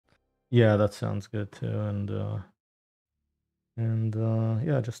Yeah, that sounds good too. And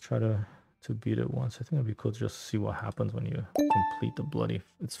yeah, just try to beat it once. I think it'd be cool to just see what happens when you complete the bloody.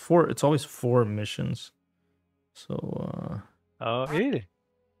 It's always 4 missions. So Oh, really?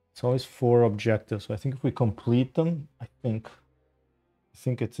 it's always 4 objectives. So I think if we complete them, I think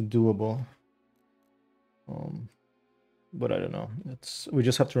it's doable. But I don't know. We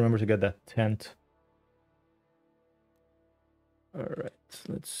just have to remember to get that tent. All right,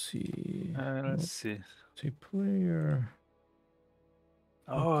 let's see. Let's see. Multiplayer.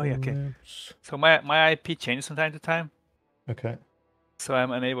 Oh, yeah, okay. Apocalypse. So my IP changes from time to time, Okay. so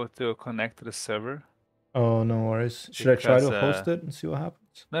I'm unable to connect to the server Oh, no worries. Should I try because to host it and see what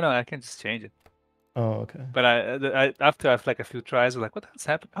happens? no, I can just change it. Oh, okay. But after I've like a few tries, I'm like, what has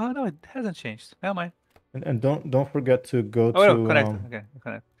happened? Oh no, it hasn't changed. Never mind. And don't forget to go Oh no, to connected. Okay,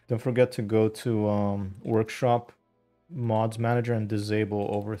 connect. don't forget to go to workshop mods manager and disable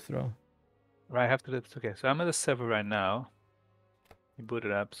overthrow. Right, I have to do it. Okay, so I'm at the server right now. You boot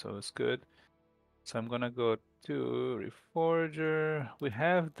it up, so it's good. So I'm gonna go to Reforger. We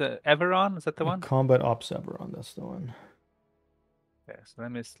have the Everon. Is that the one? Combat Ops Everon, that's the one. Okay, so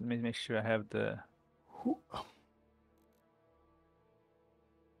let me make sure I have the.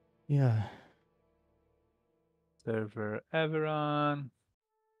 Yeah. Server Everon.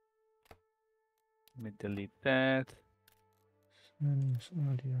 Let me delete that.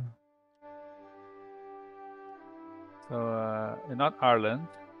 Audio. So not Ireland.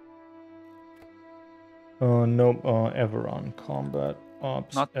 No, Everon. Combat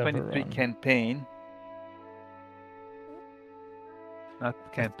Ops Not Everon. 23 campaign. Not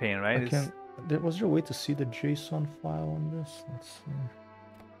campaign, right? Was there a way to see the JSON file on this? Let's see.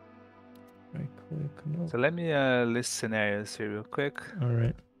 Right click. No. So let me list scenarios here real quick. All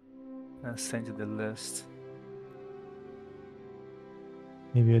right. I'll send you the list.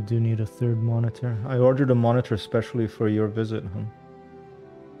 Maybe I do need a third monitor. I ordered a monitor especially for your visit, huh?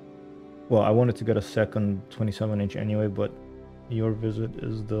 Well, I wanted to get a second 27-inch anyway, but your visit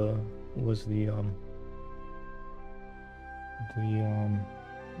was the what's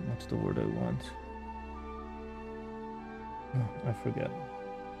the word I want? Oh, I forget.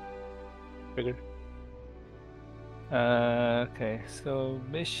 Trigger. Okay, so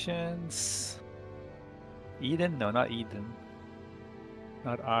missions. Eden? No, not Eden.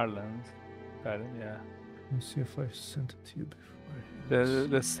 Not Ireland. Ireland, yeah. Let's see if I sent it to you before.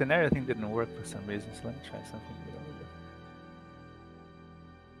 The scenario thing didn't work for some reason, so let me try something a little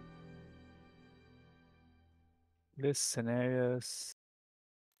bit. List scenarios.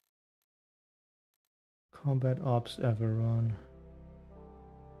 Combat Ops Everon.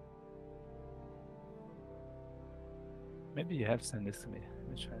 Maybe you have sent this to me. Let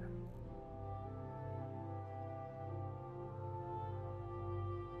me try.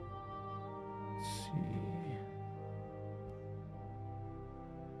 Let's see.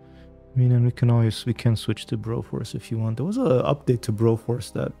 I mean, and we can switch to Broforce if you want. There was an update to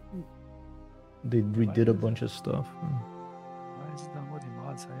Broforce that they redid a bunch of stuff. Why is it downloading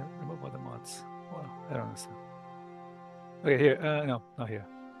mods? I remove all the mods. Well, I don't understand. Okay, here. No, not here.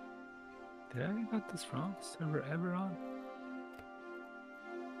 Did I got this wrong? Server Everon?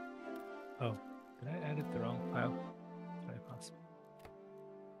 Oh, did I edit the wrong file? Very possible.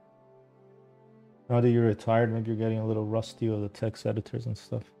 Now that you're retired, maybe you're getting a little rusty with the text editors and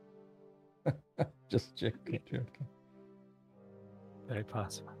stuff. Just joking. Very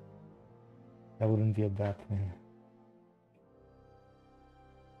possible. That wouldn't be a bad thing.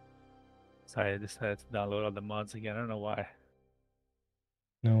 Sorry, I just had to download all the mods again. I don't know why.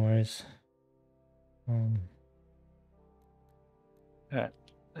 No worries.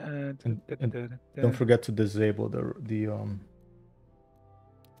 Don't forget to disable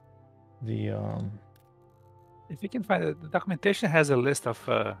If you can find it, the documentation has a list of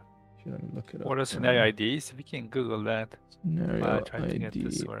look it up. order scenario IDs. If you can Google that, scenario try to get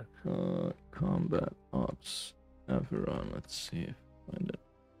this work. Combat Ops Everon. Let's see if I find it.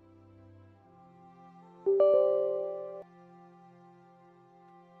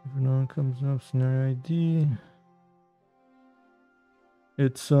 Everon comes up. Scenario ID.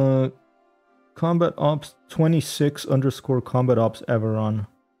 It's Combat Ops 26 _ Combat Ops Everon.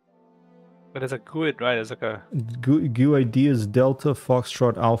 But there's a GUID, right? There's like a GUID ID is Delta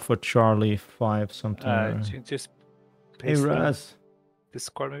Foxtrot Alpha Charlie 5 something. Just hey Raz.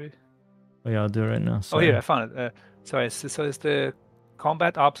 Discord maybe. Oh yeah, I'll do it right now. Sorry. Oh here, I found it. Sorry, so it's the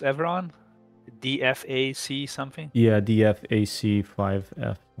Combat Ops Everon, DFAC something. Yeah, DFAC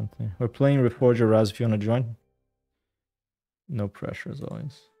 5F something. We're playing Reforger. Raz, if you want to join. No pressure as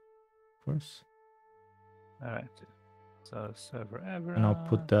always, of course. All right. So server ever. And I'll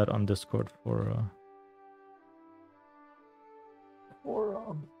put that on Discord for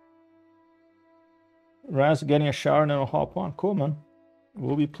Raz getting a shower and then I'll hop on. Cool, man.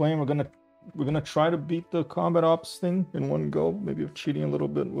 We'll be playing. We're gonna try to beat the combat ops thing in one go. Maybe cheating a little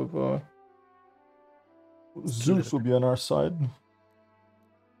bit with Zeus will be on our side.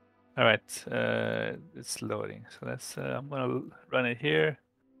 All right, it's loading. So let's. I'm gonna run it here.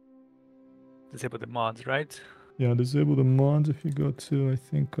 Disable the mods, right? Yeah, disable the mods if you go to, I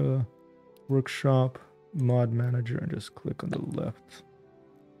think, workshop, mod manager, and just click on the left.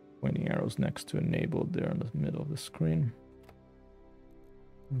 Pointing arrows next to enabled there in the middle of the screen.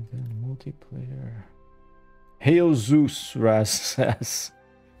 And then multiplayer. Hail Zeus, Raz says.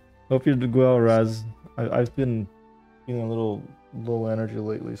 Hope you're doing well, Raz. I've been feeling a little low energy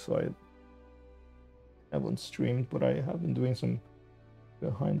lately, so I haven't streamed, but I have been doing some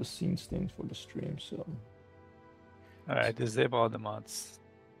behind the scenes things for the stream, so. Alright, disable all the mods.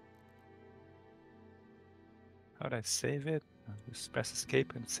 How do I save it? Just press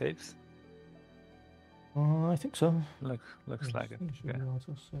escape and it saves? I think so. Looks like it. Okay.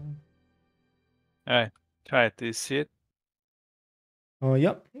 Alright, try it. Do you see it?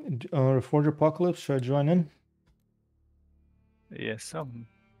 Yep. Reforger Apocalypse, should I join in? Yes, so.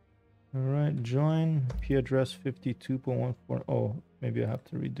 Alright, join. IP address 52.14. Oh, maybe I have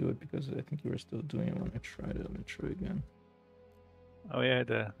to redo it because I think you were still doing it when I tried it. Let me try again. Oh yeah,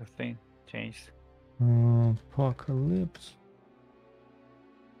 the thing changed. Apocalypse.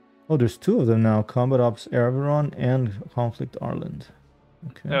 Oh, there's two of them now. Combat Ops Erevaron and Conflict Ireland.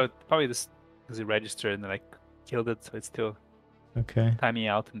 Okay. No, probably this because it registered and like killed it, so it's still timing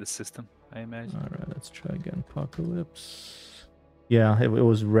out in the system, I imagine. Alright, let's try again. Apocalypse. Yeah, it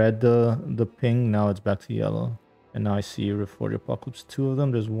was red, the ping. Now it's back to yellow. And now I see Reforger Apocalypse. Two of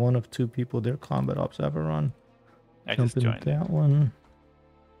them. There's one of two people there. Combat Ops Erevaron. I Jump just in joined that one.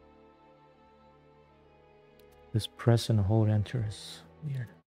 This press and hold enter is weird.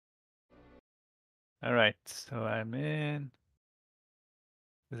 Alright, so I'm in.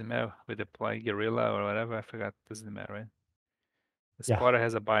 Doesn't matter with deploy guerrilla or whatever, I forgot. Doesn't matter, right? The spotter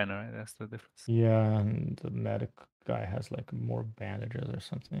has a binder, right? That's the difference. Yeah, and the medic guy has like more bandages or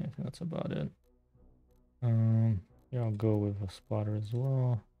something. I think that's about it. Yeah, I'll go with a spotter as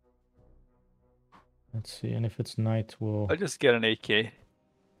well. Let's see, and if it's night, we'll... I'll just get an AK.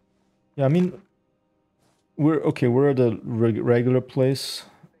 Yeah, I mean, we're at the regular place.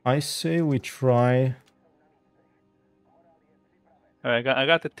 I say we try... Alright, I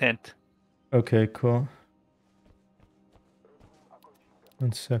got the tent. Okay, cool.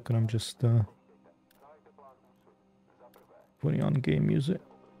 1 second, I'm just putting on game music.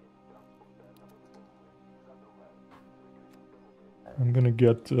 I'm gonna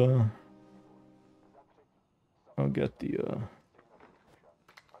get I'll get the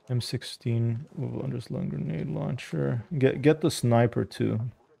M16 with underslung grenade launcher. Get the sniper too.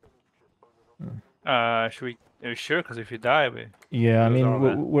 Should we? Are you sure? Because if you die, yeah, I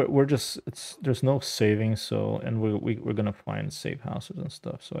mean we're just there's no saving, so and we're gonna find safe houses and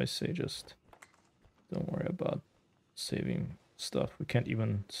stuff. So I say just don't worry about saving stuff. We can't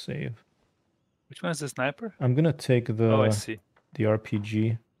even save. Which one is the sniper? I'm gonna take the I see. The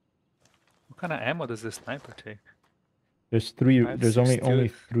RPG. What kind of ammo does this sniper take? There's three. There's only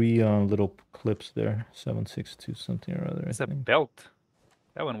three little clips there. 7.62 something or other. It's a belt.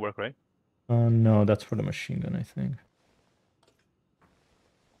 That wouldn't work, right? No, that's for the machine gun, I think.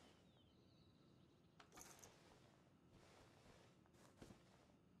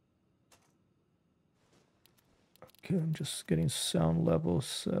 Okay, I'm just getting sound levels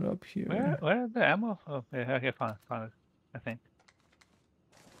set up here. Where are the ammo? Oh, yeah, okay, found it. I think.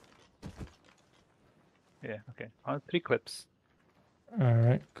 Yeah, okay. Found 3 clips. All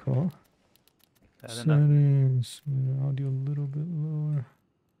right, cool. Settings, audio a little bit lower.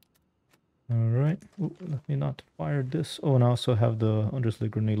 All right. Ooh, let me not fire this. Oh, and I also have the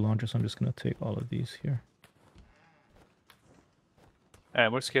underslung grenade launcher, so I'm just gonna take all of these here.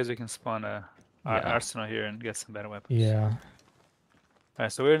 Worst case, we can spawn a arsenal here and get some better weapons. Yeah.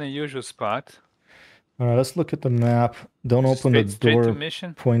 Alright, so we're in the usual spot. All right, let's look at the map. Don't open the door.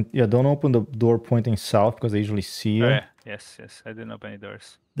 Don't open the door pointing south because they usually see you. Oh, yeah. Yes, I didn't open any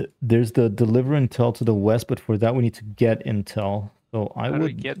doors. There's the deliver intel to the west, but for that we need to get intel. So How do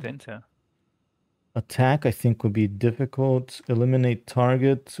we get intel? Attack, I think, would be difficult. Eliminate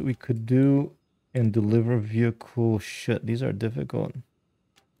target, we could do, and deliver vehicle. Shit, these are difficult.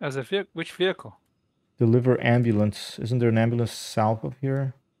 As a vehicle, which vehicle? Deliver ambulance. Isn't there an ambulance south of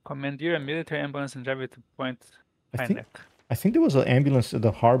here? Commandeer a military ambulance and drive it to Point I think there was an ambulance at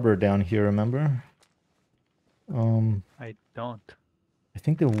the harbor down here, remember? I don't. I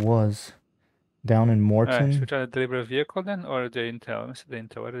think there was down in Alright, should we Morton. try to deliver a vehicle then, or the intel? Let me see the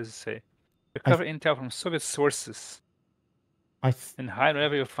intel. What does it say? I Recover intel from Soviet sources and hide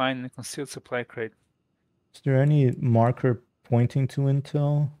whatever you find in a concealed supply crate. Is there any marker pointing to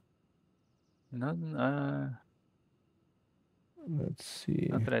intel? None. Let's see.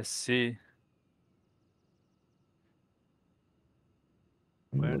 Not that I see.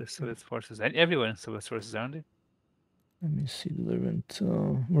 Where are the Soviet forces? Everywhere in Soviet forces, aren't they? Let me see. Deliver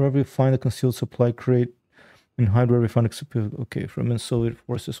intel. Wherever you find a concealed supply crate and hide wherever you find a... Okay, from in Soviet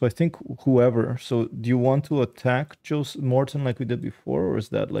forces. So I think whoever. So do you want to attack Morton like we did before? Or is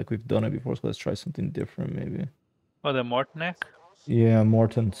that like we've done it before? So let's try something different maybe. Oh, the Mortnek? Yeah,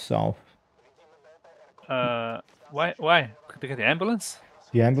 Morton South. Why? Could they get the ambulance?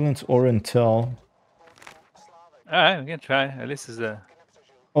 The ambulance or intel. Alright, we can try. At least it's a...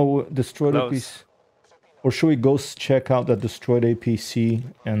 Oh, destroyed APC. Or should we go check out that destroyed APC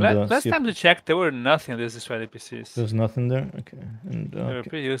and last time to check, there were nothing in these destroyed APCs. There's nothing there? Okay. And they were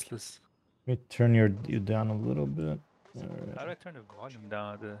pretty useless. Let me turn you down a little bit. Right. How do I turn the volume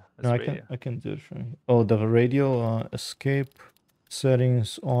down? No, I can do it from here. Oh, the radio escape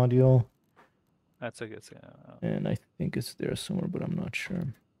settings, audio. That's a good thing. And I think it's there somewhere, but I'm not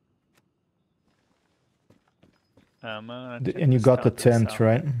sure. And you got the tent,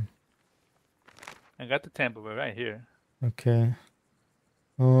 right? I got the tent, but we're right here. Okay.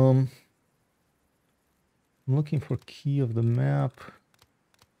 I'm looking for key of the map.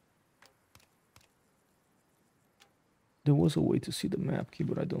 There was a way to see the map key,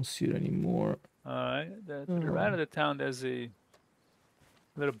 but I don't see it anymore. Alright, to the right of the town, there's a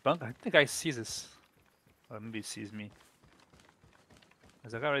little bunker. I think the guy sees us. Or maybe he sees me.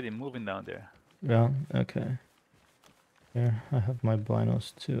 There's a guy already moving down there. Yeah, okay. Here, I have my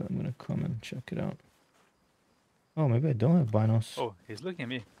binos too. I'm gonna come and check it out. Oh, maybe I don't have binos. Oh, he's looking at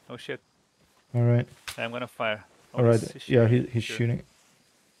me. Oh shit. Alright. I'm gonna fire. Oh, Alright, yeah, he's shooting.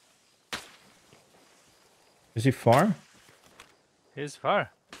 Is he far? He's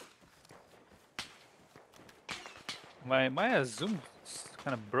far. My zoom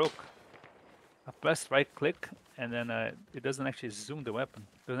kind of broke. I pressed right click and then it doesn't actually zoom the weapon.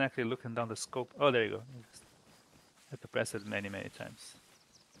 It doesn't actually looking down the scope. Oh, there you go. You have to press it many times.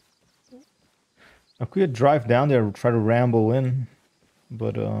 I could drive down there and try to ramble in,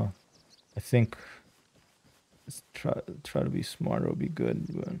 but I think let's try to be smarter will be good.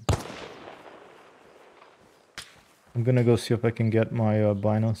 But I'm gonna go see if I can get my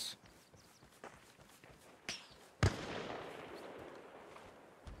binos.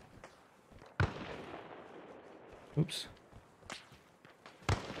 Oops.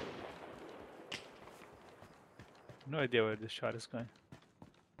 No idea where this shot is going.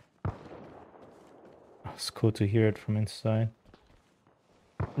 It's cool to hear it from inside.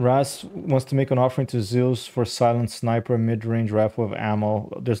 Raz wants to make an offering to Zeus for silent sniper mid-range rifle of ammo.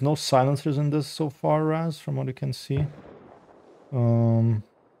 There's no silencers in this so far, Raz, from what you can see.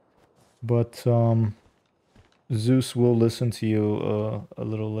 But Zeus will listen to you a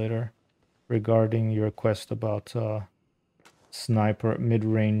little later regarding your request about sniper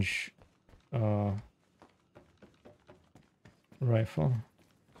mid-range rifle.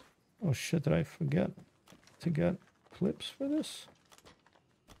 Oh shit, did I forget to get clips for this?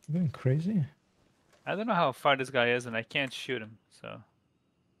 I'm going crazy. I don't know how far this guy is and I can't shoot him, so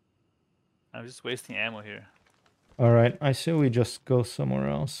I'm just wasting ammo here. Alright, I say we just go somewhere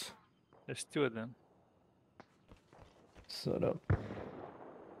else. There's two of them. Set up.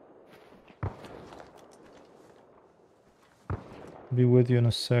 Be with you in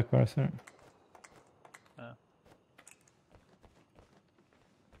a sec, Arthur.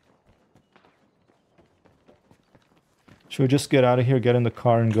 Should we just get out of here, get in the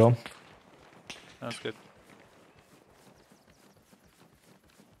car and go? Sounds good.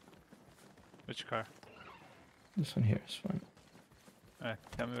 Which car? This one here is fine. Alright,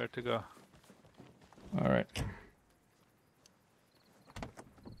 tell me where to go. Alright.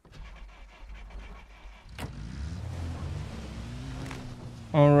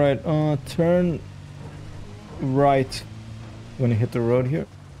 Alright, turn right when you hit the road here.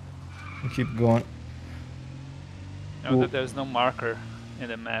 And keep going. Know that there's no marker in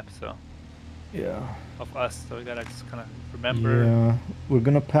the map, so yeah, of us, so we gotta just kind of remember. Yeah, we're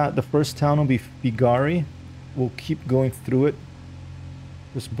gonna pass. The first town will be Figari. We'll keep going through it.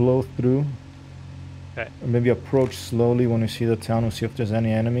 Just blow through. Okay. Or maybe approach slowly when we see the town. We'll see if there's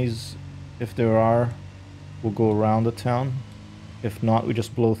any enemies. If there are, we'll go around the town. If not, we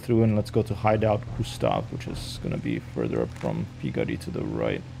just blow through and let's go to Hideout Gustav, which is gonna be further up from Figari to the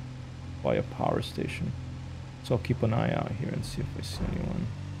right by a power station. So I'll keep an eye out here and see if I see anyone.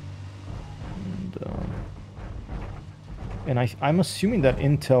 And I'm assuming that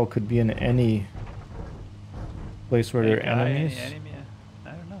intel could be in any place where there are enemies. Any enemy?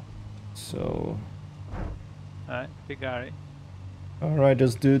 I don't know. So. Alright, big guy. Alright,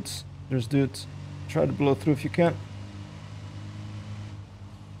 there's dudes. There's dudes. Try to blow through if you can.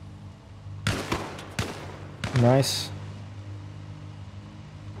 Nice.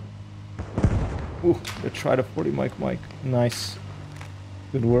 Ooh, they tried a 40 Mike. Nice.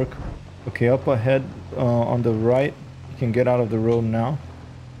 Good work. Okay, up ahead on the right. You can get out of the road now.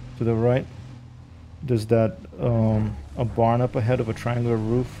 To the right. There's that a barn up ahead of a triangular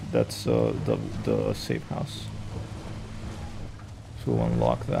roof. That's the safe house. So we'll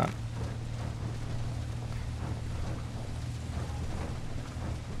unlock that.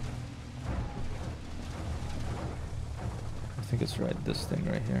 I think it's right, this thing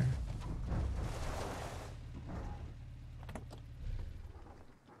right here.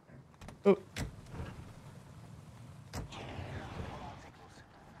 Oh.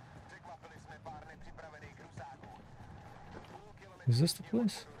 Is this the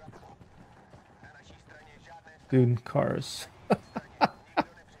place? Dude, cars.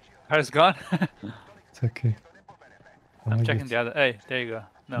 Car's gone? It's okay. I'm checking the other. Hey, there you go.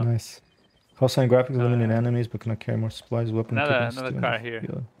 No. Nice. Call sign graphics eliminate enemies, but cannot carry more supplies, weapon, another car here.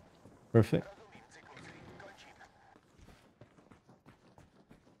 Field. Perfect.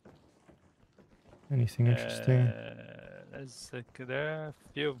 Anything interesting? There's there are a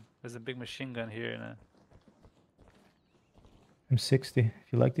few. There's a big machine gun here. M60.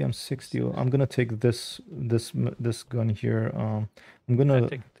 If you like the M60, I'm gonna take this gun here. I'm gonna.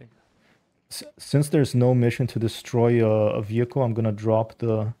 Take. Since there's no mission to destroy a vehicle, I'm gonna drop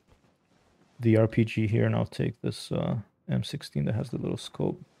the RPG here, and I'll take this M16 that has the little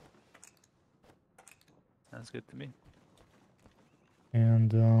scope. Sounds good to me.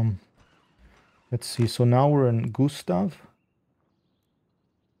 And let's see. So now we're in Gustav.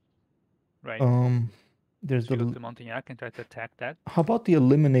 Right. There's the look to Montignac and try to attack that. How about the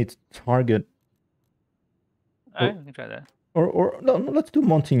eliminate target? I can try that. Or no, let's do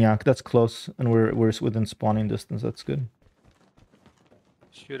Montignac. That's close, and we're within spawning distance. That's good.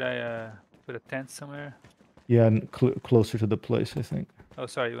 Should I put a tent somewhere? Yeah, closer to the place, I think. Oh,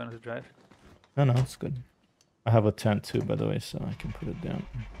 sorry, you wanted to drive? No, it's good. I have a tent too, by the way, so I can put it down.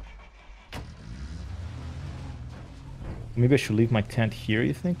 Maybe I should leave my tent here,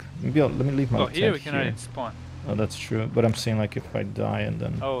 you think? Maybe let me leave my tent here. Oh, here we can already spawn. Oh, that's true. But I'm saying, like, if I die and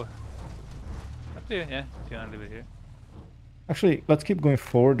then... Oh. Yeah, if you want to leave it here. Actually, let's keep going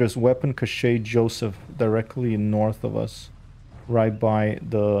forward. There's weapon cache Joseph directly north of us. Right by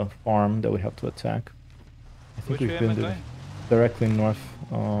the farm that we have to attack. I think we've been there. Directly north.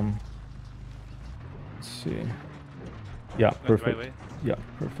 Let's see. Yeah, perfect. Right way? Yeah,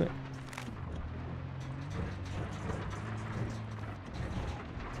 perfect.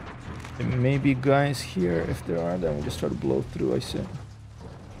 There may be guys here. If there are, then we just try to blow through, I see.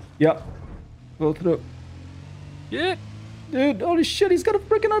 Yeah. Blow through. Yeah. Dude, holy shit, he's got a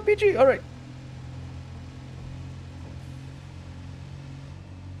freaking RPG. Alright.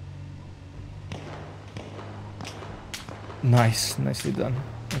 Nice. Nicely done.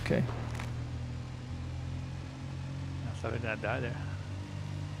 Okay. I thought we were gonna die there.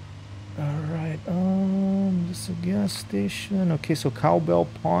 Alright, this is a gas station. Okay, so Cowbell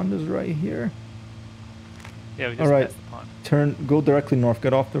Pond is right here. Yeah, we just passed the pond. Go directly north,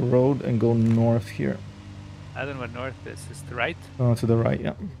 get off the road and go north here. I don't know what north is. It's the right? Oh, to the right,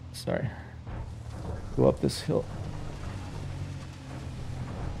 yeah. Sorry. Go up this hill.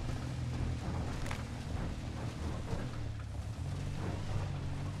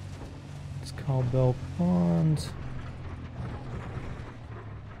 It's Cowbell Pond.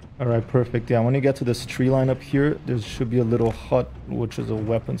 Alright, perfect. Yeah, when you get to this tree line up here, there should be a little hut, which is a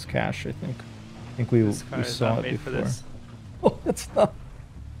weapons cache, I think. I think we saw it before. Oh, it's not.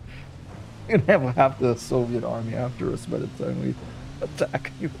 We're gonna have half the Soviet army after us by the time we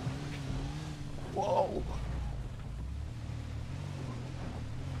attack you. Whoa.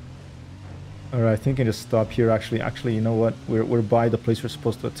 Alright, I think I just stop here. Actually, you know what? We're by the place we're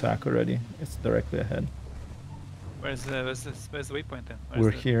supposed to attack already. It's directly ahead. Where's the waypoint then?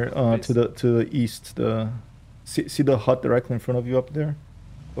 We're here to the east. See the hut directly in front of you up there,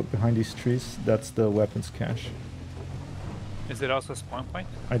 but behind these trees. That's the weapons cache. Is it also a spawn point?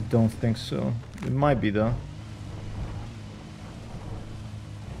 I don't think so. It might be though.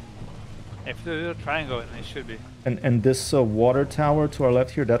 If there's a triangle, then it should be. And this water tower to our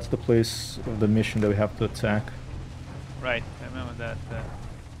left here, that's the place of the mission that we have to attack. Right, I remember that.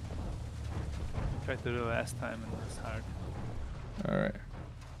 tried to do it last time and it was hard. All right.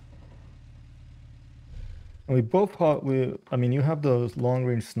 And we both I mean, you have the long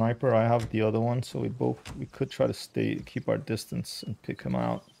range sniper. I have the other one, so we could try to keep our distance and pick him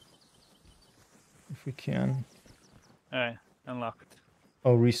out if we can. All right, unlocked.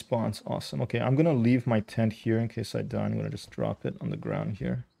 Oh, respawns. Awesome. Okay, I'm gonna leave my tent here in case I die. I'm gonna just drop it on the ground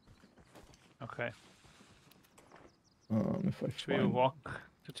here. Okay. If I Should we find... walk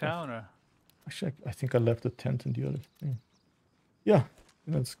to town or? Actually, I think I left the tent in the other thing. Yeah,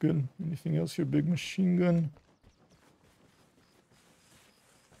 that's good. Anything else here? Big machine gun.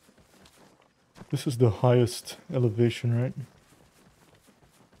 This is the highest elevation, right?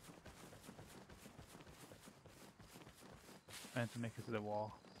 Trying to make it to the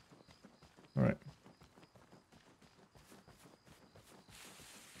wall. All right.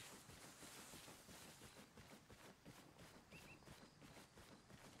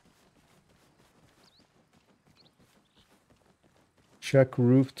 Check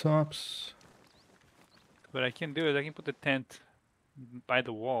rooftops. What I can do is I can put the tent by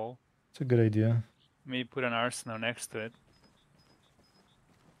the wall. It's a good idea. Maybe put an arsenal next to it.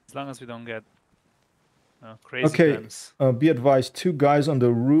 As long as we don't get crazy guns. Be advised, 2 guys on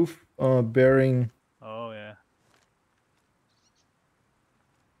the roof bearing... Oh, yeah.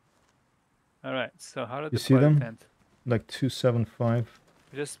 All right, so how to You see deploy them? the tent? Like 275.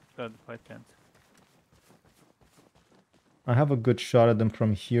 We just deploy tent. I have a good shot at them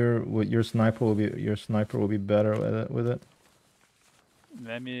from here. Your sniper will be better with it.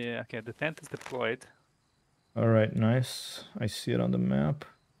 Let me. Okay, the tent is deployed. All right, nice. I see it on the map.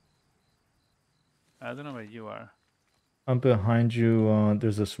 I don't know where you are. I'm behind you.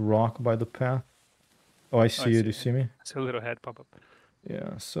 There's this rock by the path. Oh, I see you. Do you see me? I see a little head pop up.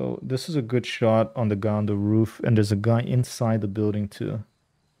 Yeah. So this is a good shot on the guy on the roof, and there's a guy inside the building too.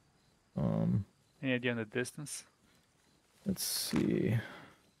 Any idea on the distance? Let's see.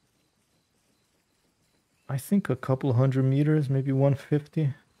 I think a couple 100 meters, maybe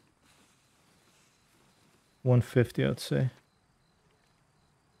 150. 150, I'd say.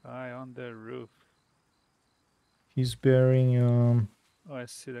 Guy on the roof. He's bearing Oh, I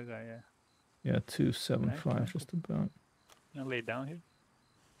see the guy. Yeah. Yeah, 275, just about. You lay down here.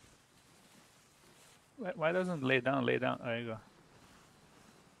 Why doesn't lay down? Lay down. There you go.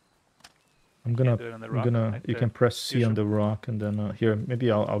 I'm gonna. You can press C on the rock, and then here. Maybe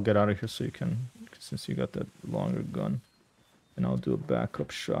I'll get out of here so you can, since you got that longer gun, and I'll do a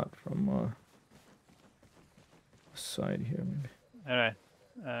backup shot from the side here, maybe. All right.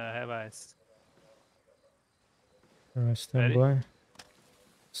 Have eyes. All right, stand by.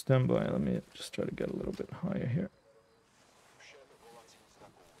 Stand by. Let me just try to get a little bit higher here.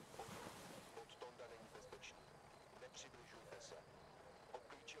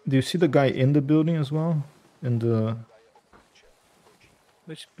 Do you see the guy in the building as well? In the...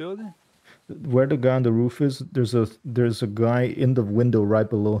 Which building? Where the guy on the roof is, there's a guy in the window right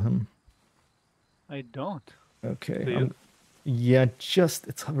below him. I don't. Okay. Yeah, just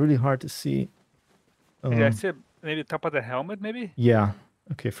it's really hard to see. Yeah, I see maybe top of the helmet, maybe? Yeah.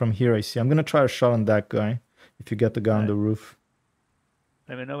 Okay, from here I see. I'm gonna try a shot on that guy. If you get the guy on the roof.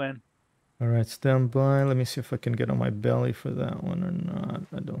 Let me know when. All right, stand by. Let me see if I can get on my belly for that one or not.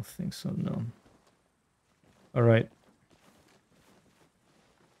 I don't think so, no. All right.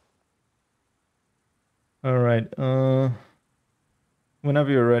 All right.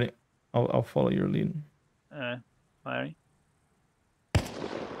 Whenever you're ready, I'll follow your lead. Firing. I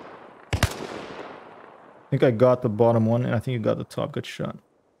think I got the bottom one, and I think you got the top. Good shot.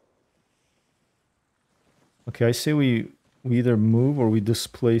 Okay, I say we either move or we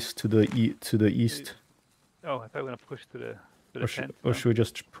displace to the east. Oh, I thought we were gonna push to the tent. Or should we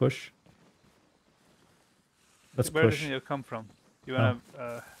just push? Let's push. Where does it come from? You wanna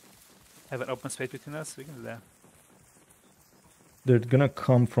have an open space between us? We can do that. They're gonna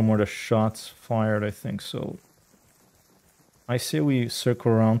come from where the shots fired, I think. So I say we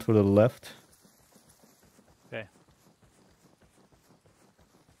circle around to the left. Okay.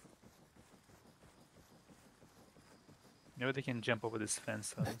 Maybe they can jump over this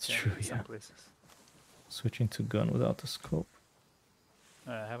fence. That's true, in some yeah. places. Switching to gun without the scope.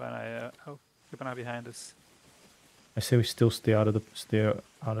 Have an eye. Keep an eye behind us. I say we still stay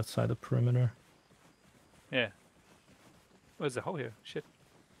outside the perimeter. Yeah. Oh, there's a hole here. Shit.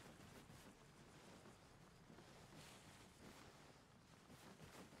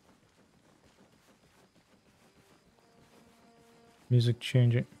 Music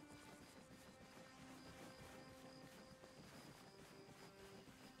changing.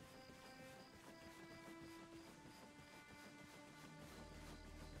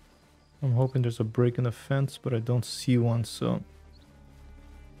 I'm hoping hoping there's a break in the fence, but I don't see one, so...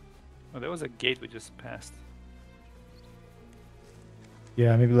 Oh, there was a gate we just passed.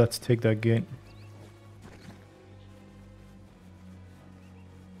 Yeah, maybe let's take that gate.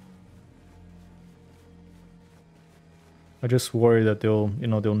 I just worry that they'll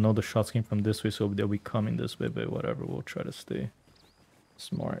know the shots came from this way, so they'll be coming this way, but whatever, we'll try to stay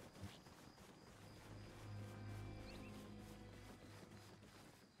smart.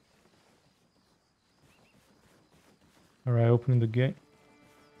 Alright, opening the gate.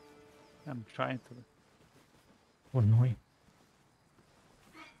 I'm trying to. Oh, annoying.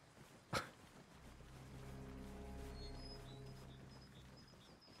 Okay,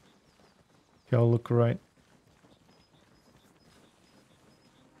 I'll look right.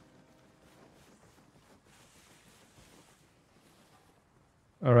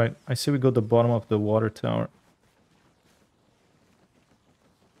 Alright, I say we go to the bottom of the water tower.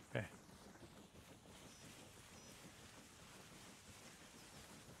 Okay.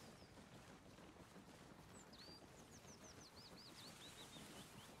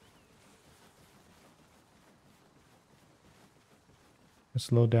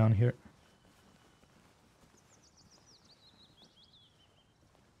 Slow down here.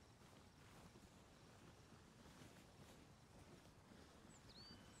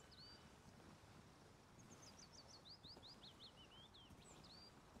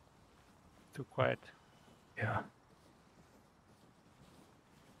 Too quiet. Yeah.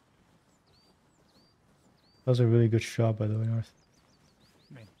 That was a really good shot, by the way, North.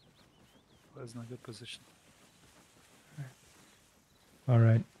 I mean, was in a good position.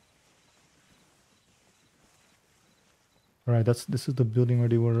 Alright. Alright, this is the building where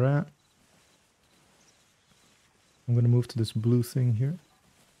they were at. I'm gonna move to this blue thing here.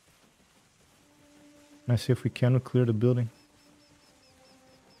 And I see if we can clear the building.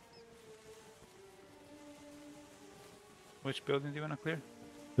 Which building do you want to clear?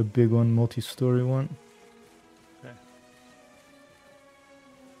 The big one, multi-story one. Okay.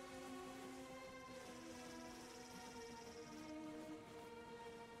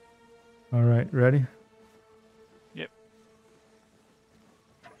 Alright, ready? Yep.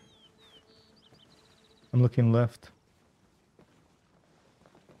 I'm looking left.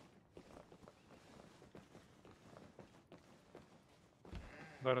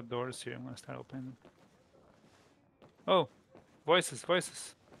 A lot of doors here. I'm gonna start opening them. Oh, voices. From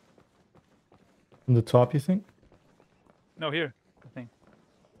the top, you think? No, here. I think.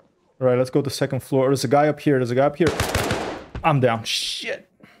 Alright, let's go to the second floor. There's a guy up here. I'm down. Shit.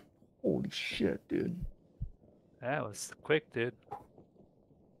 Holy shit, dude. That was quick, dude.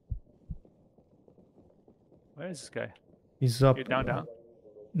 Where is this guy? He's up. You're down.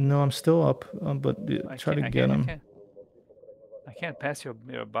 No, I'm still up, but try to get him. I can't pass your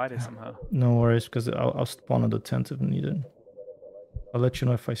body somehow. No worries, because I'll spawn at the tent if needed. I'll let you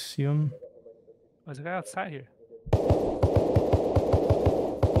know if I see him. There's a guy outside here.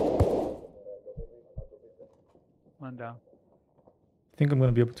 One down. I think I'm going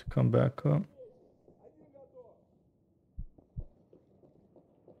to be able to come back up.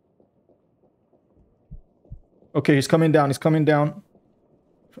 Okay, he's coming down.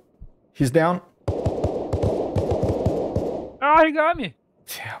 He's down. Oh, he got me.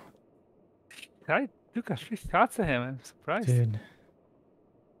 Damn. I took a few shots at him. I'm surprised. Dude.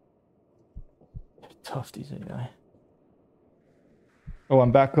 Tough, these AI. Oh,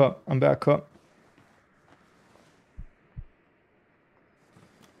 I'm back up. I'm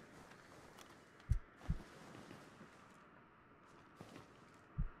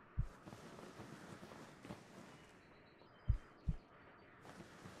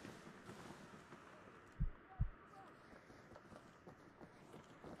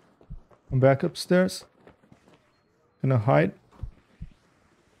back upstairs. Gonna hide.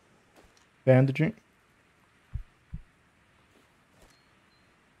 Bandaging.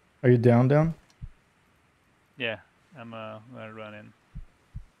 Are you down? Yeah, I'm gonna run in.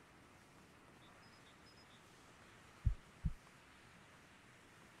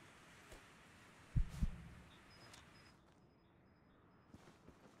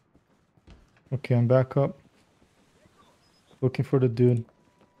 Okay, I'm back up. Looking for the dude.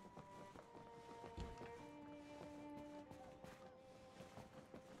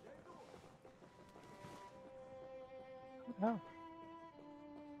 Oh.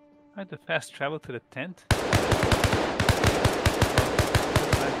 I had to fast travel to the tent.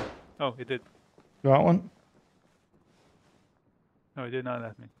 Oh, it did. Got one? No, it did not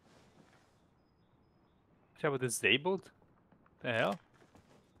let me. Travel disabled? The hell?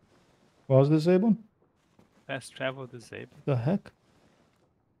 What was disabled? Fast travel disabled. The heck?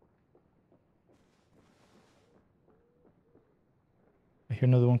 hear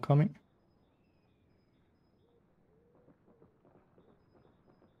another one coming.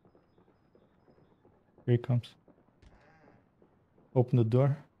 Here he comes. Open the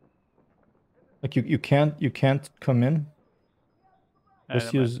door. Like you can't come in.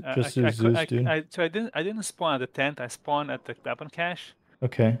 Just use Zeus, dude. So I didn't spawn at the tent. I spawned at the weapon cache.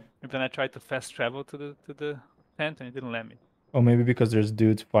 Okay. And then I tried to fast travel to the tent, and it didn't let me. Oh, maybe because there's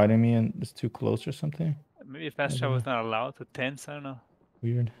dudes fighting me and it's too close or something. Maybe fast travel is not allowed to tents. I don't know.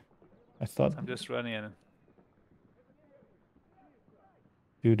 Weird. I thought. So I'm just running in.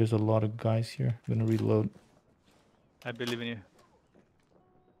 Dude, there's a lot of guys here. I'm gonna reload. I believe in you.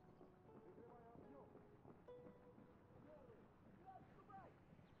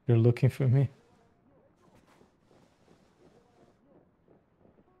 They're looking for me.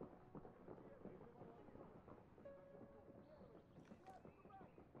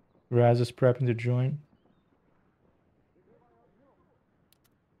 Raz is prepping to join.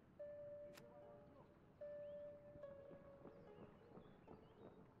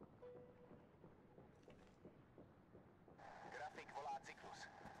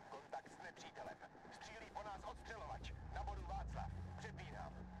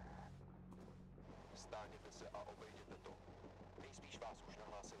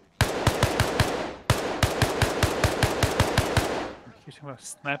 A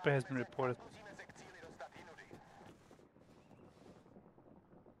sniper has been reported.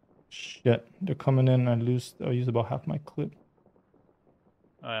 Shit, they're coming in. I'll use about half my clip.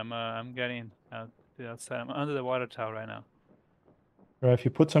 I'm getting out the outside. I'm under the water tower right now. Alright, if you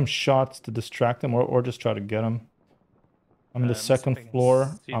put some shots to distract them or just try to get them. I'm in the second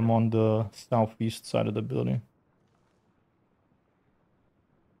floor. I'm on the southeast side of the building.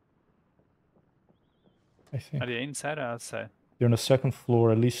 I think. Are they inside or outside? They're on the second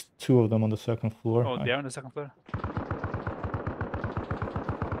floor, at least 2 of them on the second floor. Oh, they're on the second floor?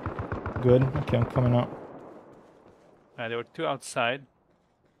 Good. Okay, I'm coming out. There were 2 outside.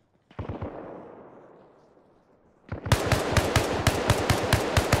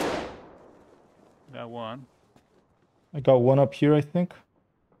 Got 1. I got 1 up here, I think.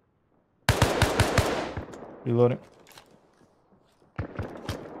 Reloading.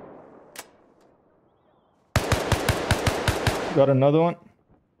 Got another one.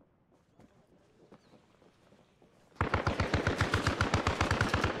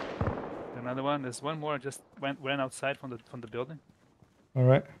 Another one. There's 1 more. Just ran outside from the building. All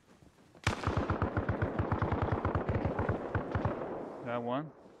right. Got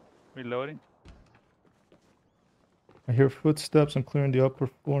 1. Reloading. I hear footsteps. I'm clearing the upper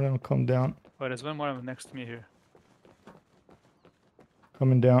floor and I'll come down. Oh, there's 1 more next to me here.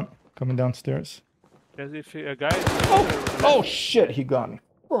 Coming down. Coming downstairs. There's a guy. Oh shit! He got me.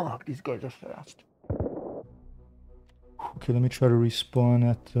 Fuck, these guys are fast. Okay, let me try to respawn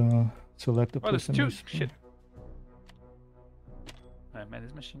at select the place. Oh, there's 2. Shit. Oh, man,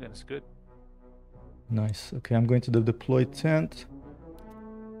 this machine gun is good. Nice. Okay, I'm going to the deploy tent.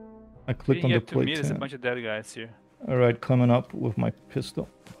 I clicked on deploy tent. There's a bunch of dead guys here. All right, coming up with my pistol.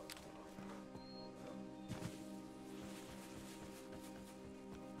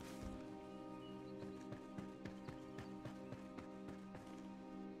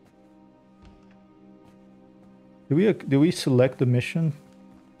 Do we select the mission?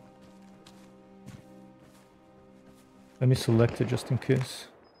 Let me select it just in case.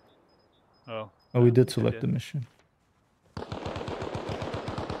 Oh. Oh, we did select the mission.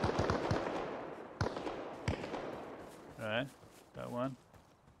 Alright, got 1.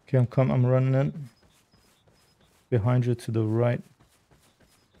 Okay, I'm running in. Behind you to the right.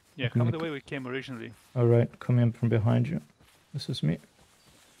 Yeah, come the way we came originally. All right, coming in from behind you. This is me.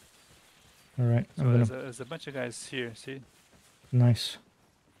 All right. So there's a bunch of guys here, see? Nice.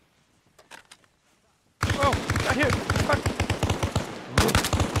 Oh, right here! Fuck!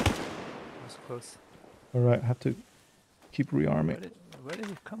 That was close. All right, I have to keep rearming. Where did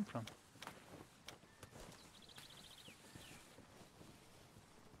he come from?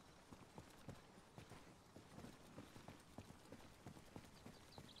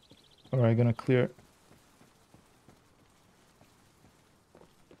 All right, gonna clear it.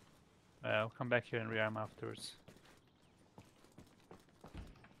 I'll come back here and rearm afterwards.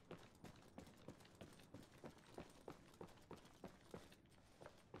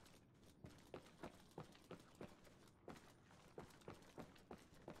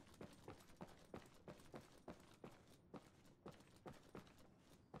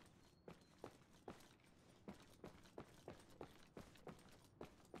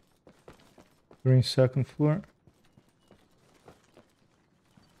 We're in second floor.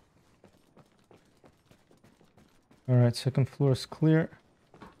 All right, second floor is clear.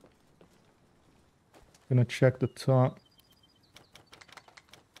 Gonna check the top.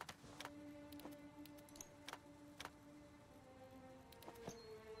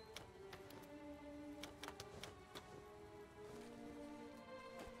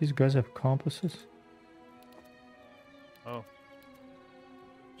 These guys have compasses. Oh,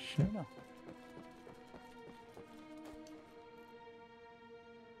 Shit. no.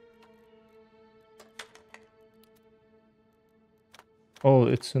 Oh,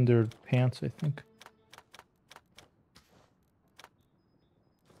 it's in their pants, I think.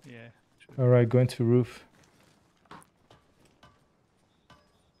 Yeah. True. All right, going to roof.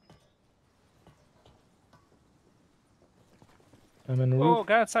 I'm in roof. Oh,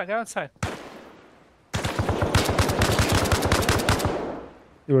 go outside, go outside.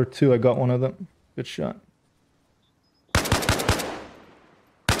 There were two. I got one of them. Good shot. Look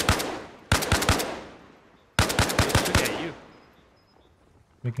at you.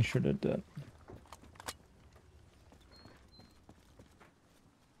 Making sure they're dead.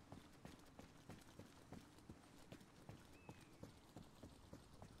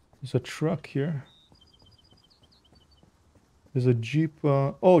 There's a truck here. There's a jeep.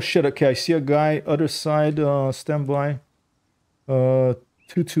 Oh shit! Okay, I see a guy. Other side. Stand by.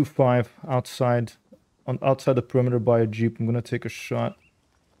 225 outside. Outside the perimeter by a jeep. I'm gonna take a shot.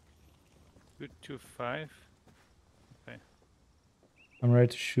 225. Okay. I'm ready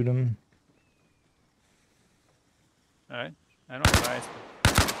to shoot him. All right. I don't know guys.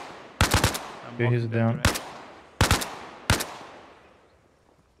 I'm Okay, he's walking that down. direction.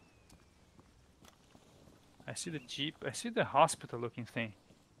 I see the jeep. I see the hospital-looking thing.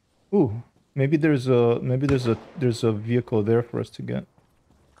 Ooh, maybe there's a vehicle there for us to get.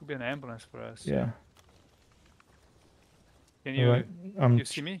 Could be an ambulance for us. Yeah. Can All right. you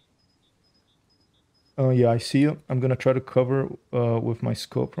see me? Oh yeah, I see you. I'm gonna try to cover with my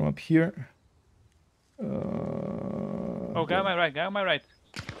scope from up here. Oh, guy on my right. Guy on my right.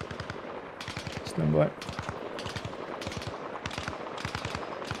 Stand by.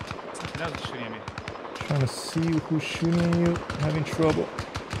 Something else is shooting at me. Trying to see who's shooting you. Having trouble.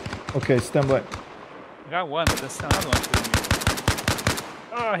 Okay, stand by. I got one, but there's another one shooting me.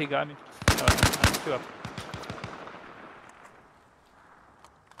 Oh, he got me. Oh, I'm two up.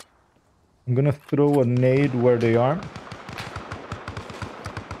 I'm gonna throw a nade where they are.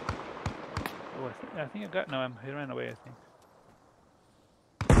 Oh, I think I got. No, he ran away. I think.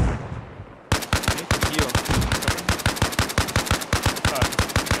 I need to heal. Oh,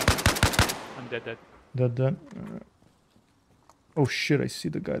 I'm dead. Dead. Alright. Oh shit! I see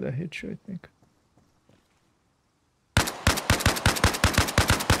the guy that hit you. I think.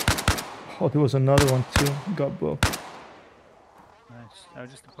 Oh, there was another one too. Got both. Nice. I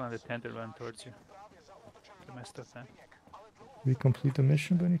was just looking at the tent and run towards you. Get my stuff then. We complete the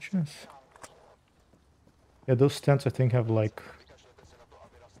mission by any chance? Yeah, those tents I think have like,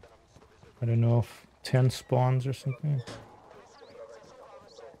 I don't know, 10 spawns or something.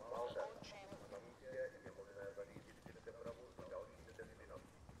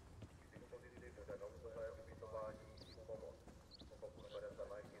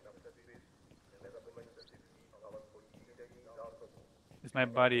 Is my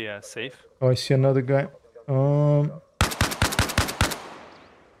body safe? Oh, I see another guy.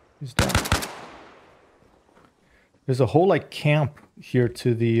 He's down. There's a whole like camp here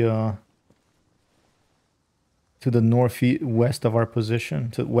to the northeast west of our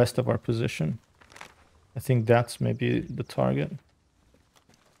position, to the west of our position. I think that's maybe the target.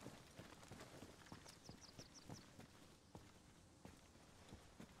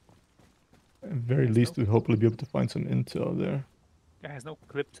 At very least, we hopefully be able to find some intel there. Guy has no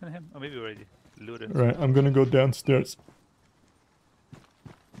clips in him? Or maybe already looted. Right, I'm gonna go downstairs.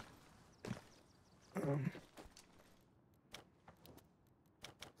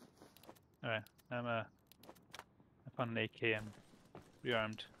 Alright, I found an AK. I'm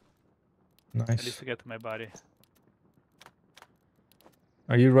rearmed. At Nice. least to get to my body.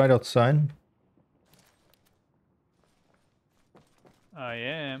 Are you right outside? I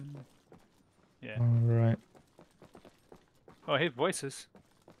am. Yeah. All right. Oh, I hear voices.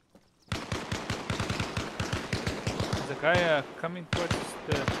 There's a guy coming towards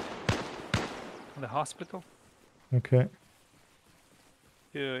the hospital. Okay.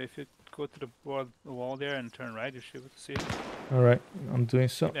 If you go to the wall there and turn right, you should be able to see him. All right. I'm doing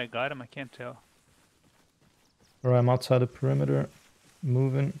so. Maybe I got him. I can't tell. All right. I'm outside the perimeter.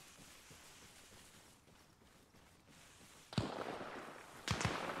 Moving.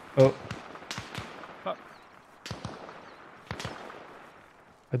 Oh. Fuck.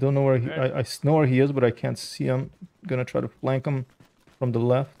 I don't know where he. I know where he is, but I can't see him. Gonna try to flank him from the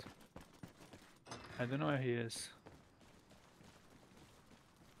left. I don't know where he is.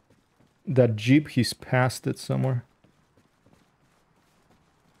 That Jeep, he's past it somewhere.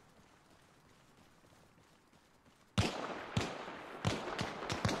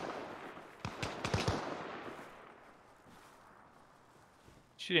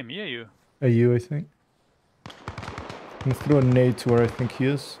 Shooting me or you? You, I think. I'm gonna throw a nade to where I think he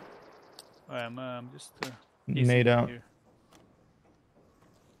is. I'm just Nade out. here.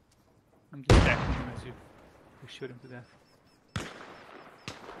 I'm just attacking him as you shoot him to death.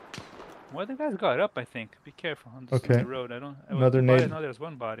 Well, the guys got up, I think. Be careful on Okay. the road. Another nade. No, there's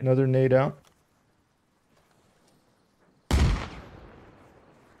one body. Another nade out.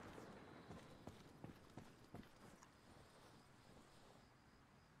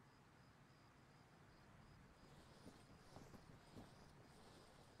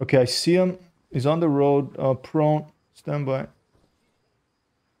 Okay, I see him. He's on the road, prone. Stand by.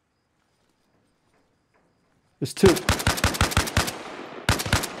 There's two.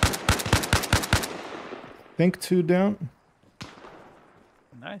 Think two down.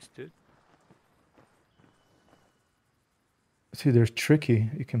 Nice, dude. See, they're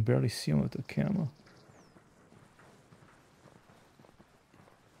tricky. You can barely see them with the camera.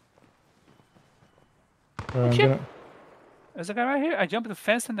 I'm gonna... There's a guy right here. I jumped the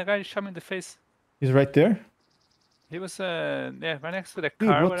fence and the guy shot me in the face. He's right there? He was yeah, right next to the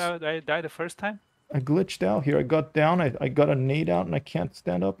car where I died the first time. I glitched out here. I got down. I got a nade out and I can't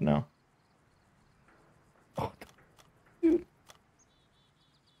stand up now. Oh, dude.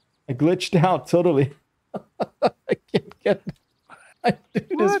 I glitched out totally. I can't get...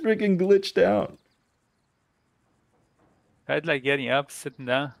 Dude is freaking glitched out. I'd like getting up, sitting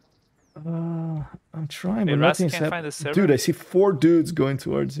down. I'm trying, hey, but Russ nothing's can't find the server? Dude, I see 4 dudes going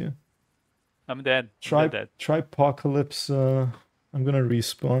towards you. I'm dead. Try I'm dead. Tripocalypse. I'm gonna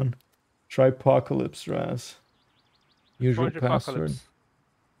respawn. Tripocalypse, Raz. Usual password.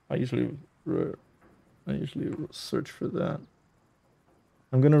 I usually search for that.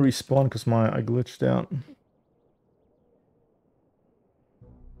 I'm gonna respawn because I glitched out.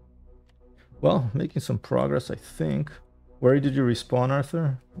 Well, making some progress, I think. Where did you respawn,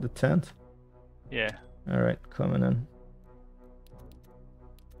 Arthur? The tent? Yeah. Alright, coming in.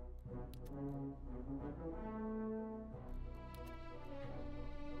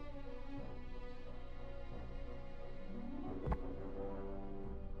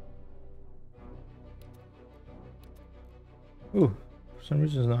 Ooh, for some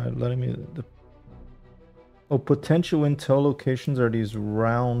reason it's not letting me... Oh, potential intel locations are these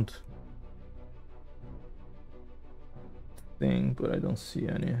round... thing, but I don't see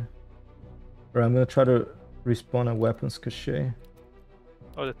any. Alright, I'm gonna try to respawn a weapons cache.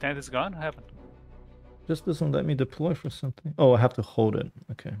 Oh, the tent is gone? What happened? Just doesn't let me deploy for something. Oh, I have to hold it.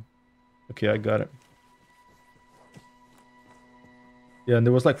 Okay. Okay, I got it. Yeah, and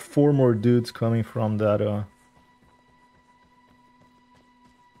there was like 4 more dudes coming from that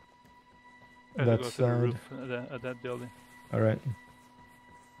that go side. to the roof of that building. Alright.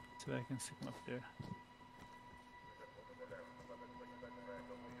 So I can see them up there.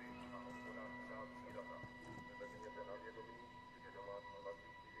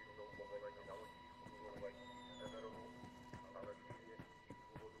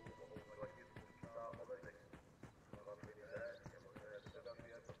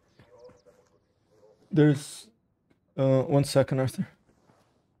 There's 1 second, Arthur.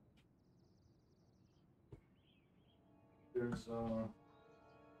 There's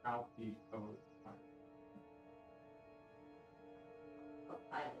Alfie code.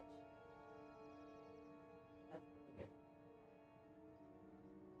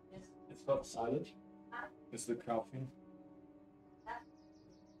 It's called silage. It's the caffeine.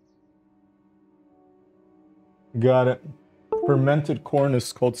 Got it. Fermented corn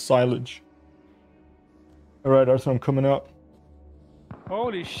is called silage. Alright, Arthur, I'm coming up.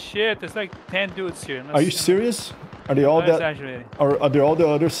 Holy shit, there's like 10 dudes here. Are you serious? Are they all that? Are they all the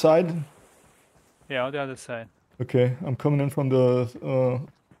other side? Yeah, on the other side. Okay, I'm coming in from the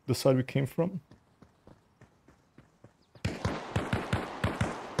side we came from.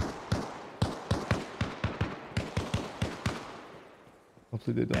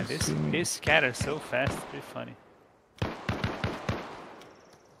 Hopefully they don't see me. They scatter so fast, it's pretty funny.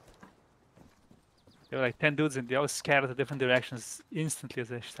 There were like 10 dudes and they all scattered to different directions instantly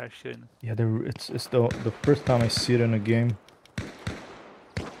as I start shooting. Yeah, it's the first time I see it in a game.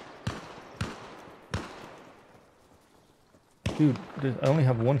 Dude, I only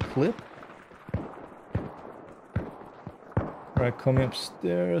have 1 clip? Alright, coming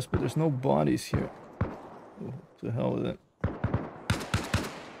upstairs, but there's no bodies here. Oh, to hell with it.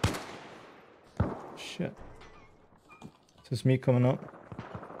 Shit. This is me coming up.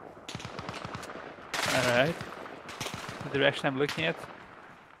 Alright. The direction I'm looking at.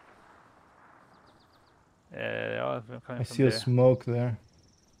 All of them coming I from see a there. smoke there.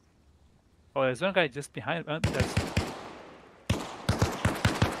 Oh, there's one guy just behind. Man,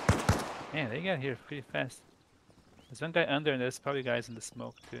 they got here pretty fast. There's one guy under, and there's probably guys in the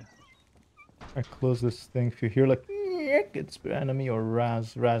smoke too. I close this thing. If you hear like, it's enemy or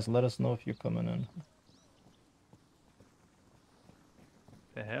Raz. Raz, let us know if you're coming in.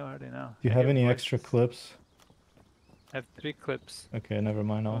 The hell are they now? Do you I have hear any voices. extra clips? I have 3 clips. Okay, never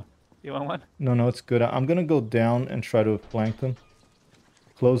mind. I'll... You want one? No, it's good. I'm gonna go down and try to flank them.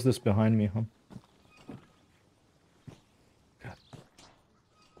 Close this behind me, huh?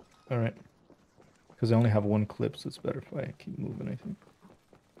 Alright. Because I only have 1 clip, so it's better if I keep moving, I think.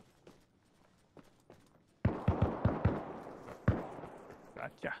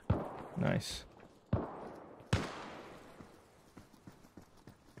 Gotcha. Nice.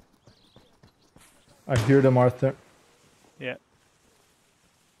 I hear them, Arthur. Yeah.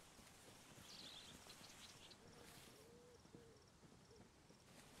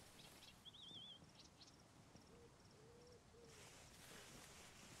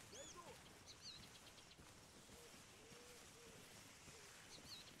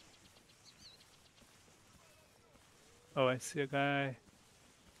 Oh, I see a guy.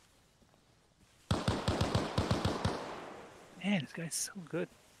 Man, this guy's so good.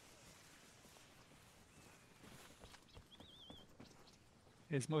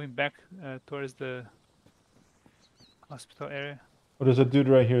 He's moving back towards the hospital area. Oh, there's a dude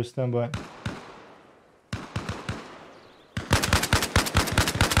right here. Stand by.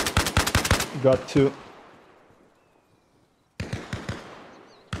 Got 2.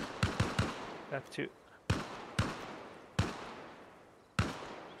 Got 2.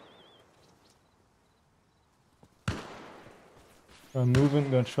 I'm moving.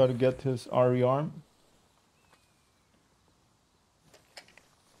 Gonna try to get his RE arm.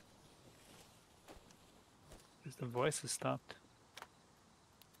 The voice has stopped.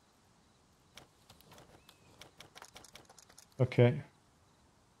 Okay.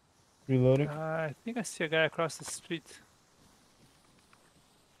 Reloading. I think I see a guy across the street.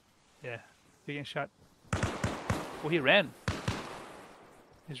 Yeah, being shot. Oh, he ran.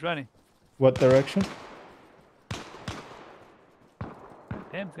 He's running. What direction?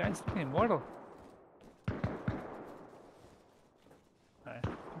 Damn, this guy's fucking immortal. Alright.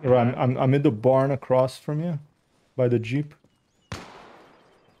 Right, I'm in the barn across from you, by the jeep. I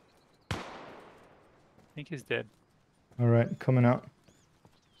think he's dead. All right, coming out.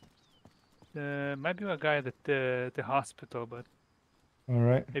 Might be a guy at the hospital, but All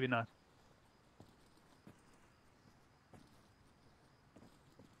right. maybe not.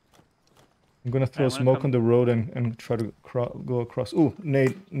 I'm gonna throw Alright, smoke on the road and try to go across. Ooh,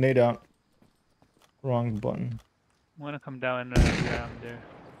 nade out. Wrong button. I'm gonna come down and around there.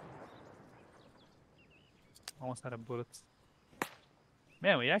 Almost out of bullets.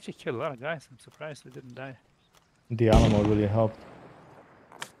 Man, we actually killed a lot of guys. I'm surprised they didn't die. The Alamo really helped.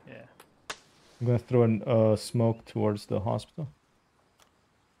 Yeah. I'm gonna throw a smoke towards the hospital.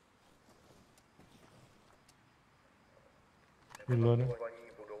 Reloading.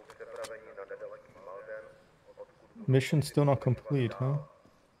 Mission still not complete, huh?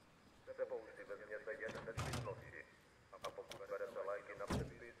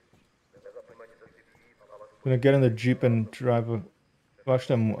 Gonna get in the jeep and drive a... Watch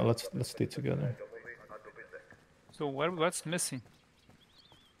them. Let's stay together. So what's missing?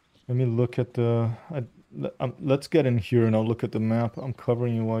 Let me look at the... let's get in here and I'll look at the map. I'm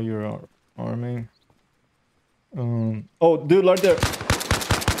covering you while you're arming. Oh, dude, right there.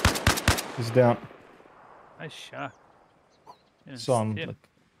 He's down. Nice shot. So I'm like,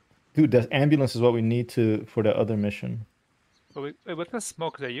 dude, that ambulance is what we need for the other mission. Oh, wait, what was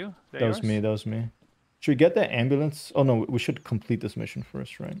smoke? Is that you? That was me. That was me. Should we get the ambulance? Oh no, we should complete this mission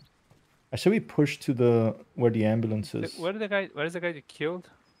first, right? Should we push to where the ambulance is? Where is the guy you killed?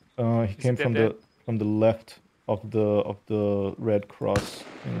 He came from the left of the Red Cross.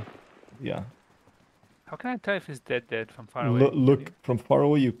 Yeah. How can I tell if he's dead from far away? Look from far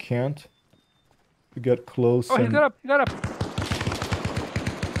away. You can't. You get close. Oh, he got up! He got up!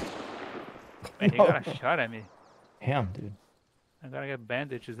 Man, he got a shot at me. Damn, dude. I gotta get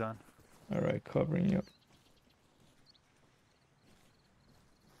bandages on. All right, covering you.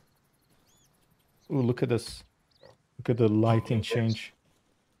 Ooh, look at this. Look at the lighting change.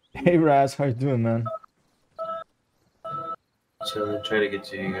 Hey, Raz, how you doing, man? Chilling, trying to get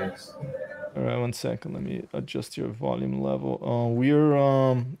to you guys. All right, 1 second. Let me adjust your volume level. We're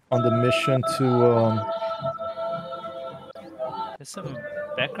on the mission to There's some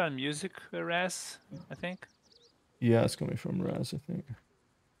background music, Raz, I think. yeah, it's coming from Raz, I think.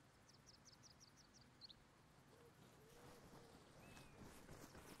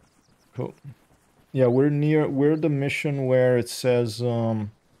 Cool. Yeah, we're the mission where it says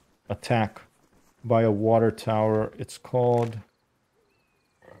attack by a water tower. It's called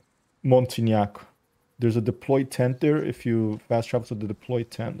Montignac. There's a deployed tent there. If you fast travel to the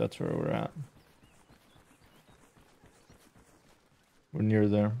deployed tent, that's where we're at. We're near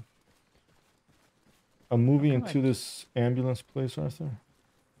there. I'm moving Okay, into this ambulance place, Arthur.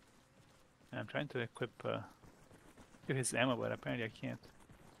 I'm trying to equip his ammo, but apparently I can't.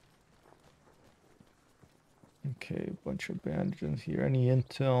 Okay, a bunch of bandages here. Any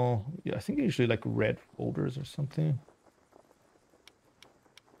intel? Yeah, I think usually like red folders or something.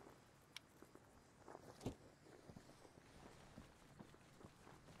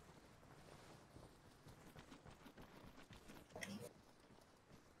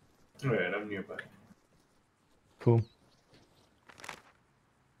 Alright, I'm nearby. Cool.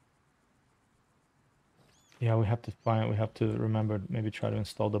 Yeah, we have to remember, maybe try to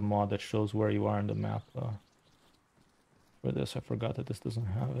install the mod that shows where you are in the map. For this, I forgot that this doesn't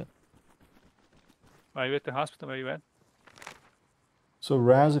have it. Are you at the hospital? Where are you at? So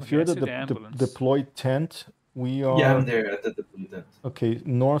Raz, if Okay, you're I the see the ambulance. deployed tent, we are... Yeah, I'm there at the deployed tent. Okay,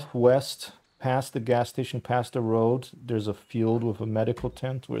 northwest, past the gas station, past the road, there's a field with a medical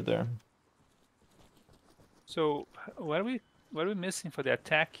tent. We're there. So what are we missing for the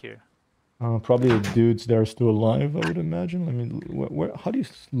attack here? Probably the dudes that are still alive, I would imagine. I mean, how do you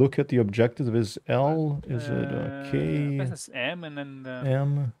look at the objectives? Is it L? Is it K? This is M and then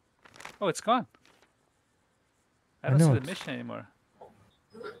M? oh, it's gone. I I don't see know the it. mission anymore.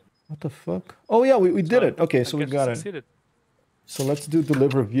 What the fuck? Oh yeah, we did it. Okay, so we guess got it. succeeded. So let's do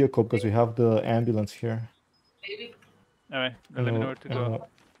deliver vehicle because we have the ambulance here. All right, then let me know where to go.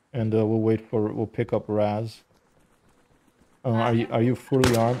 And we'll pick up Raz. Are you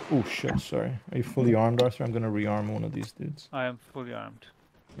fully armed? Oh shit, sorry. Are you fully armed, Arthur? I'm gonna rearm one of these dudes. I am fully armed.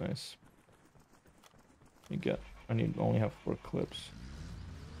 Nice. I need only have 4 clips.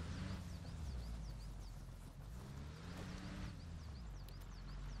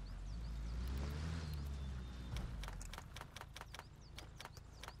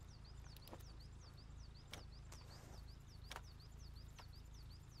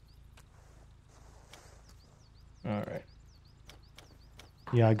 All right.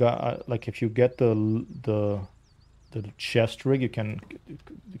 Yeah, I got like if you get the chest rig, you can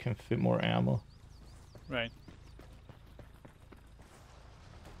fit more ammo. Right.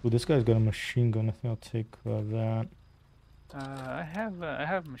 Well, this guy's got a machine gun. I think I'll take that. I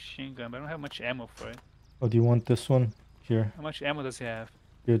have machine gun, but I don't have much ammo for it. Oh, do you want this one? Here. How much ammo does he have?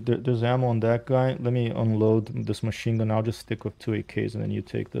 There's ammo on that guy. Let me unload this machine gun. I'll just stick with 2 AKs, and then you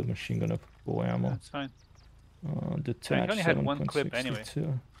take the machine gun of full ammo. That's fine. Detach only had 1 clip anyway.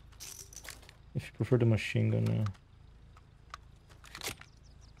 7.62. If you prefer the machine gun, yeah.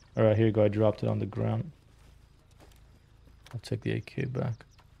 All right, here you go. I dropped it on the ground. I'll take the AK back.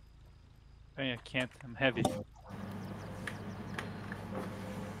 I can't. I'm heavy. What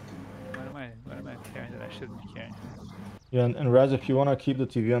am I carrying that I shouldn't be carrying? Yeah, and Raz, if you want to keep the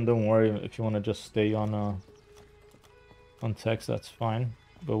TV on, don't worry. If you want to just stay on text, that's fine.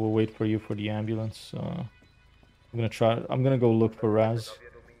 But we'll wait for you for the ambulance. I'm gonna go look for Raz.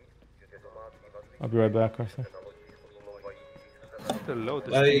 I'll be right back, Arthur. I have to load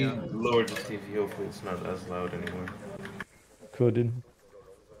this I thing lowered the TV. Hopefully, it's not as loud anymore. Could.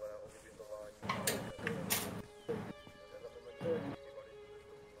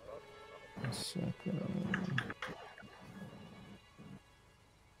 A second.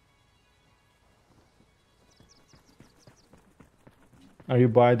 Are you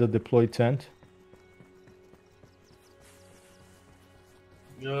by the deployed tent?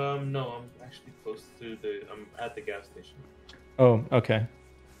 No, I'm actually close to I'm at the gas station. Oh, okay.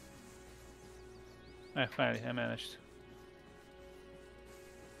 Finally, I managed.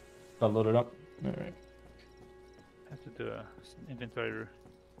 I'll load it up. All right. I have to do a inventory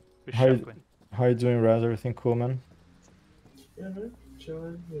How reshuffling. How you doing, Raz? Everything cool, man? Yeah, man.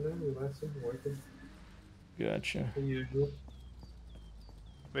 Chilling, relaxing, working. Gotcha. The usual.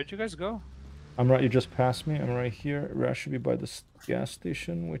 Where'd you guys go? I'm right. You just passed me. I'm right here. Raz should be by the gas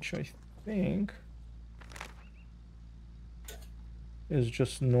station, which I think is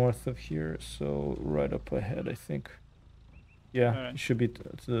just north of here. So right up ahead, I think. Yeah, Alright. it should be to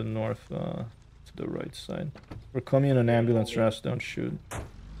the north, to the right side. We're coming in an ambulance, Raz. Don't shoot.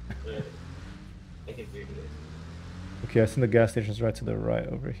 I can hear you guys. Okay, I think the gas station's right to the right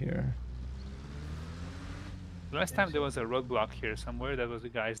over here. Last time there was a roadblock here somewhere. That was the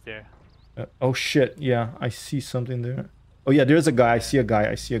guys there. Oh shit, yeah, I see something there. Oh yeah, there's a guy. I see a guy.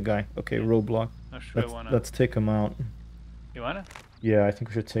 I see a guy. Okay, Yeah. roadblock. Not sure I wanna. Let's take him out. You wanna? Yeah, I think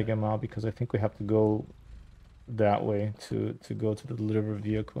we should take him out because I think we have to go that way to go to the delivery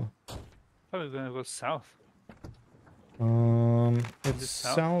vehicle. Probably gonna go south. It's it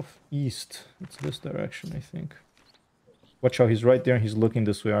south? southeast. It's this direction, I think. Watch out, he's right there and he's looking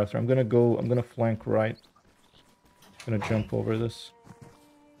this way, Arthur. I'm gonna flank right. I'm gonna jump over this.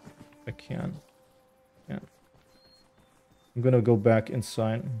 If I can. Yeah. I'm gonna go back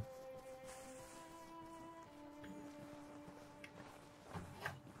inside.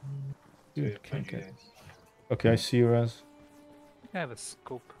 Dude, can't get. Okay, I see you, Raz. I have a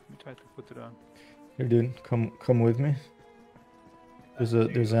scope. Let me try to put it on. Here, dude, come with me.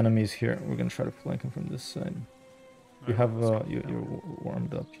 There's enemies here. We're gonna try to flank them from this side. You have you're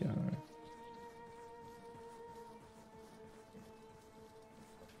warmed up, yeah. All right.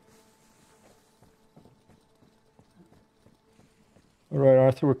 All right,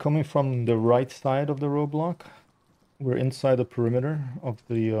 Arthur, we're coming from the right side of the roadblock. We're inside the perimeter of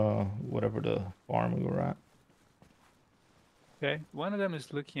the whatever the farm we were at. Okay, one of them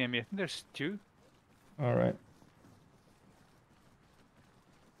is looking at me. I think there's two. All right.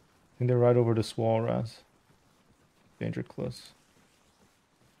 I think they're right over this wall, Raz. Danger close.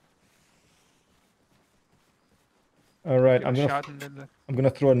 All right, I'm gonna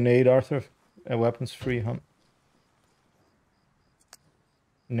throw a nade, Arthur. Weapons free, huh?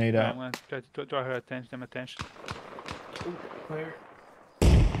 Nade out. I'm gonna try to draw her attention. Ooh, fire.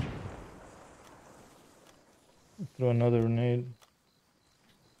 Throw another nade.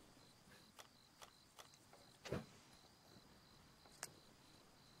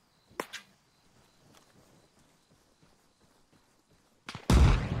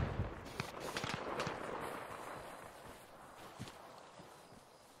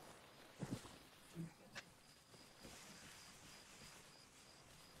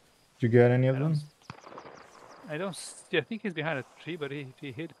 Did you get any of them? I don't see. I think he's behind a tree, but he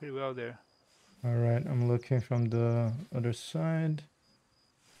hit pretty well there. All right, I'm looking from the other side.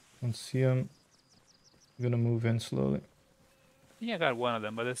 Don't see him. I'm gonna move in slowly. I think I got one of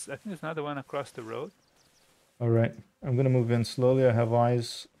them, but I think there's another one across the road. All right, I'm gonna move in slowly. I have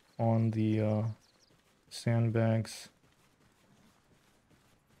eyes on the sandbags.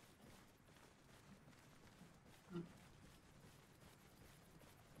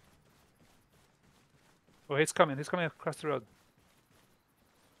 Oh, he's coming. He's coming across the road.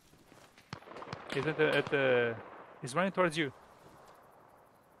 He's at the. He's running towards you.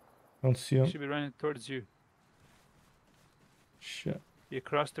 Don't see He him. should be running towards you. Shit. He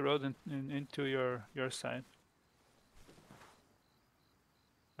crossed the road into your side.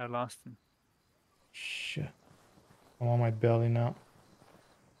 I lost him. Shit. I'm on my belly now.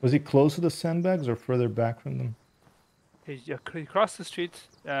 Was he close to the sandbags or further back from them? He crossed the street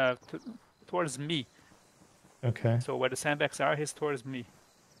towards me. Okay. So where the sandbags are, he's towards me.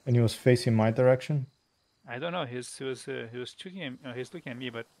 And he was facing my direction? I don't know. He was shooting. He's looking at me,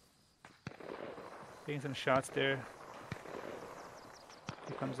 but taking some shots there.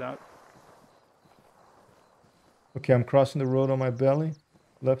 He comes out. Okay, I'm crossing the road on my belly.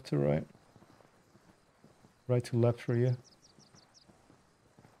 Left to right. Right to left for you.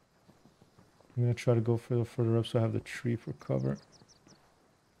 I'm gonna try to go further up so I have the tree for cover.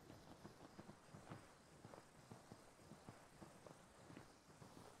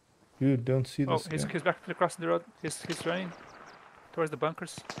 Dude, don't see this guy. He's back across the road. He's running towards the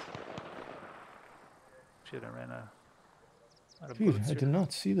bunkers. Shit, I ran out of Dude, bullets I here. did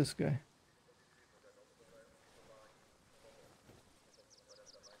not see this guy.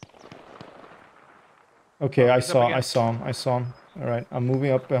 Okay, I saw him. All right, I'm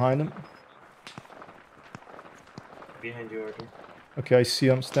moving up behind him. Behind you, Arthur. Okay, I see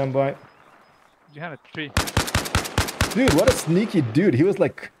him. Stand by. Behind a tree. Dude, what a sneaky dude. He was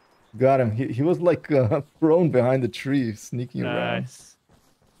like, got him. He was like thrown behind the tree, sneaking around. Nice.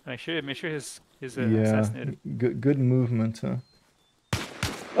 Make sure he's Yeah, assassinated. good movement, huh?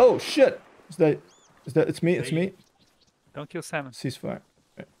 Oh shit! Is that? It's me. It's me. Don't kill Salmon. Ceasefire.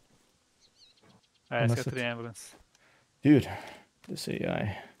 Alright, let's Unless go to the it's- ambulance. Dude, this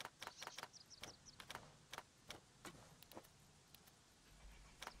AI.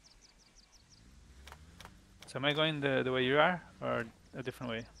 So am I going the way you are, or a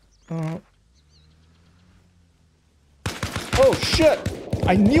different way? Oh shit!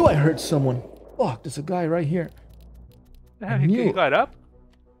 I knew I heard someone. Fuck, there's a guy right here. He knew- got up?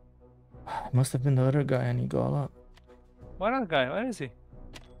 Must have been the other guy and he got up. What other guy? Where is he?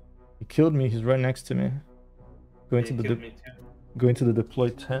 He killed me. He's right next to me. Going He to the killed me too. going to the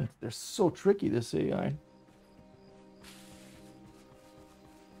deployed tent. They're so tricky, this AI.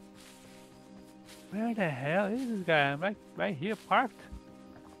 Where the hell is this guy? I'm right here parked.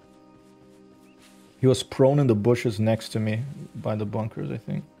 He was prone in the bushes next to me by the bunkers, I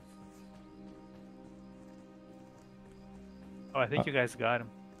think. Oh, I think you guys got him.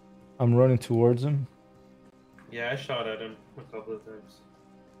 I'm running towards him. Yeah, I shot at him a couple of times.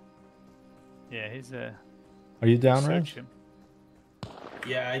 Yeah, he's Are you down, Raj? search him.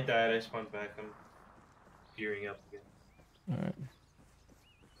 Yeah, I died. I spawned back. I'm gearing up again. Alright.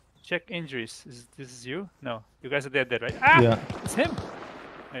 Check injuries. This is you? No, you guys are dead, right? Ah, Yeah. it's him.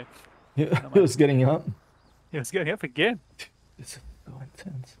 Wait, He, No, he was getting up. he was getting up again. It's so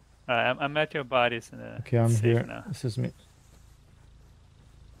intense. I'm at your bodies. Okay, I'm safe here. now. This is me.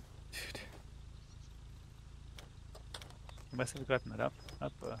 Dude. You must have gotten it up.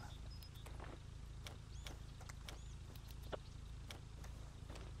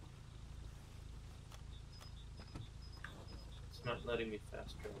 It's not letting me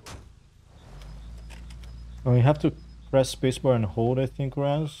fast travel. Oh, you have to press spacebar and hold, I think,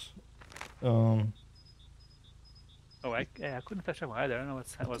 Raz. Oh, I couldn't touch him either. I don't know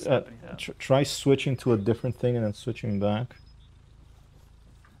what's happening now. Try switching to a different thing and then switching back.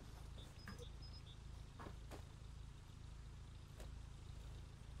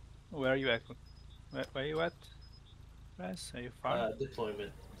 Where are you at? Where are you at? Raz? Are you far?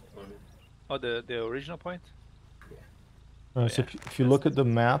 Deployment. Oh, the original point? So yeah, if you look at the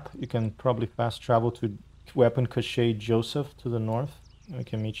map, you can probably fast travel to weapon cache Joseph to the north. We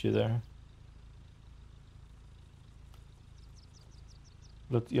can meet you there.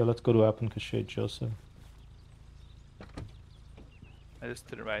 Let's go to weapon cache Joseph. I just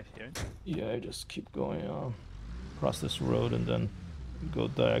to the right here. Yeah, just keep going across this road and then go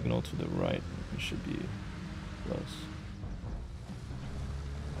diagonal to the right. You should be close.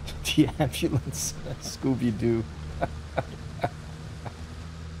 The ambulance, Scooby-Doo.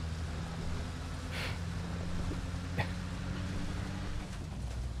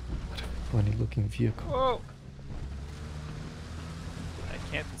 Funny looking vehicle. Whoa!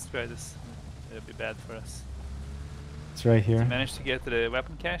 I can't destroy this. It'll be bad for us. It's right here. Managed to get to the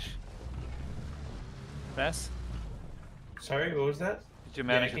weapon cache? Raz? Sorry, what was that? Did you Yeah,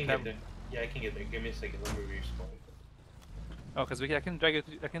 I manage can to get tap? there. Yeah, I can get there. Give me a second. Let me respawn. Oh, because I can drag it.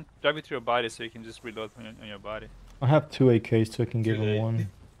 I can drive it to your body, so you can just reload on your body. I have 2 AKs, so I can give him one.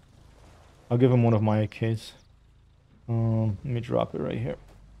 I'll give him one of my AKs. Let me drop it right here.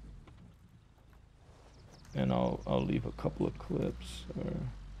 And I'll leave a couple of clips or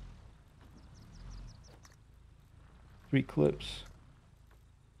 3 clips.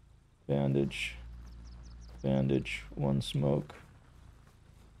 Bandage. Bandage, 1 smoke.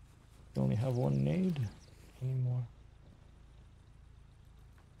 You only have 1 nade anymore.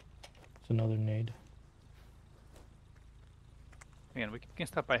 It's another nade. Again, we can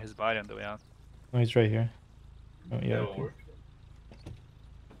stop by his body on the way out. Oh, he's right here. Oh, yeah. That will Okay. work.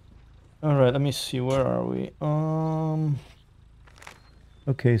 All right, let me see. Where are we?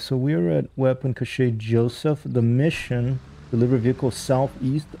 Okay, so we're at weapon cache Joseph. The mission: deliver vehicle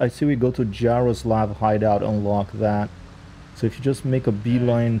southeast. I see we go to Jaroslav hideout. Unlock that. So if you just make a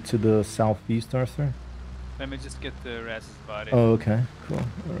beeline to the southeast, Arthur. Let me just get the Raz's body. Oh, okay, cool.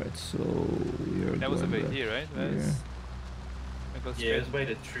 All right, so we're That was a going bit back here, right? here. Yeah, it's by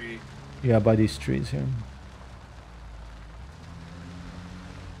the tree. Yeah, by these trees here.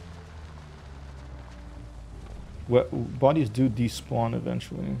 Well, bodies do despawn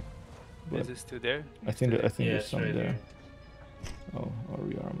eventually. But Is it still there? I think Yeah, there's it's some right there. here. Oh, I'll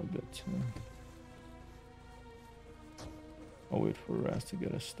rearm a bit too. I'll wait for Raz to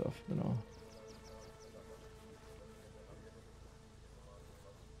get his stuff, then I'll...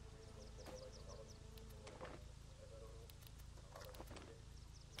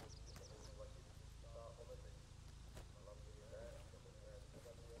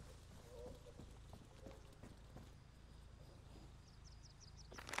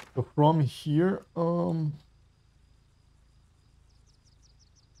 So from here,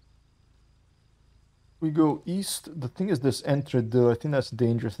 we go east. The thing is this entrée deux. I think that's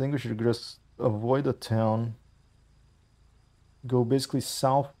dangerous. I think we should just avoid the town. Go basically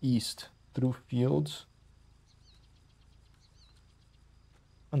southeast through fields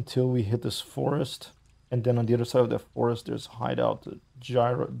until we hit this forest. And then on the other side of that forest, there's hideout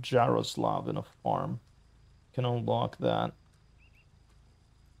Jaroslav in a farm. Can unlock that.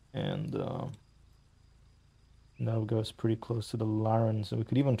 And That goes pretty close to the Larens, and we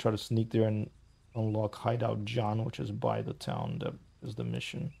could even try to sneak there and unlock Hideout John, which is by the town. That is the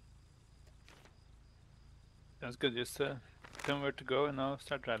mission. Sounds good. Just tell me where to go and I'll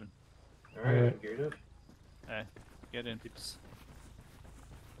start driving. Alright, I'm geared up. Alright, get in, peeps.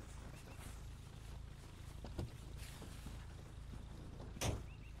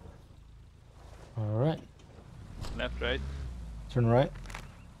 All right. Left, right. Turn right.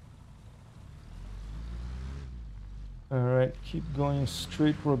 All right, keep going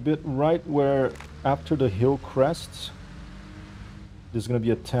straight for a bit. Right where after the hill crests, there's gonna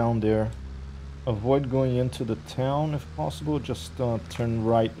be a town there. Avoid going into the town if possible. Just turn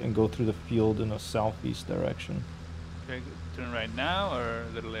right and go through the field in a southeast direction. Okay, turn right now or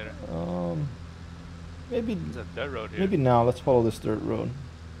a little later? Maybe. There's a dirt road here. Maybe now. Let's follow this dirt road.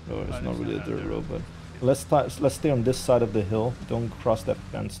 No, it's not really a dirt road, but let's stay on this side of the hill. Don't cross that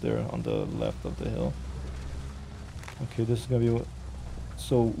fence there on the left of the hill. Okay, this is gonna be.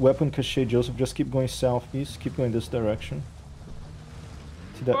 So weapon cache, Joseph. Just keep going southeast. Keep going this direction.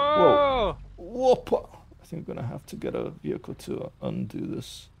 To that. Whoa! Whoa! I think we're gonna have to get a vehicle to undo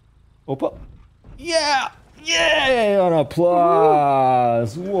this. Opa! Yeah! Yeah! An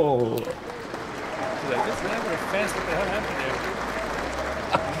applause! Whoa! Like, this never a fence. What the hell happened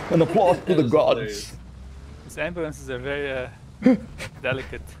there? An applause to the gods. Hilarious. These ambulances are very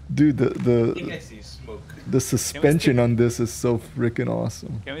delicate. Dude, I think I see smoke. the suspension on this is so freaking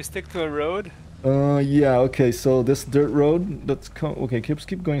awesome. Can we stick to a road? Yeah, okay, so this dirt road, let's come, okay,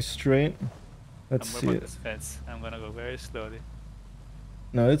 keep going straight. Let's I'm see about it. this fence. I'm gonna go very slowly.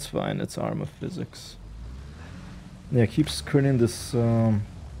 No, it's fine, it's Arma physics. Yeah, keep skirting this,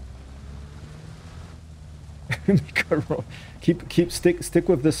 stick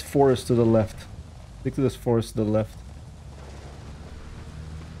with this forest to the left. Stick to this forest to the left.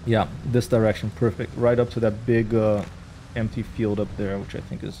 Yeah, this direction, perfect. Right up to that big empty field up there, which I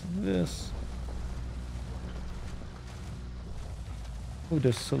think is this. Oh,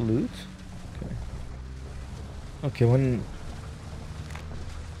 there's salute. Okay. Okay, when...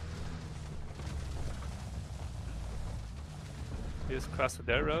 You just cross the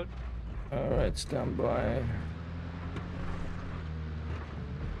dirt road. Alright, stand by.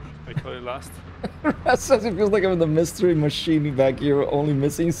 We totally lost. That says it feels like I'm in the mystery machine back here, only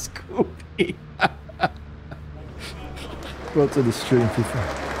missing Scooby. Go to the stream, people.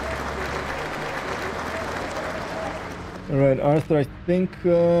 Alright, Arthur, I think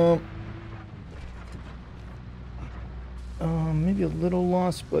maybe a little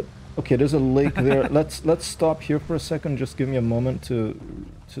lost, but okay, there's a lake there. Let's stop here for a second. Just give me a moment to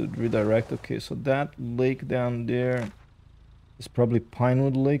redirect. Okay, so that lake down there is probably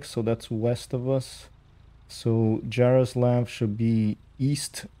Pinewood Lake, so that's west of us. So Jaroslav should be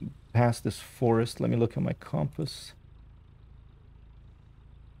east past this forest. Let me look at my compass.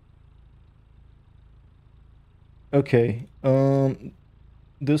 Okay,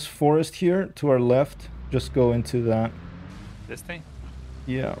 this forest here to our left, just go into that. This thing?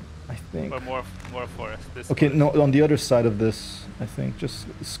 Yeah, I think. Or more forest? This Okay, forest. no, on the other side of this, I think. Just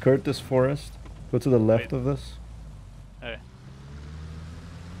skirt this forest. Go to the left of this. Okay.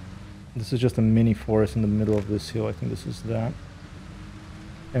 This is just a mini forest in the middle of this hill. I think this is that.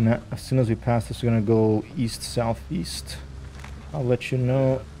 And as soon as we pass this, we're gonna go east-southeast. I'll let you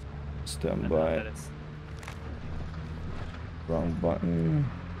know. Stand by. Wrong button.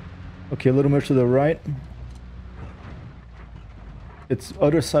 Okay, a little more to the right. It's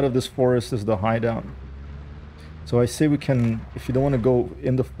other side of this forest is the hideout. So I say we can, if you don't want to go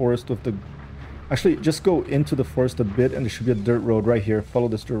in the forest with the... Actually, just go into the forest a bit and there should be a dirt road right here. Follow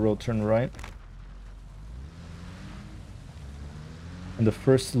this dirt road, turn right. And the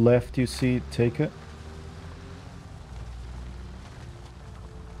first left you see, take it.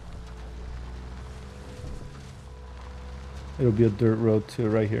 It'll be a dirt road too,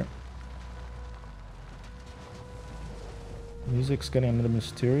 right here. Music's getting a little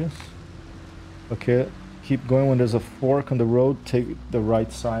mysterious. Okay, keep going. When there's a fork on the road, take the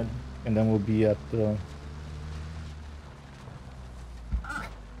right side, and then we'll be at the...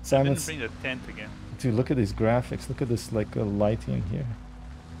 Didn't bring the tent again. Dude, look at these graphics. Look at this, like, lighting here.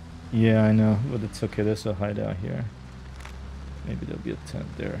 Yeah, I know, but it's okay. There's a hideout here. Maybe there'll be a tent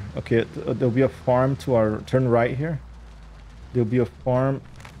there. Okay, there'll be a farm to our... Turn right here. There'll be a farm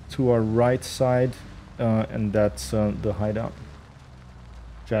to our right side, and that's the hideout.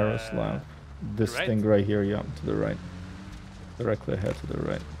 Jaroslav. This right? thing right here, yeah, to the right. Directly ahead to the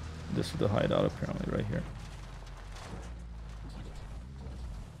right. This is the hideout apparently right here.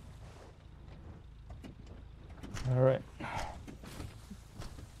 Alright.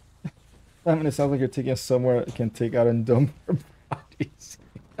 I mean, it sounds like you're taking us somewhere that can take out and dump our bodies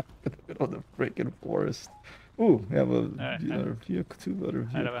in the middle of the freaking forest. Ooh, we have another vehicle, two other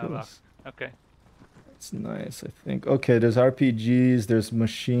I don't unlock. vehicles. Okay. That's nice, I think. Okay, there's RPGs, there's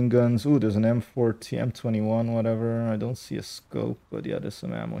machine guns. Ooh, there's an M14, M21, whatever. I don't see a scope, but yeah, there's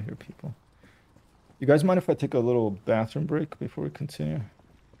some ammo here, people. You guys mind if I take a little bathroom break before we continue?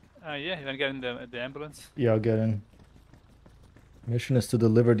 Yeah, you wanna get in the ambulance? Yeah, I'll get in. Mission is to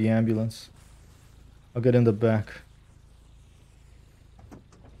deliver the ambulance. I'll get in the back.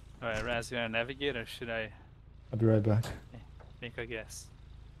 Alright, Raz, you wanna navigate or should I I'll be right back. make a guess?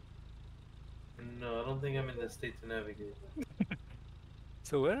 No, I don't think I'm in the state to navigate.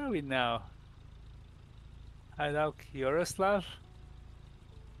 So where are we now? Hideout Yaroslav?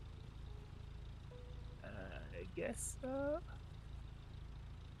 I guess so.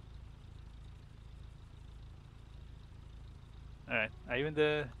 Alright, are you in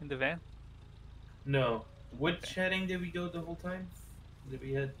the van? No. Which heading did we go the whole time? Did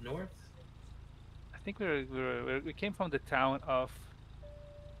we head north? I think we came from the town of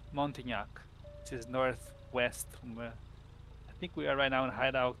Montignac, which is northwest from I think we are right now in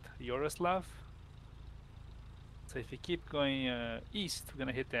Hideout Yaroslav. So if we keep going east, we're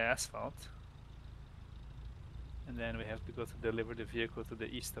gonna hit the asphalt. And then we have to go to deliver the vehicle to the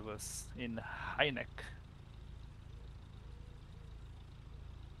east of us in Hynek.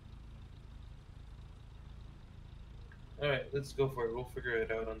 Alright, let's go for it. We'll figure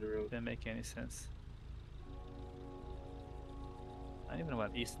it out on the road. Didn't make any sense. I don't even know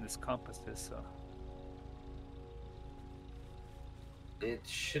what east in this compass is, so. It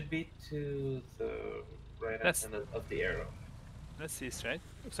should be to the right That's- hand of the arrow. That's east, right?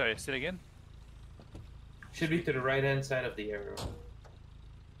 Sorry, say it again. Should be to the right hand side of the arrow.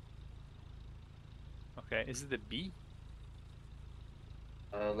 Okay, is it the B?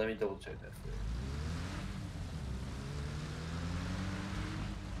 Let me double check that for you.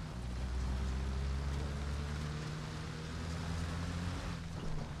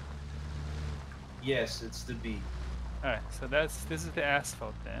 Yes, it's the B. Alright, so this is the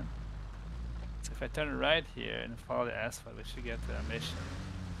asphalt then. So if I turn right here and follow the asphalt, we should get to our mission.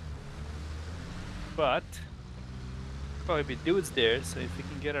 But probably be dudes there, so if we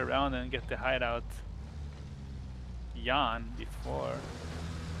can get around and get the hideout Jan before,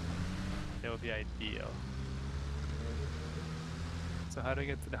 that would be ideal. So how do I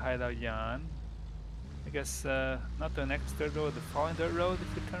get to the hideout Jan? I guess not the next dirt road, the following dirt road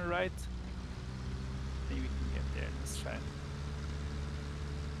if we turn right. Maybe we can get there. Let's try.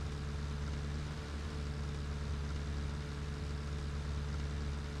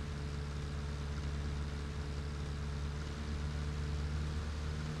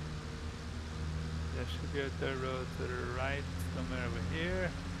 There should be a dirt road to the right, somewhere over here.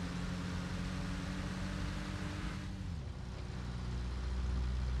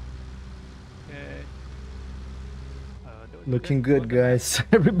 Okay. Looking good, guys.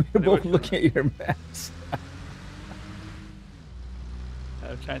 Everybody both looking at your maps.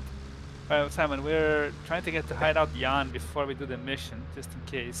 I'm trying to... Alright, Simon, we're trying to get to hideout Jan before we do the mission, just in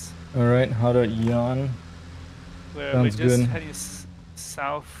case. Alright, how to yawn? We're just good. heading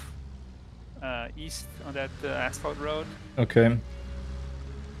south, east on that asphalt road. Okay.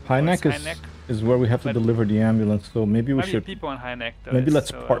 Hynek is where we have to but deliver the ambulance, so maybe we might be should... people on Hynek though. Maybe let's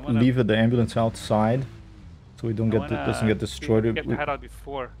so leave the ambulance outside, so we don't get doesn't get destroyed. Get the hideout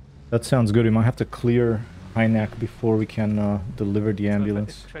before. That sounds good. We might have to clear Hynek before we can deliver the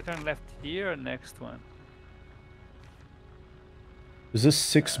ambulance. Should I turn left here or next one? Is this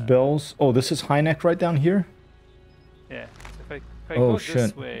 6 bells? Oh, this is Hynek right down here? Yeah. So if I Oh go shit.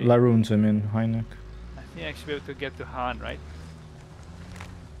 this way, Laroons, I mean, Hynek. I think I should be able to get to Han, right?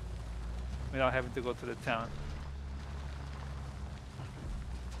 Without having to go to the town.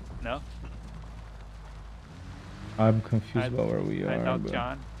 No? I'm confused about where we I are. doubt But...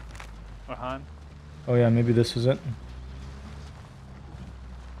 John or Han. Oh yeah, maybe this is it.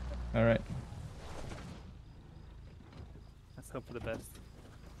 Alright. Let's hope for the best.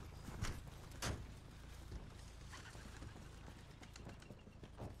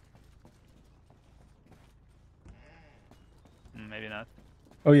 Maybe not.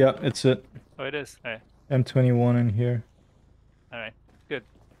 Oh yeah, it's it. Oh, it is. Alright. M21 in here. Alright. Good.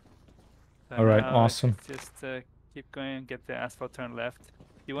 So Alright, now awesome. let's just keep going and get the asphalt turn left.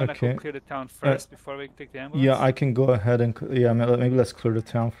 You wanna Okay. go clear the town first before we take the ambulance? Yeah, I can go ahead and... Yeah, maybe let's clear the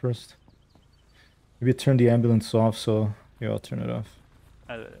town first. Maybe turn the ambulance off, so... Yeah, I'll turn it off.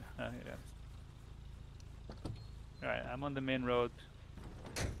 Yeah. Alright, I'm on the main road.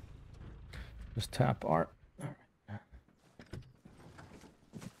 Just tap R.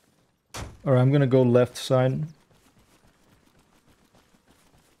 All right, I'm gonna go left side.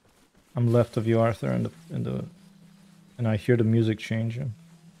 I'm left of you, Arthur, and I hear the music changing.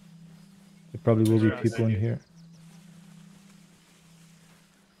 There probably will be Alright, people in here.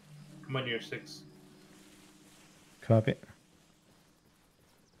 I'm on your 6. Copy.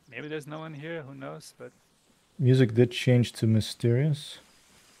 Maybe there's no one here. Who knows? But Music did change to mysterious.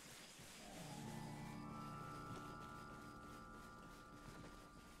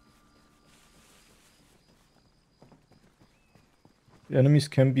 The enemies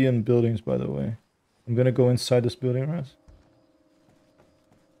can be in buildings, by the way. I'm gonna go inside this building, Raz.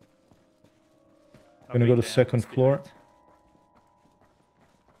 I'm gonna go to second floor.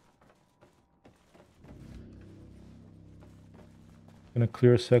 Gonna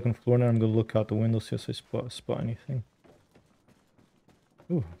clear second floor now. I'm gonna look out the window, see if I spot anything.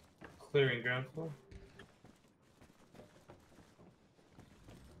 Ooh. Clearing ground floor.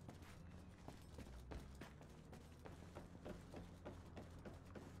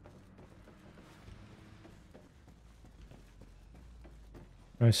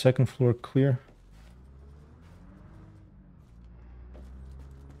 Alright, second floor clear.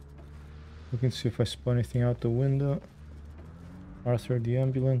 Looking to see if I spot anything out the window. Arthur, the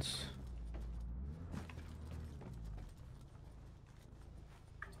ambulance.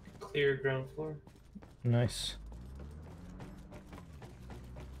 Clear ground floor. Nice.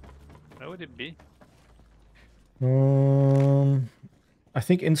 where would it be? I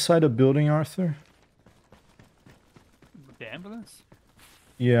think inside a building, Arthur. The ambulance?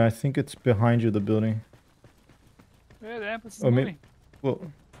 Yeah, I think it's behind you, the building. Yeah, the ambulance is Oh, moving. Well,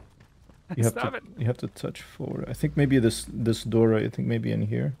 you have Stop to it. you have to touch forward. I think maybe this door, right? I think maybe in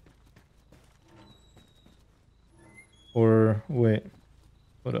here. Or wait,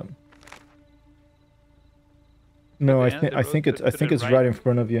 hold up. No, At the end, the I road think to- it's I to think the it's right. right in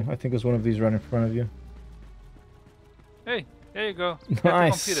front of you. I think it's one of these right in front of you. Hey, there you go.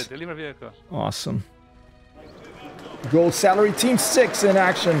 Nice. Completed. Deliver vehicle. Awesome. Gold salary team 6 in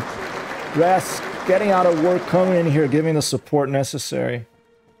action. Ras getting out of work, coming in here, giving the support necessary.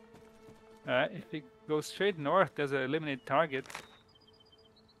 If we go straight north, there's an eliminate target.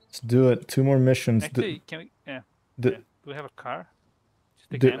 Let's do it. 2 more missions. Actually, can we? Yeah. the- Yeah. Do we have a car?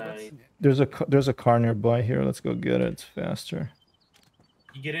 Just take the- ambulance. There's a car nearby here. Let's go get it. It's faster.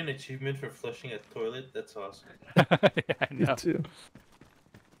 You get an achievement for flushing a toilet. That's awesome. Yeah, I Me know. too.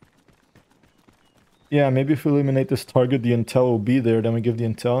 Yeah, maybe if we eliminate this target, the intel will be there. Then we give the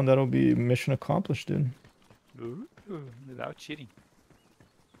intel, and that'll be mission accomplished, dude. Ooh, without cheating.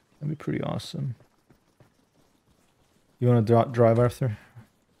 That'd be pretty awesome. You want to drive, Arthur?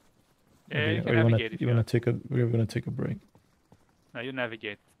 Yeah, you Or can wanna- navigate if you you want want. to take a? We're gonna take a break. No, you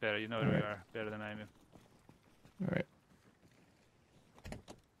navigate better. You know where we Alright. are better than I do. All right.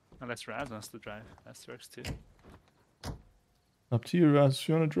 Unless Raz wants to drive. That works too. Up to you, Raz. If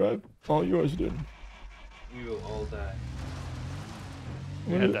you want to drive, all yours, dude. We will all die.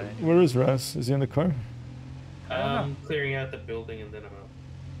 Yeah, die. Where is Raz? Is he in the car? I don't know. I'm clearing out the building and then I'm out.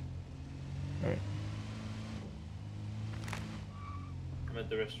 All right. I'm at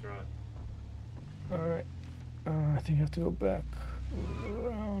the restaurant. All right. I think I have to go back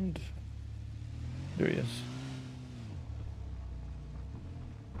around. There he is.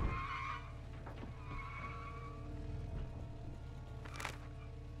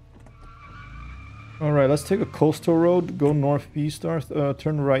 All right, let's take a coastal road, go northeast,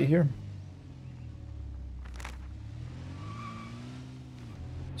 turn right here.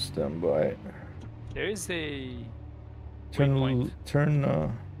 Stand by. There is a Turn,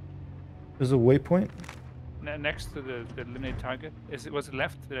 waypoint there's a waypoint. next to the eliminate target. Was it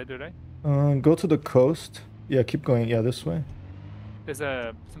left? Did I do it right? Go to the coast. Yeah, keep going. Yeah, this way. There's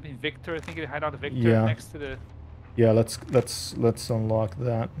a something Victor. I think it hideout Victor Yeah. next to the. Yeah, let's unlock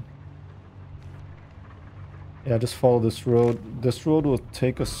that. Yeah, just follow this road. This road will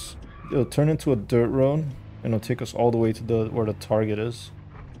take us. It'll turn into a dirt road, and it'll take us all the way to where the target is.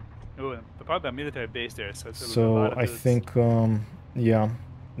 Oh, probably a military base there. So it's a So lot of I bullets. think, yeah,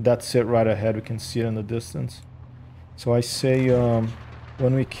 that's it right ahead. We can see it in the distance. So I say,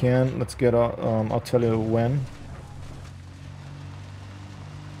 when we can, let's get. I'll tell you when.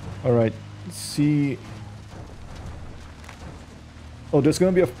 All right. See. Oh, there's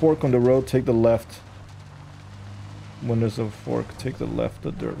gonna be a fork on the road. Take the left. When there's a fork, take the left,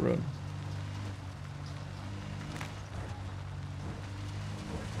 the dirt road.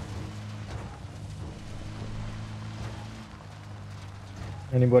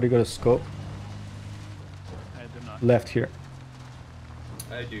 Anybody got a scope? I do not. Left here.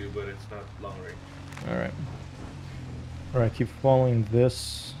 I do, but it's not long range. Alright. Alright, keep following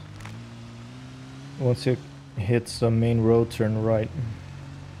this. Once it hits the main road, turn right.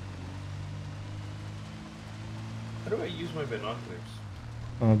 How do I use my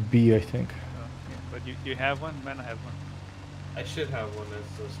binoculars? B, I think. Oh, yeah. But you have one? Man, I have one. I should have one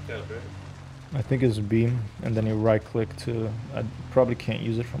as a scout, right? I think it's B, and then you right click to... I probably can't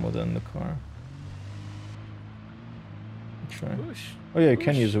use it from within the car. Try. Whoosh. Oh yeah, you can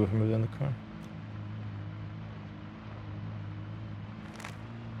Whoosh. use it from within the car.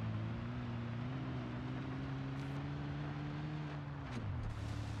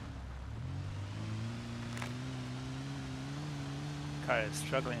 Car is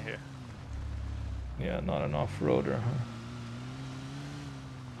struggling here. Yeah, not an off-roader, huh?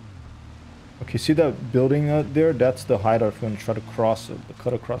 Okay, see that building out there? That's the hideout if you want to try to cross it,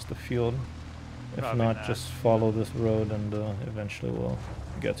 cut across the field. If Probably not, not. just follow this road and eventually we'll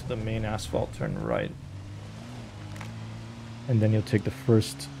get to the main asphalt, turn right. And then you'll take the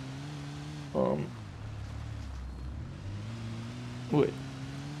first... wait.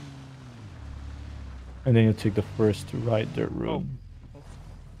 And then you'll take the first right dirt road.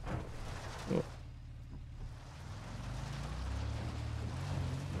 Oh.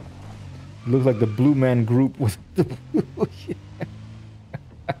 Looks like the Blue Man Group with the blue.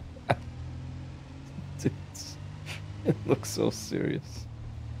 It looks so serious.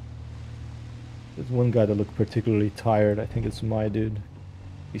 There's one guy that looked particularly tired. I think it's my dude.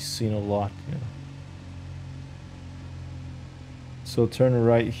 He's seen a lot. Yeah. So turn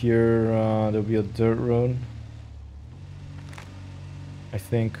right here. There'll be a dirt road, I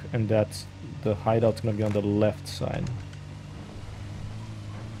think, and that's the hideout's gonna be on the left side.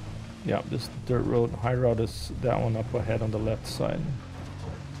 Yeah, this dirt road, high road is that one up ahead on the left side.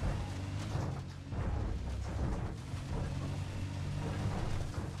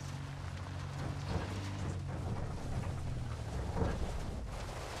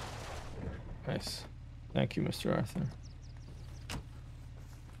 Nice. Thank you, Mr. Arthur.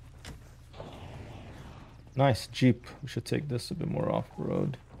 Nice Jeep. We should take this a bit more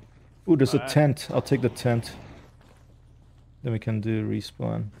off-road. Ooh, there's a tent. I'll take the tent. Then we can do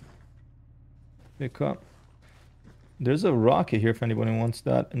respawn. Pick up. There's a rocket here if anybody wants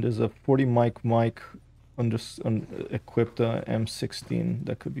that. And there's a 40 mic equipped M16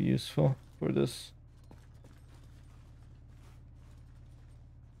 that could be useful for this.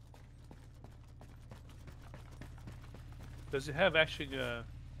 Does it have actually a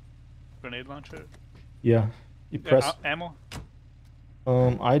grenade launcher? Yeah. You press... ammo?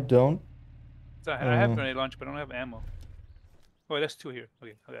 I don't. So I have grenade launcher, but I don't have ammo. Oh, there's two here.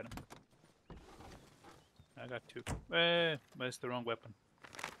 Okay, I got them. I got two. But it's the wrong weapon.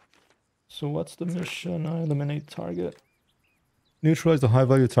 So what's the mission? Eliminate target. Neutralize the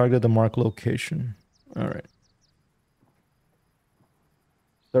high-value target at the marked location. All right.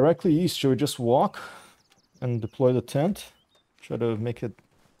 Directly east. Should we just walk and deploy the tent? Try to make it...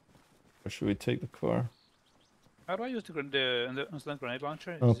 Or should we take the car? How do I use the instant grenade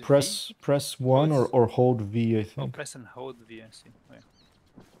launcher? Press 1 or hold V, I think. Oh, press and hold V, I see. Oh, yeah.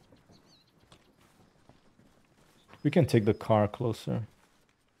 We can take the car closer.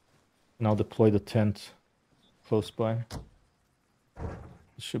 And I'll deploy the tent close by.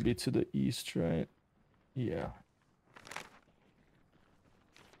 It should be to the east, right? Yeah.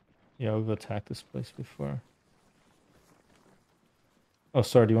 Yeah, we've attacked this place before. Oh,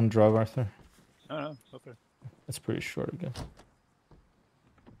 sorry, do you want to drive, Arthur? No, okay. It's pretty short again.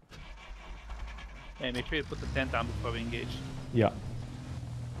 Hey, make sure you put the tent down before we engage. Yeah.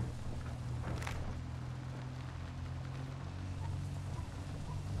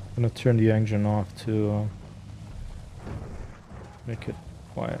 I'm gonna turn the engine off to make it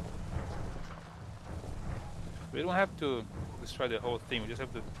quiet. We don't have to destroy the whole thing. We just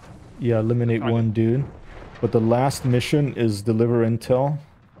have to... Yeah, eliminate one dude. But the last mission is deliver intel.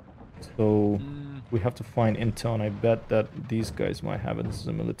 So we have to find intel, and I bet that these guys might have it. This is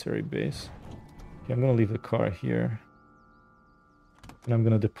a military base. Okay, I'm gonna leave the car here. And I'm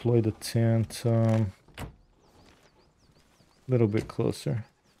gonna deploy the tent a little bit closer.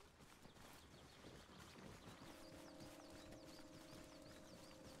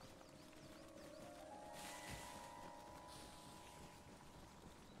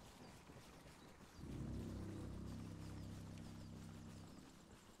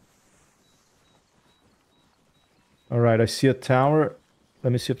 All right, I see a tower.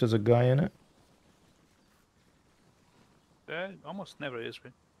 Let me see if there's a guy in it. There almost never is,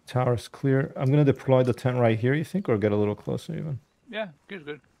 right? Tower's clear. I'm going to deploy the tent right here, you think? Or get a little closer even? Yeah,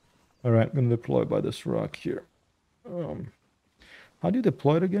 good. All right, I'm going to deploy by this rock here. How do you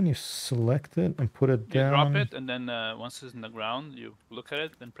deploy it again? You select it and put it down. You drop it, and then once it's in the ground, you look at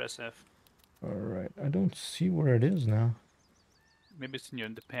it, then press F. Alright, I don't see where it is now. Maybe it's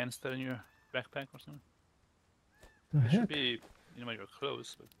in the pants that in your backpack or something. The It should heck? be in one of your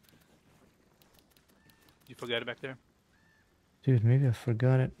clothes, but you forgot it back there. Dude, maybe I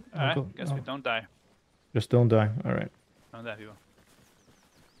forgot it. Alright, guess we don't die. Just don't die. Alright. Don't die, people.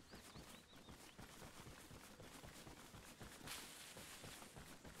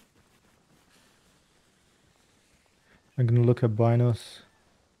 I'm gonna look at binos.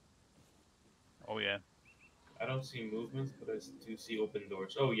 Oh yeah. I don't see movements, but I do see open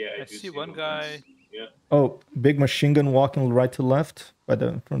doors. Oh yeah, I I do see one movements. guy. Yeah. Oh, big machine gun walking right to left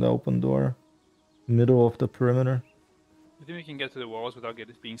from the open door. Middle of the perimeter. You think we can get to the walls without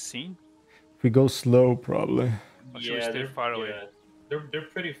being seen? If we go slow, probably. Or should we Yeah, stay they're far away? Yeah, they're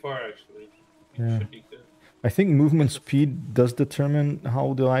pretty far actually. Yeah. Should be good. I think movement speed does determine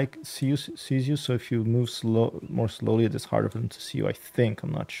how the eye sees you. So if you move more slowly, it is harder for them to see you. I think.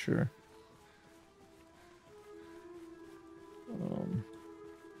 I'm not sure.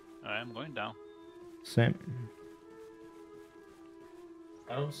 Alright, I'm going down. Same.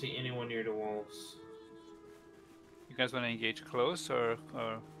 I don't see anyone near the walls. You guys want to engage close or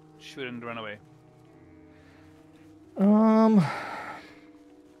shoot and run away?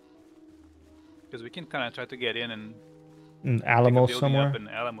 Because we can kind of try to get in and An pick a Alamo building somewhere. up, an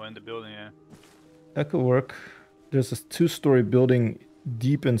Alamo in the building, yeah. That could work. There's a 2-story building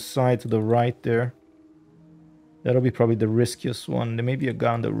deep inside to the right there. That'll be probably the riskiest one. There may be a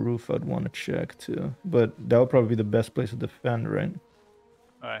guy on the roof I'd want to check too. But that would probably be the best place to defend, right?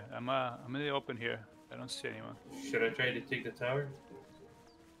 Alright, I'm in the open here. I don't see anyone. Should I try to take the tower?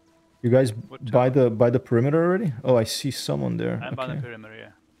 You guys What by the perimeter already? Oh, I see someone there. I'm by the Okay. perimeter,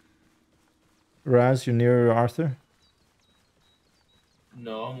 yeah. Raz, you're near Arthur?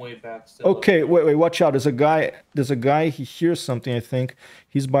 No, I'm way back still. Okay, wait, watch out. There's a guy, he hears something, I think.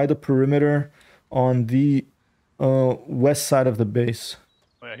 He's by the perimeter on the west side of the base.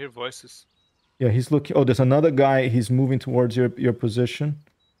 Oh yeah, I hear voices. Yeah, he's looking. Oh, there's another guy. He's moving towards your position.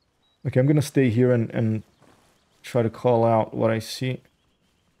 Okay, I'm gonna stay here and try to call out what I see.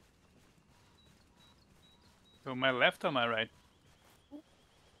 So my left or my right?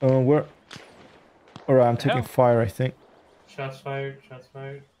 Where? Alright, I'm taking Hell. fire, I think. Shots fired, shots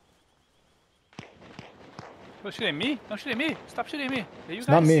fired. Don't shoot at me! Don't shoot at me! Stop shooting at me! Are you It's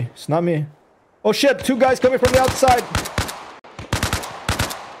guys? not me. It's not me. Oh shit! 2 guys coming from the outside.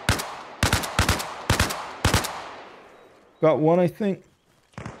 Got one, I think.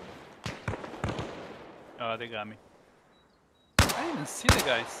 Oh, they got me. I didn't even see the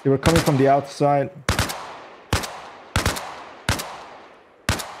guys. They were coming from the outside.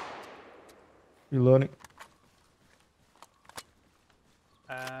 Reloading.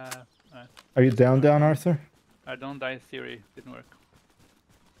 Are you down, Arthur? I don't die theory didn't work.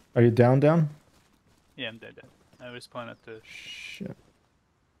 Are you down? Yeah, I'm dead. I respawned at the. Shit.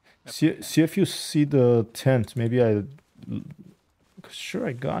 Yep. See if you see the tent. Maybe I. Sure,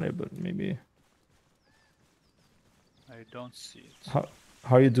 I got it, but maybe. I don't see it. How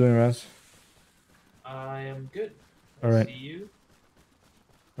are you doing, Raz? I am good. All right. See you.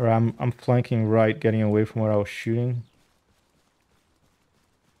 Or I'm flanking right, getting away from where I was shooting.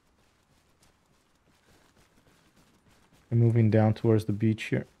 I'm moving down towards the beach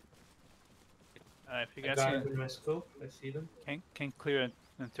here. If you I guys got it in my scope. I see them. can clear it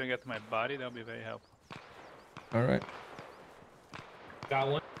until I get to my body, that'll be very helpful. All right. Got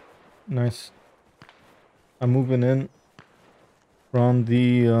one. Nice. I'm moving in from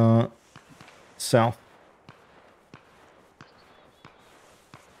the south.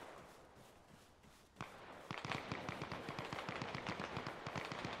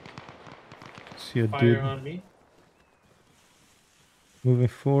 See a Fire dude on me. moving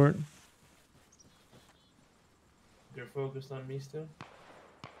forward. They're focused on me still.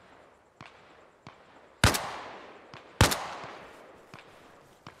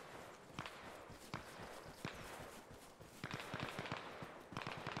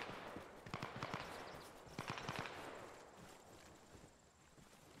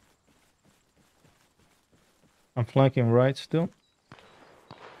 I'm flanking right still.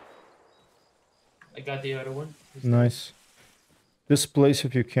 I got the other one. He's Nice. This place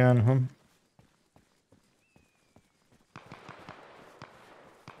if you can, huh?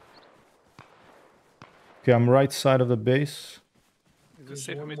 Okay, I'm right side of the base. Is it There's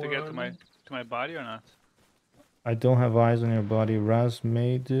safe for one me to more get to on my me. body or not? I don't have eyes on your body. Raz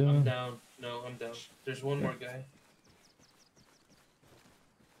may do. I'm down. No, I'm down. There's one more guy.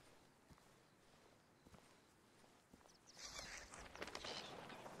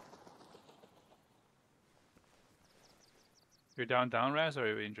 You're down, Raz, or are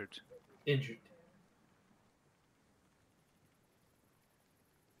you injured? Injured.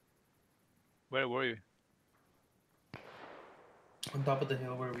 Where were you? On top of the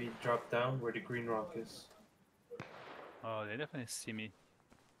hill where we dropped down, where the green rock is. Oh, they definitely see me.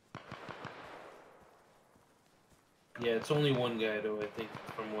 Yeah, it's only one guy though, I think,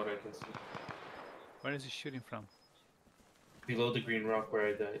 from what I can see. Where is he shooting from? Below the green rock where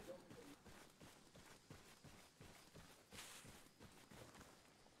I died.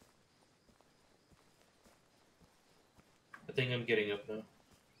 I think I'm getting up now.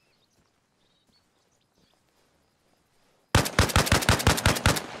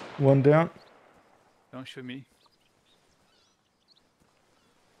 One down. Don't shoot me.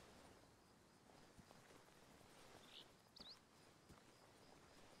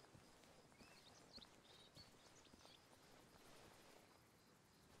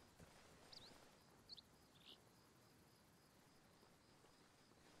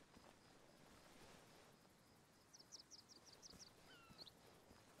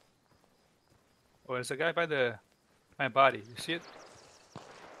 Oh, there's a guy by my body. You see it?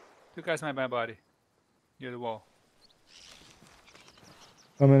 Two guys by my body. Near the wall.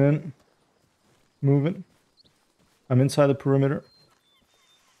 Coming in. Moving. I'm inside the perimeter.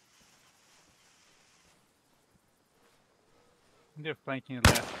 They're flanking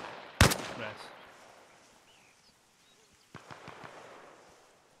left. Rest.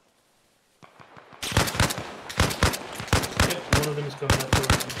 Yep, one of them is coming up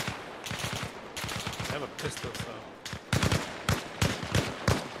towards me. I have a pistol, so.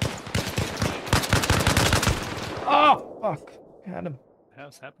 Oh, fuck. Had him. What the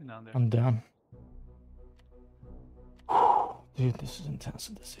hell's happening down there? I'm down. Dude, this is intense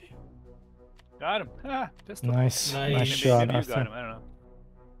to see. Got him. Ah, pistol. Nice. Nice. Nice Maybe- shot, Maybe you Arthur. got him. I don't know.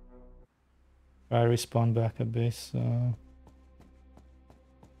 I respawn back at base. You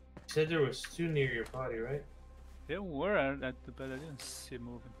said there was two near your body, right? There were at the bed. I didn't see him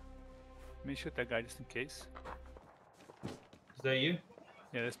moving. Let me shoot that guy just in case. Is that you?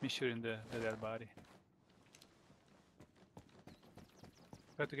 Yeah, that's me shooting the dead body.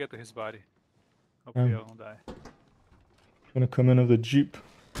 Got to get to his body. Hopefully I won't die. Gonna come in with a jeep.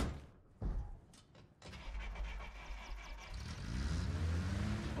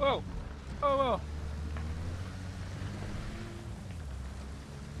 Whoa! Whoa, whoa!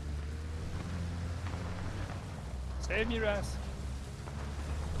 Save me, Raz!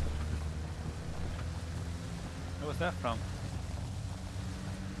 Where was that from?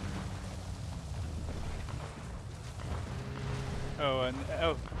 Oh, and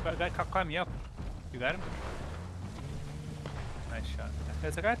that guy climbed me up. You got him? Nice shot.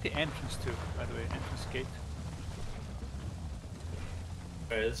 There's a guy at the entrance too, by the way, entrance gate.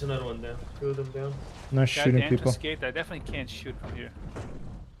 Alright, there's another one down. Two of them down. Nice Guy at the shooting, entrance people. gate, I definitely can't shoot from here.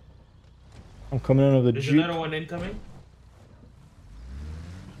 I'm coming in with a There's jeep. another one incoming.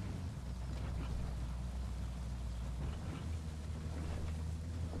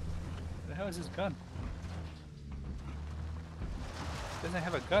 Where the hell is his gun? Doesn't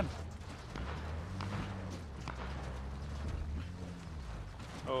have a gun.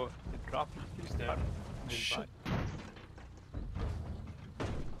 Oh, it dropped. He's down. Shit.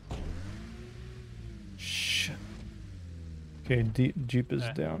 Shit. Okay, jeep is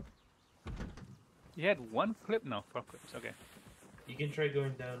down. He had one clip? No, 4 clips. Okay. You can try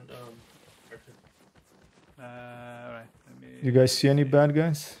going down, Arthur. Alright. Let me. You guys see any bad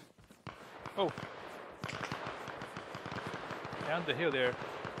guys? Oh! Down the hill there.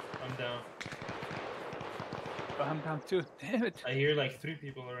 I'm down. Oh, I'm down too. Damn it. I hear like 3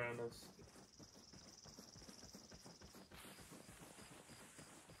 people around us.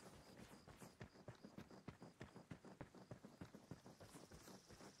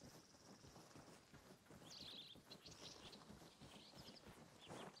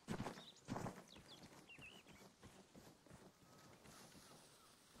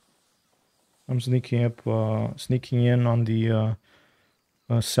 I'm sneaking up, sneaking in on the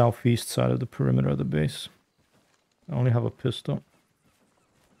southeast side of the perimeter of the base. I only have a pistol.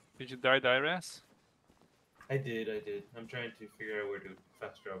 Did you die, Raz? I did. I'm trying to figure out where to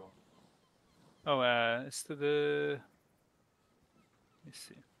fast travel. Oh, it's to the. Let me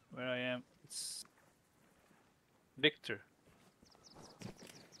see where I am. It's Victor.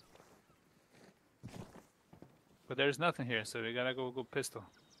 But there's nothing here, so we gotta go pistol.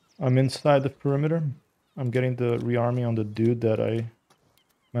 I'm inside the perimeter. I'm getting the rearming on the dude that I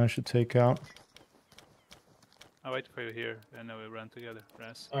managed to take out. I'll wait for you here, and then we run together,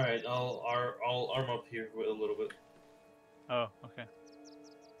 Raz. All right, I'll arm up here with a little bit. Oh, okay.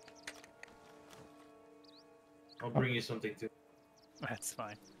 I'll bring you something too. That's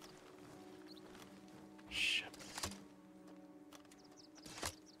fine.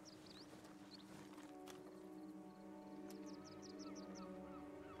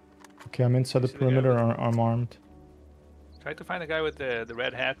 Okay, I'm inside the See the guy perimeter. with- I'm armed. Try to find the guy with the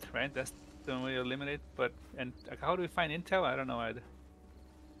red hat, right? That's the only way to eliminate. But and how do we find intel? I don't know either.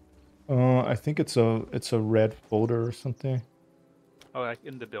 I think it's a red folder or something. Oh, like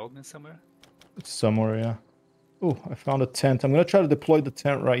in the building somewhere. It's somewhere, yeah. Oh, I found a tent. I'm gonna try to deploy the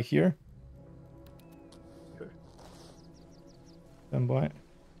tent right here. Sure. Stand by.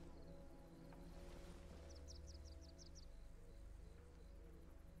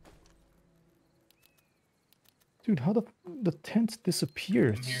 Dude, how the tent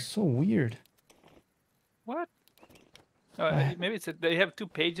disappeared? I'm here. It's so weird. What? Oh, I- maybe they have 2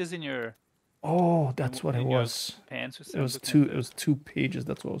 pages in your Oh, that's what it in your was. pants or It something. was looking at two. the- It was 2 pages.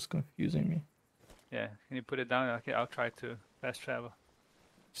 That's what was confusing me. Yeah, can you put it down? Okay, I'll try to fast travel.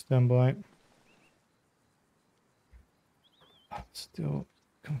 Stand by. I'm still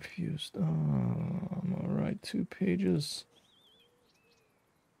confused. I'm alright. 2 pages.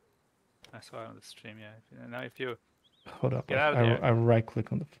 I saw it on the stream. Yeah. Now if you Hold up. Get out of there. I right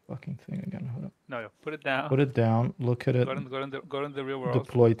click on the fucking thing again. Hold up. no, put it down. Put it down. Look at it. Go in the real world.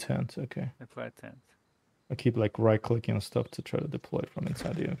 Deploy tent. Okay. Deploy tent. I keep like right clicking on stuff to try to deploy it from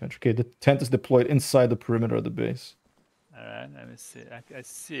inside the inventory. Okay, the tent is deployed inside the perimeter of the base. All right, let me see. I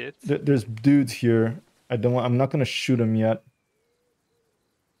see it. There's dudes here. I'm not gonna shoot them yet.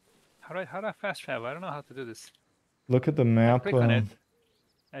 How do I fast travel? I don't know how to do this. Look at the map. Click on it.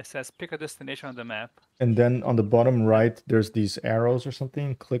 It says pick a destination on the map. And then on the bottom right, there's these arrows or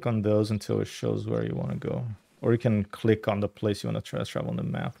something. Click on those until it shows where you want to go. Or you can click on the place you want to travel on the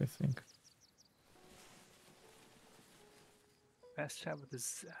map, I think. Fast travel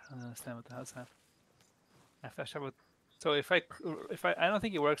is I don't understand what the hell's happening. I fast travel. So if I don't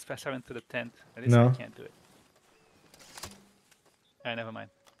think it works fast traveling to the tent. At least No. I can't do it. Alright, never mind.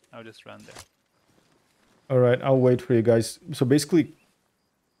 I'll just run there. All right, I'll wait for you guys. So basically,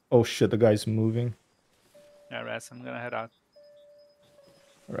 oh shit, the guy's moving. Alright, so I'm gonna head out.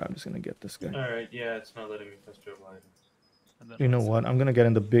 All right, I'm just gonna get this guy. Alright, yeah, it's not letting me fast travel either. I don't You know what's- what? I'm gonna get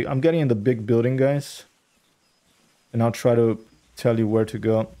in the big. I'm getting in the big building, guys. And I'll try to tell you where to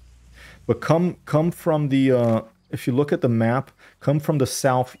go. But come from the. If you look at the map, come from the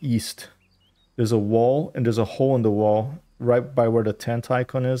southeast. There's a wall and there's a hole in the wall right by where the tent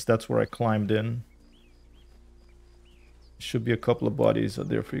icon is. That's where I climbed in. Should be a couple of bodies out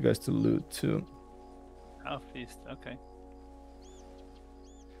there for you guys to loot too. Southeast. Okay.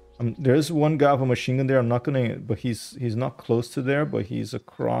 There's one guy with a machine gun there. I'm not gonna, but he's not close to there, but he's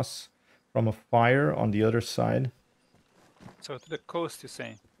across from a fire on the other side. So to the coast, you're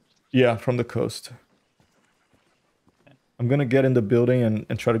saying? Yeah, from the coast. I'm gonna get in the building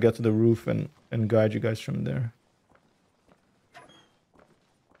and try to get to the roof and guide you guys from there.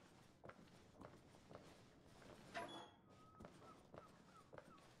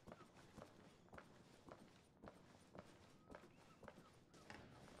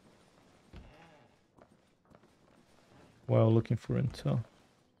 While looking for intel.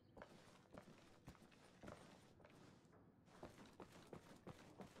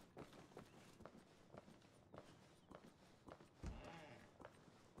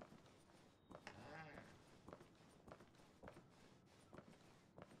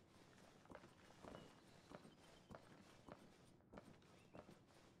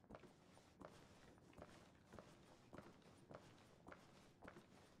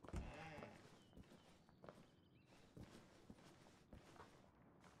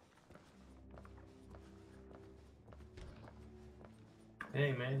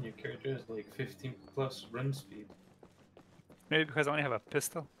 Hey man, your character has like 15 plus run speed. Maybe because I only have a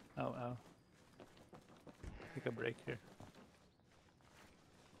pistol. I'll take a break here.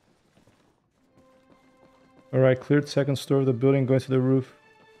 All right, cleared second story of the building, going to the roof.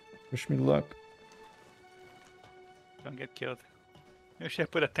 Wish me luck. Don't get killed. Maybe should I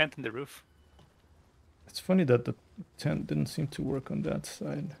put a tent in the roof? It's funny that the tent didn't seem to work on that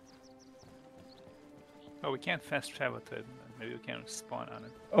side. Oh, we can't fast travel to it. Maybe we can spawn on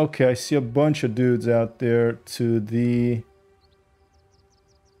it. Okay, I see a bunch of dudes out there to the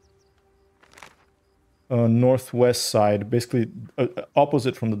northwest side, basically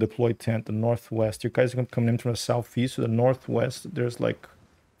opposite from the deployed tent, the northwest. You guys are coming in from the southeast to the northwest. There's like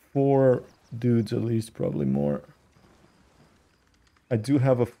 4 dudes at least, probably more. I do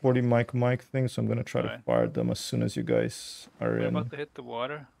have a 40 mic thing, so I'm gonna try to Alright. fire them as soon as you guys are We're in. about to hit the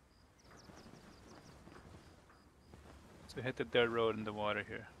water. So hit the dirt road in the water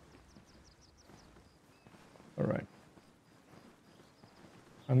here. All right.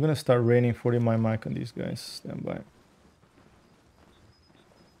 I'm gonna start raining 40 mic on these guys. Stand by.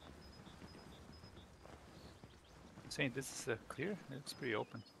 Saying this is clear? It looks pretty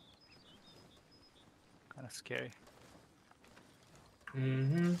open. Kind of scary.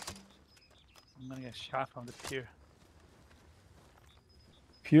 Mm-hmm. I'm gonna get shot from the pier.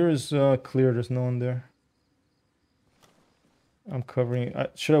 Pier is clear. There's no one there. I'm covering.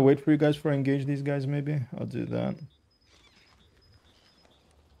 Should I wait for you guys before I engage these guys? Maybe I'll do that.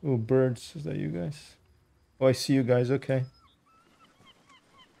 Oh, birds. Is that you guys? Oh, I see you guys. Okay.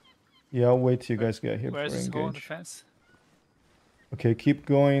 Yeah, I'll wait till you guys get here Where's before I this hole in the engage. fence? Okay, keep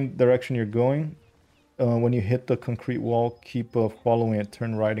going direction you're going. When you hit the concrete wall, keep following it.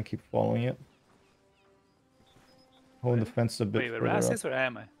 Turn right and keep following it. Hold the fence a bit Wait, where further Raz up. is or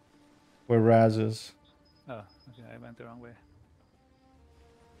am I? Where Raz is. Oh, okay, I went the wrong way.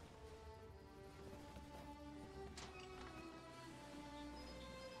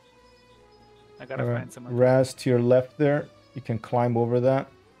 I gotta find someone. Raz to your left there. You can climb over that.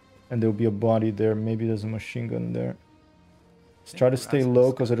 And there'll be a body there. Maybe there's a machine gun there. Just try to stay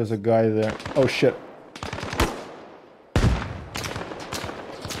low because there's a guy there. Oh shit.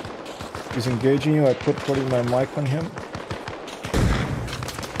 He's engaging you. I put my mic on him.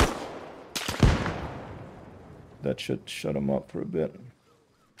 That should shut him up for a bit.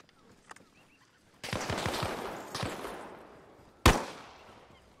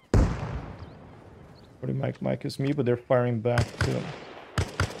 Mike is me, but they're firing back too.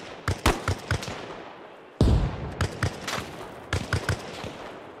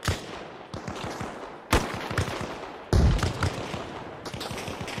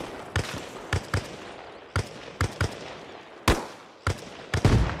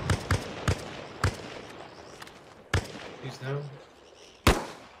 He's down. I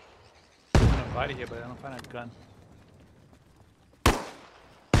found a body here, but I don't find a gun.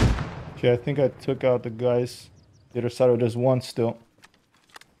 Okay, I think I took out the guys. The other side, there's one still.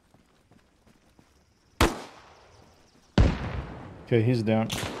 Okay, he's down.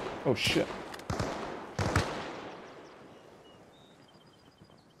 Oh shit.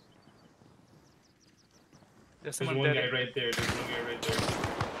 There's There's someone one dead. guy right there. There's one guy right there.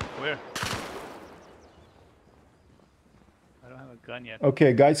 Where? I don't have a gun yet.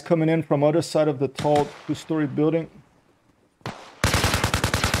 Okay, guys coming in from other side of the tall two-story building.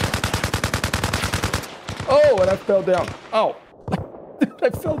 Oh, and I fell down. Ow. I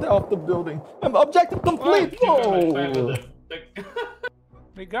fell down off the building. I'm objective complete. Whoa.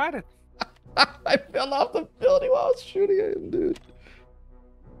 We got it. I fell off the building while I was shooting at him, dude.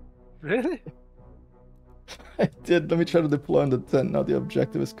 Really? I did. Let me try to deploy on the tent. Now the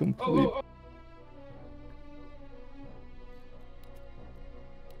objective is complete.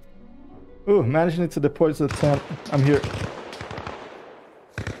 Ooh, managing to deploy to the tent. I'm here.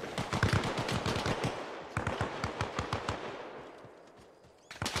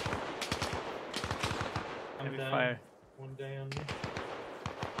 I'm down. Fire. One guy on me.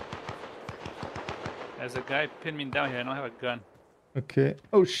 There's a guy pinned me down here. I don't have a gun. Okay.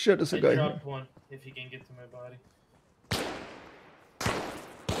 Oh shit, there's a guy I here. dropped one. If he can get to my body.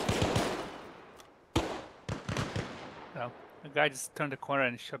 No. The guy just turned the corner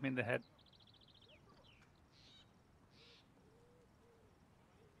and shot me in the head.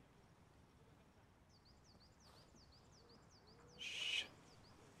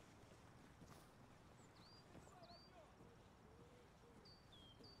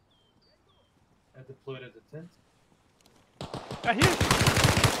 I deployed at the tent. Ah, here!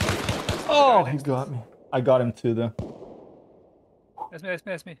 Oh, he got me. I got him too, though.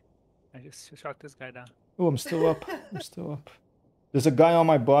 That's me. I just shot this guy down. Oh, I'm still up. I'm still up. There's a guy on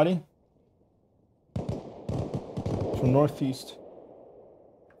my body. From northeast.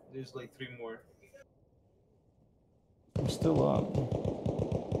 There's like 3 more. I'm still up.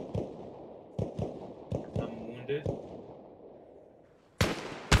 I'm wounded.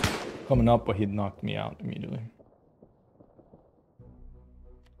 Coming up, but he knocked me out immediately.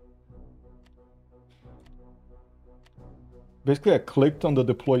 Basically, I clicked on the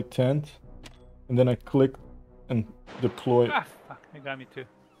deploy tent, and then I clicked and deployed. Ah, fuck. He got me too.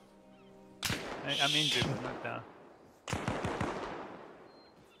 I'm injured, but not down.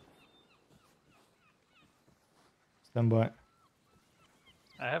 Stand by.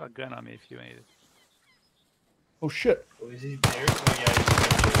 I have a gun on me if you need it. Oh shit! Oh, is he there? Oh, yeah, he's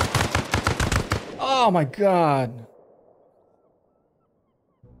there. Oh my god!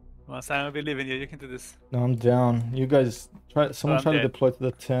 Once I don't believe in you, you can do this. No, I'm down. You guys try. Someone I'm try to dead. deploy to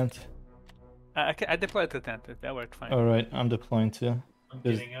the tent. I deployed to the tent. That worked fine. All right, I'm deploying too. I'm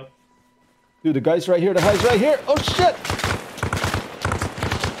There's- getting up. Dude, the guy's right here. The guy's right here. Oh shit!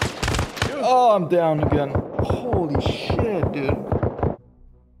 Oh, I'm down again. Holy shit, dude.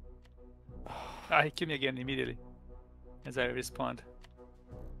 Ah, he killed me again immediately as I respawned.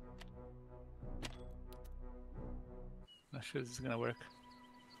 not sure this is gonna work.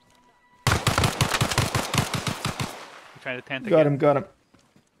 You trying to tent Got again? him, got him.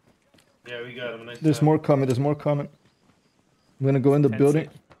 Yeah, we got him. Nice There's job. more coming, there's more coming. I'm gonna go in the Tent building.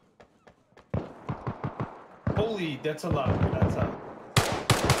 safe. Holy, that's a lot. That's a.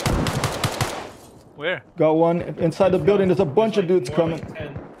 Where? Got one inside the building. There's a bunch of dudes coming. Like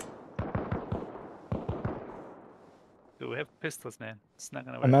 10. Dude, we have pistols, man. It's not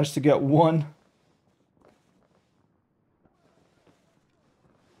gonna I work. managed to get one.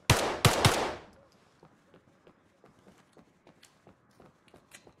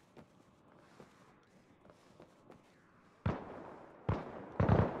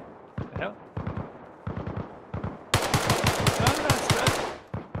 The hell? No, it's good.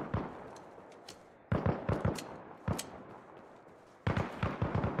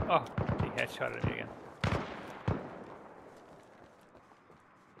 Oh, he headshotted me again.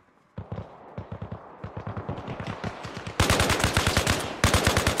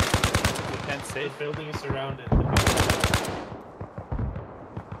 The tent The safe. building is surrounded.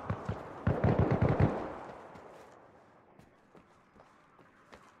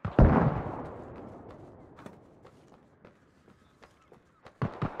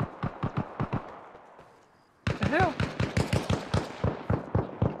 What the hell?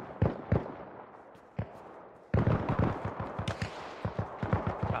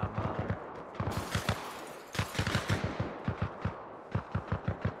 Come on.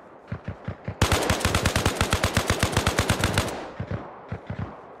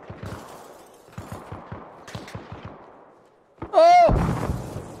 Oh!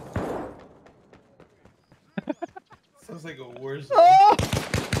 Sounds like a war zone. Oh!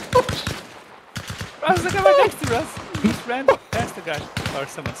 Russ, look at my next to Russ. He just ran past the guy. Or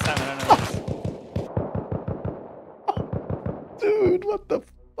someone, Simon, I don't know. Dude, what the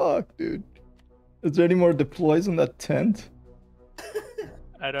fuck, dude? Is there any more deploys in that tent?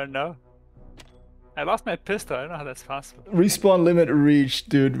 I don't know. I lost my pistol. I don't know how that's possible. Respawn limit reached,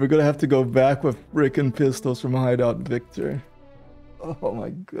 dude. We're gonna have to go back with frickin' pistols from Hideout Victor. Oh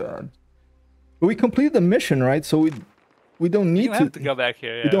my god. But we completed the mission, right? So we don't need You have to go back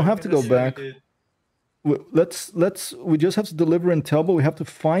here. Yeah. We don't have to go Yeah, back. we did. We just have to deliver intel, but we have to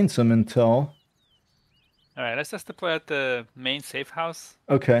find some intel. All right, let's just deploy at the main safe house.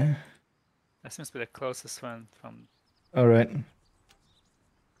 Okay. That seems to be the closest one from. All right.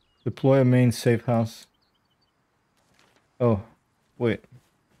 Deploy a main safe house. Oh, wait.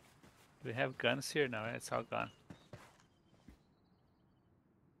 Do we have guns here? No, right? It's all gone.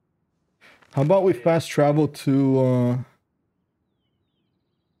 How about we fast travel to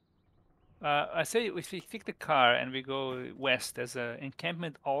I say if we take the car and we go west, there's a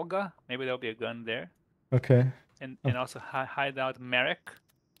encampment Olga. Maybe there'll be a gun there. okay. And also hideout Merrick,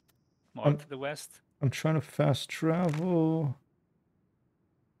 more to the west. I'm trying to fast travel.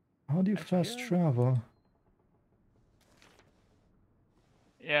 How do you fast travel?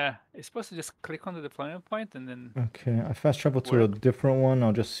 Yeah, it's supposed to just click on the deployment point and then. Okay, I fast travel to a different one.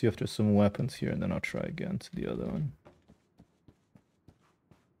 I'll just see if there's some weapons here, and then I'll try again to the other one.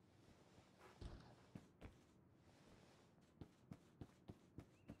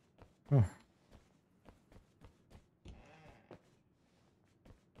 Oh.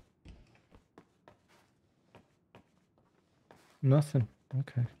 Nothing.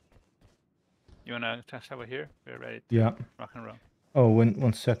 Okay. You wanna fast travel here? We're ready to rock and roll. Oh,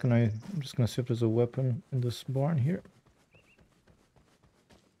 one second. I'm just gonna see if there's a weapon in this barn here.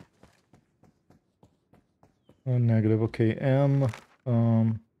 Oh, negative. Okay. Oh,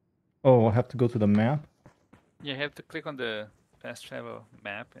 I'll have to go to the map. Yeah, you have to click on the fast travel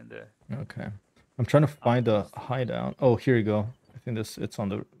map and the. Okay. I'm trying to find a hideout. Oh, here you go. I think it's on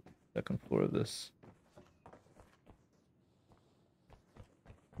the second floor of this.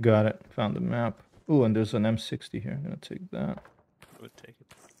 Got it. Found the map. Oh, and there's an M60 here. I'm gonna take that. Would take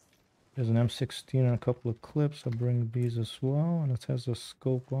it. There's an M16 and a couple of clips. I'll bring these as well, and it has a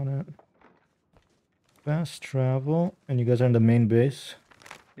scope on it. Fast travel, and you guys are in the main base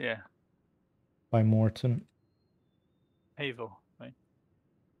Yeah, by Morton. Havel, right?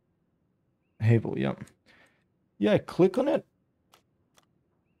 Havel, yep. Yeah, I click on it,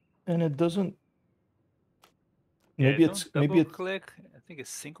 and it doesn't. Maybe it's click. I think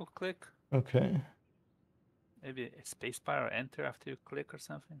it's single click. Okay. Maybe it's spacebar or enter after you click or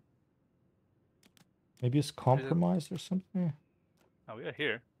something. Maybe it's compromised or something. Oh, we are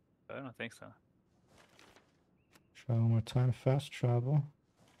here. I don't think so. Try one more time. Fast travel.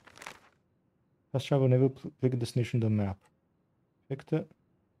 Fast travel. Never pick a destination on the map. Picked it.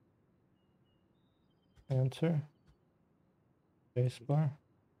 Enter. Spacebar.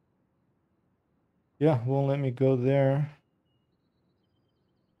 Yeah, won't let me go there.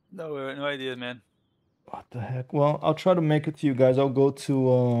 No idea, man. What the heck? Well, I'll try to make it to you guys. I'll go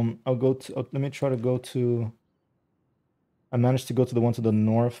to let me try to go to. I managed to go to the one to the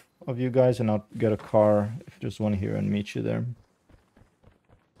north of you guys, and I'll get a car if there's one here and meet you there.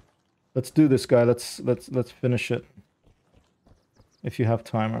 Let's do this, guy. Let's finish it. If you have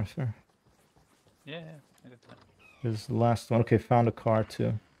time, Arthur. Yeah, I got that. Here's the last one. Okay, found a car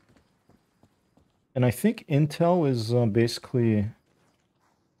too. And I think Intel is basically...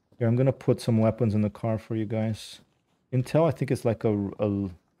 Here, I'm gonna put some weapons in the car for you guys. Intel, I think, is like a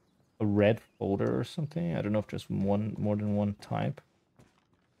red folder or something. I don't know if there's more than one type.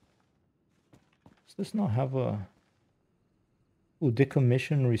 Does this not have a... Ooh,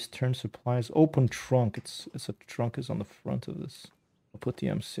 decommission, return supplies, open trunk. It's a trunk is on the front of this. I'll put the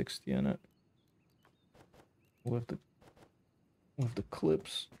M60 in it. With the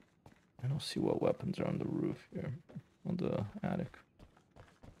clips. And I'll see what weapons are on the roof here. On the attic.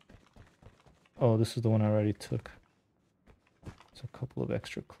 Oh, this is the one I already took. There's a couple of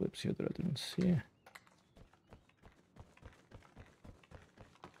extra clips here that I didn't see.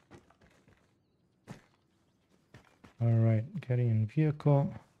 Alright, getting in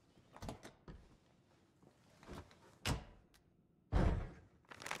vehicle.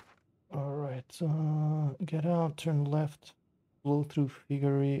 Alright, get out, turn left, blow through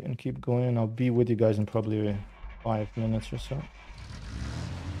Figure and keep going. I'll be with you guys in probably 5 minutes or so.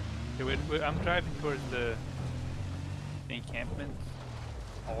 Okay, wait, I'm driving towards the encampment.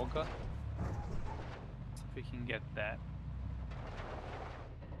 Olga. See if we can get that.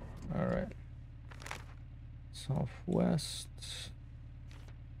 Alright. Southwest.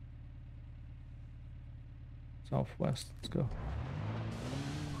 Southwest, let's go.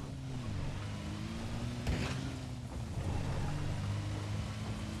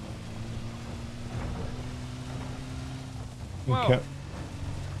 Whoa! Okay.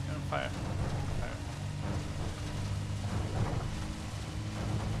 You're on fire.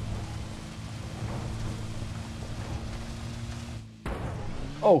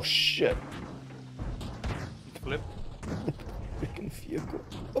 Oh shit! Flip. Freaking vehicle.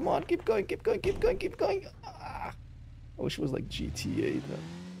 Come on, keep going, keep going, keep going, keep going. Ah. I wish it was like GTA though.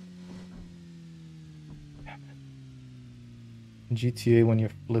 In GTA, when you're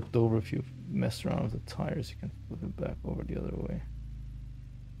flipped over, if you mess around with the tires, you can flip it back over the other way.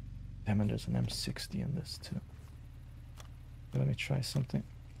 Damn it, there's an M60 in this too. Let me try something.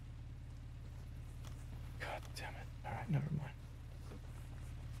 God damn it. Alright, never mind.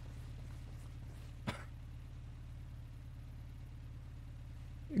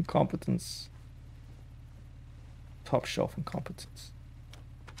 Incompetence. Top shelf incompetence.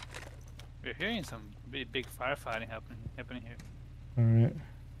 We're hearing some big firefighting happening here. Alright.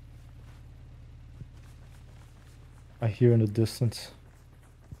 I hear in the distance.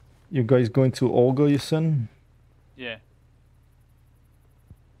 You guys going to Olga, you said? Yeah.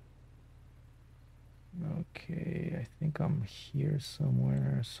 Okay, I think I'm here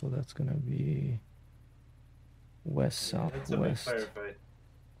somewhere, so that's gonna be west, Yeah, that's a big southwest. firefight.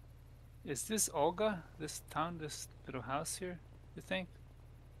 Is this Olga? This town? This little house here? You think?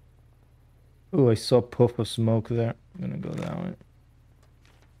 Oh, I saw a puff of smoke there. I'm gonna go that way.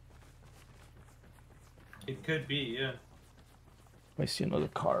 It could be, yeah. If I see another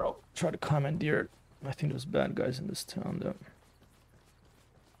car, I'll try to commandeer it. I think there's bad guys in this town, though.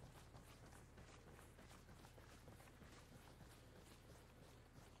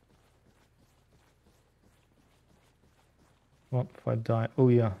 Well, if I die... Oh,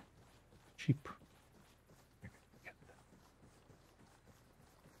 yeah. Cheap.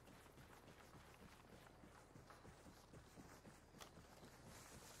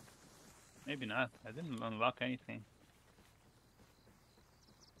 Maybe not. I didn't unlock anything.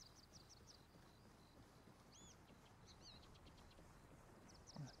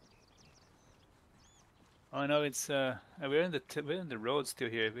 Oh no, it's we're in the road still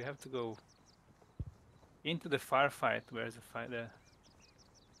here. We have to go into the firefight. Where's the fight there?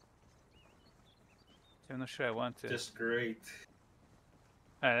 I'm not sure I want to. Just great.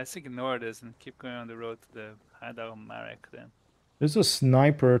 Alright, let's ignore this and keep going on the road to the hideout Marek then. There's a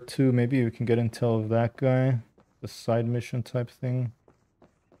sniper, too. Maybe we can get intel of that guy. The side mission type thing.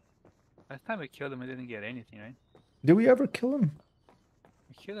 Last time we killed him, we didn't get anything, right? Did we ever kill him?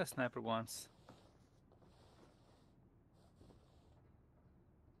 We killed a sniper once.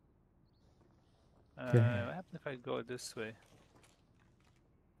 Okay. What happens if I go this way?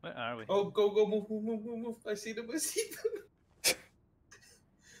 Where are we? Oh, go, move. I see them.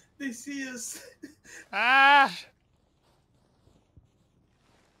 They see us. Ah!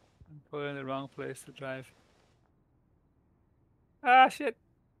 I'm probably in the wrong place to drive. Ah, shit!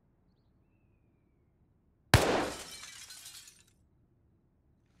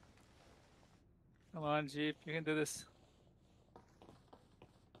 Come on, Jeep, you can do this.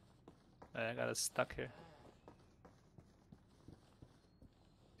 I got us stuck here.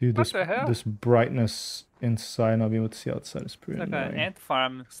 Dude, What the hell? this brightness inside, not being able to see outside is pretty It's like annoying. an ant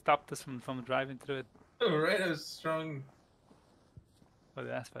farm stopped us from driving through it. Oh, right, I was strong. Oh,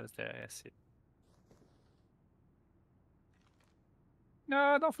 the asphalt is there. I see.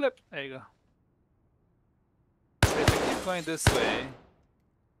 No, don't flip. There you go. So if we keep going this way.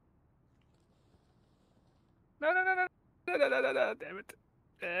 No, no, no, no, no, no, no, no, no. Damn it.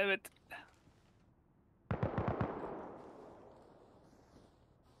 Damn it.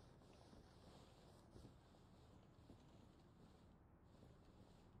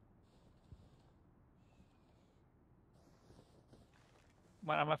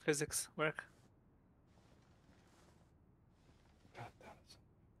 Why are my physics work?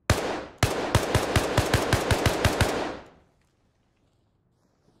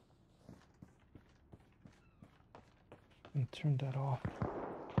 And turn that off.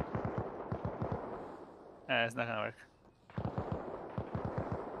 It's not gonna work.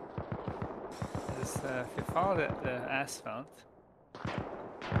 Just, if you follow the asphalt,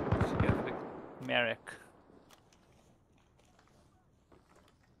 you should get the Merrick.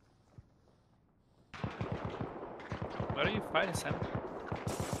 What are you fighting, Sam?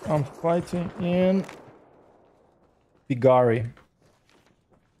 I'm fighting in Bigari.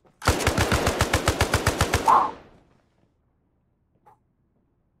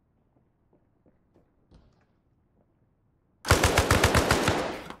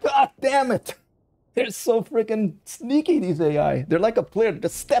 God damn it! They're so freaking sneaky, these AI. They're like a player.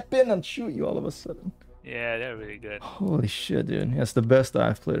 Just step in and shoot you all of a sudden. Yeah, they're really good. Holy shit, dude. That's the best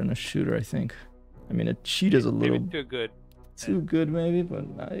I've played in a shooter, I think. I mean, a cheat is a Maybe little too good. too good, maybe, but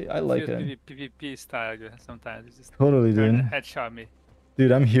I like Feels it. PvP style sometimes. It's just Totally, trying dude. to headshot me.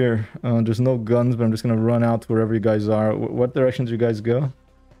 Dude, I'm here. There's no guns, but I'm just gonna run out to wherever you guys are. What direction do you guys go?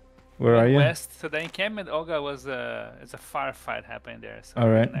 Where are you? West. So the encampment Olga was it's a firefight happening there. So All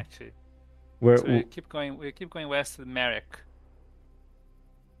we right. can actually. Where? So we keep going. We keep going west to Merrick.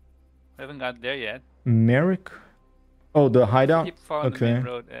 We haven't got there yet. Merrick? Oh, the hideout? Keep following the main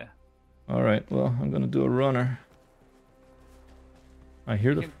road. Yeah. All right. Well, I'm gonna do a runner. I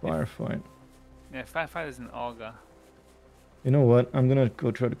hear the If- firefight. Yeah, firefight is in Olga. You know what? I'm gonna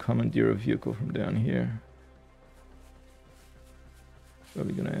go try to commandeer a vehicle from down here.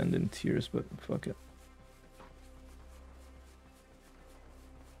 Probably gonna end in tears, but fuck it.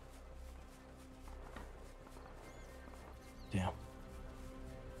 Damn.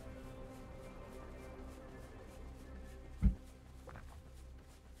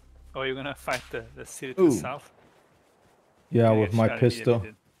 Oh, you're gonna fight the city to Ooh. the south? Yeah, You with get my shot immediately, pistol.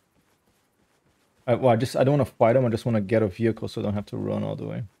 dude. Well, I don't want to fight them. I just want to get a vehicle so I don't have to run all the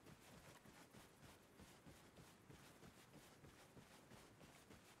way.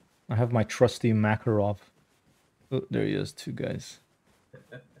 I have my trusty Makarov. Oh, there he is. Two guys.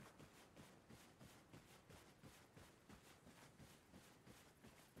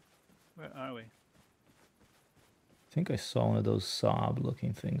 Where are we? I think I saw one of those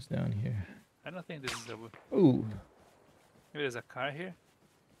Saab-looking things down here. I don't think this is a. Ooh. Maybe there's a car here.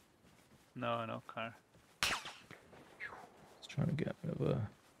 No, no car. Just trying to get rid of a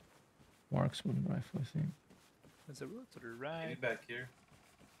marksman rifle, I think. There's a road to the Maybe right. back here.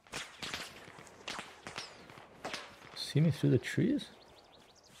 See me through the trees?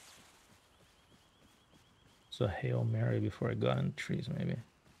 It's a Hail Mary before I got in the trees, maybe.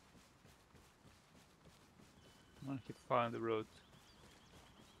 I'm gonna keep following the road.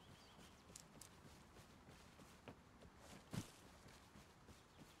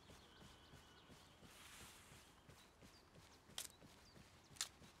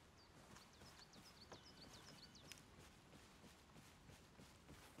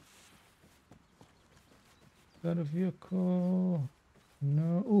 Got a vehicle.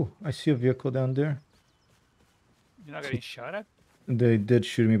 No. Ooh, I see a vehicle down there. You're not getting shot at? They did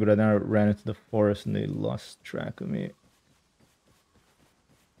shoot me, but I then ran into the forest and they lost track of me.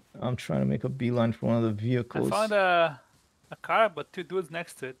 I'm trying to make a beeline for one of the I vehicles. found a car, but two dudes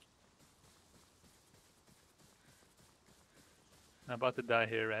next to it. I'm about to die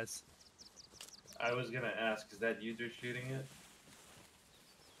here, Raz. I was gonna ask, is that you they're shooting at?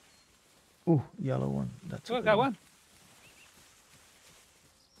 Ooh, yellow one. That's a Oh, I good got one.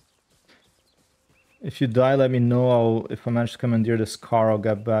 If you die, let me know. If I manage to commandeer this car, I'll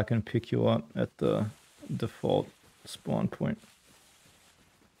get back and pick you up at the default spawn point.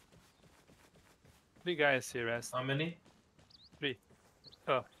 3 guys here, Raz. How many? 3.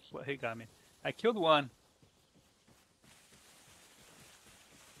 Oh, well, he got me. I killed one.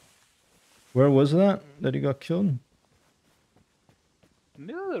 Where was that he got killed?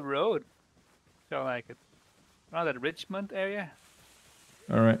 Middle of the road. Felt like it. Around that Richmond area.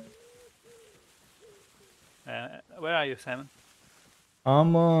 All right. Where are you, Simon?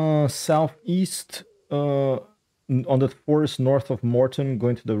 I'm southeast, on the forest north of Morton,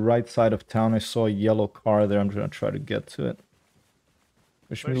 going to the right side of town. I saw a yellow car there. I'm gonna try to get to it.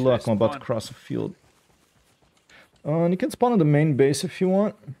 Wish Where me should I luck. I'm about to spawn? cross a field. And you can spawn on the main base if you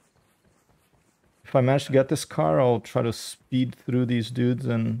want. If I manage to get this car, I'll try to speed through these dudes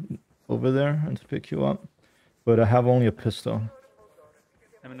and over there and to pick you up. But I have only a pistol.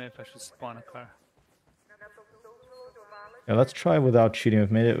 Let me know if I should spawn a car. Yeah, let's try without cheating. We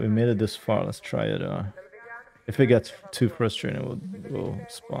made it this far. Let's try it. If it gets too frustrating, we'll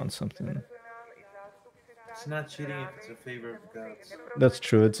spawn something. It's not cheating if it's a favor of the gods. That's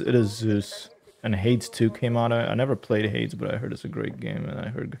true. It is Zeus. And Hades 2 came out. I never played Hades, but I heard it's a great game, and I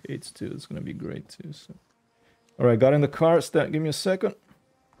heard Hades 2 is gonna be great too. So, all right, got in the car. Stat, give me a second.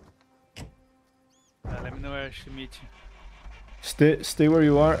 Let me know where I should meet you. Stay where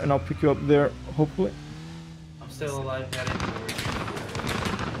you are, and I'll pick you up there. Hopefully. I'm still alive, heading towards.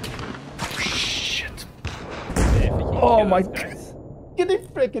 Shit! Hey, if you can Oh kill my those guys. Yeah, they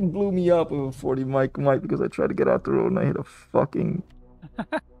freaking blew me up with a 40 mic because I tried to get out the road and I hit a fucking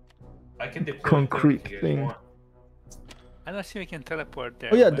I can deploy concrete if you guys thing. want. I'm not sure we can teleport there.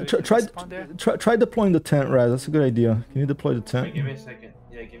 Oh yeah, Maybe we can spawn there? try deploying the tent, Raz. That's a good idea. Can you deploy the Wait, tent? give me a second.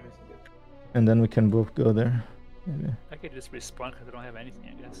 Yeah, give me a second. And then we can both go there. Maybe. I could just respawn because I don't have anything,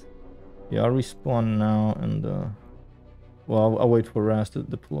 I guess. Yeah, I'll respawn now and well, I'll wait for Raz to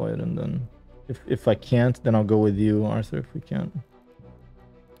deploy it, and then if I can't, then I'll go with you, Arthur, if we can't.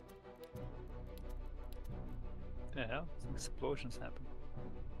 The hell? Some explosions happen.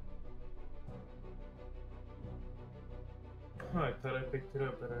 Oh, I thought I picked it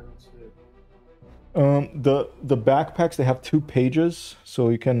up, but I don't see it. The backpacks, they have 2 pages, so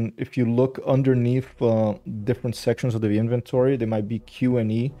you can, if you look underneath different sections of the inventory, they might be Q and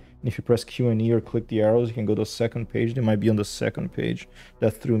E. And if you press Q and E or click the arrows, you can go to the second page. They might be on the second page.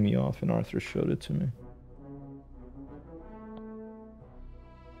 That threw me off, and Arthur showed it to me.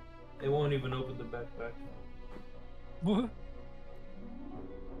 It won't even open the backpack. What?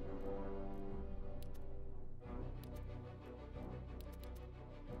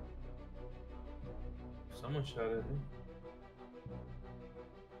 Someone shot at me.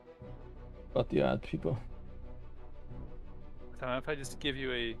 About the ad, people. So if I just give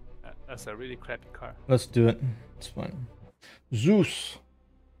you that's a really crappy car. Let's do it. It's fine. Zeus,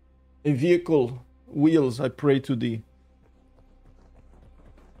 a vehicle, wheels, I pray to thee.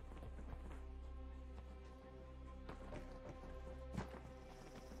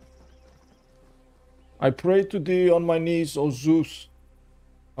 I pray to thee on my knees, O Zeus.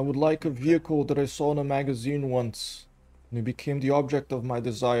 I would like a vehicle that I saw in a magazine once, and it became the object of my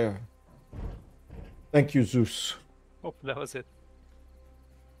desire. Thank you, Zeus. Oh, that was it.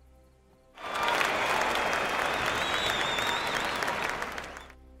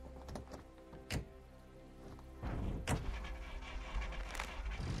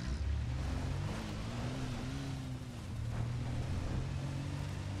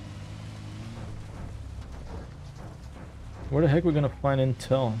 Where the heck are we gonna find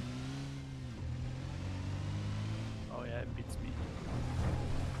intel? Oh yeah, it beats me.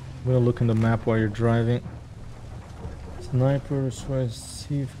 I'm gonna look in the map while you're driving. Snipers, I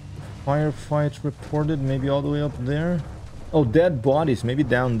see firefights reported, maybe all the way up there. Oh, dead bodies, maybe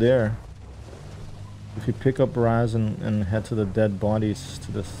down there. If you pick up Raz and head to the dead bodies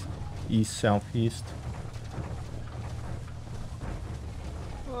to the east, southeast.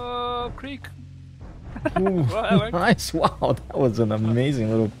 Oh, creek. Ooh, Well, that worked. nice, wow, that was an amazing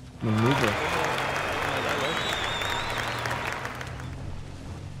little maneuver. Yeah, that worked.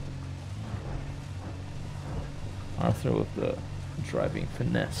 Arthur with the driving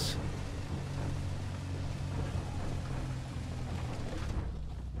finesse.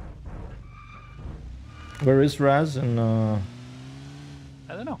 Where is Raz? And I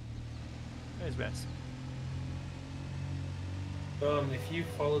don't know. Where's Raz? If you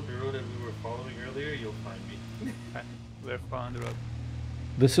followed the road that we were following earlier, you'll find me. Okay, we're following the road.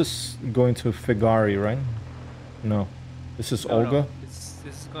 this is going to Figari, right? No. This is No, Olga? no.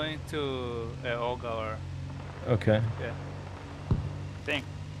 It's going to Olga or Okay, yeah. Thing.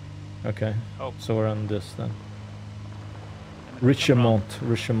 okay. Oh, So we're on this then. and if I'm wrong-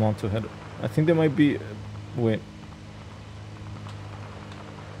 Richemont ahead. I think there might be... Wait.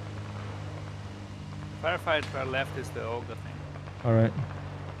 Firefight to our left is the Olga thing. Alright.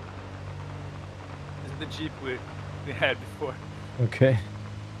 This is the jeep we had before. Okay.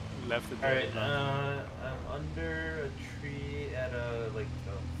 left it. Alright, I'm under a tree at a like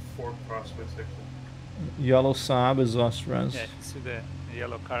a Fort Crossway section. Yellow Saab is us, Raz. Yeah, you see the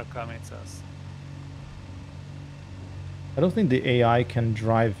yellow car coming, it's us. I don't think the AI can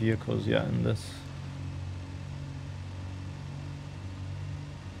drive vehicles yet in this.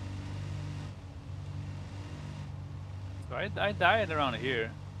 So I died around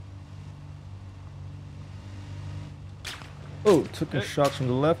here. Oh, took a shot from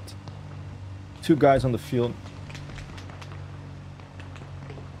the left. 2 guys on the field.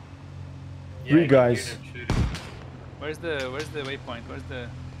 Yeah, 3 I can hear guys. them shooting. Where's the waypoint? Where's the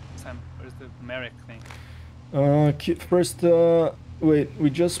Merrick thing? First, wait, we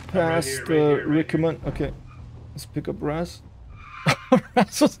just passed right here. Rickman. Okay, let's pick up Raz.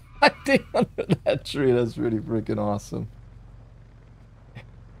 Raz was hiding under that tree. That's really freaking awesome.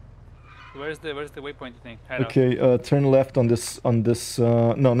 Where's the waypoint you think? Head Okay, turn left on this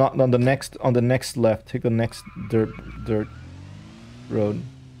no, not on the next left. Take the next dirt road.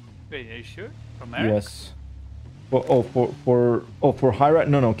 Wait, are you sure? From Merrick? Yes. For high right.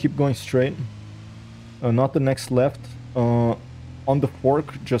 No, keep going straight. Not the next left. On the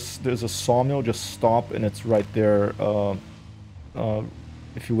fork, just there's a sawmill. Just stop, and it's right there.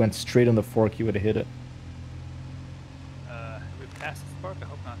 If you went straight on the fork, you would have hit it. Have we passed the park? I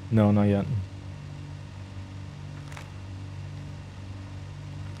hope not. No, not yet.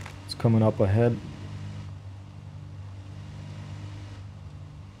 It's coming up ahead.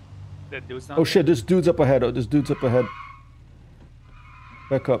 That dude's not Oh there? shit, this dude's up ahead. Oh, this dude's up ahead.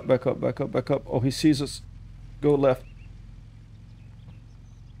 Back up, back up, back up, back up. Oh, he sees us. Go left.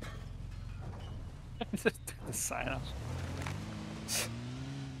 Just took the sign off.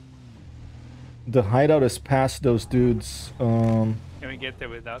 The hideout is past those dudes. Can we get there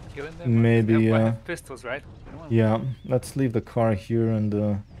without killing them? Maybe, They yeah. have pistols, right? We don't want- Yeah, let's leave the car here and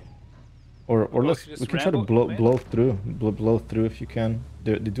or Well, let's just we can try to ramble blow through, blow through if you can.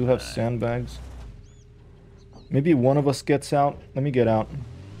 They do have sandbags. Maybe one of us gets out. Let me get out.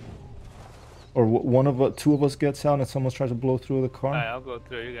 Or two of us gets out and someone tries to blow through the car. Alright, I'll go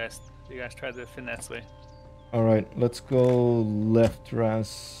through. You guys try the finesse way. All right, let's go left,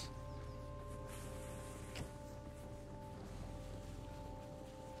 Raz.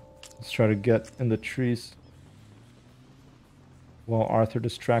 Let's try to get in the trees. While Arthur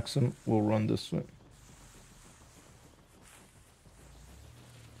distracts him, we'll run this way.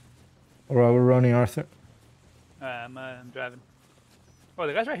 All right, we're running, Arthur. I'm driving. Oh,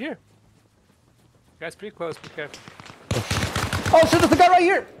 the guy's right here. The guy's pretty close. Be careful. Oh shit, there's a guy right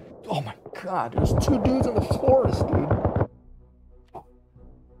here! Oh my god, there's 2 dudes in the forest, dude.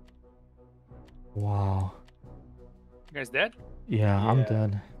 Wow. You guys dead? Yeah, I'm Yeah.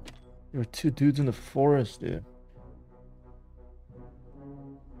 dead. There were 2 dudes in the forest, dude.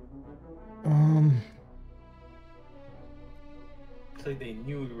 It's like they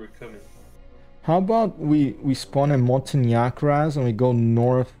knew we were coming. How about we spawn in Montignac, Raz, and we go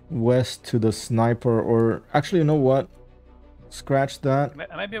northwest to the sniper, or actually, you know what? Scratch that.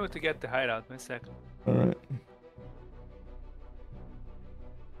 I might be able to get the hideout. Wait a second. All right.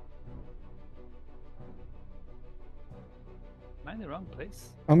 Am I in the wrong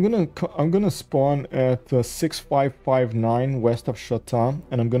place? I'm gonna spawn at 6559 west of Chata,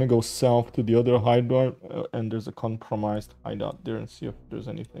 and I'm gonna go south to the other hideout, and there's a compromised hideout there, and see if there's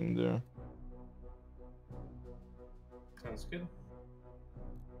anything there. Sounds good.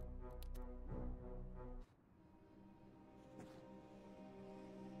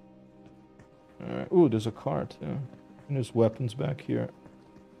 Alright. Ooh, there's a car too. And there's weapons back here.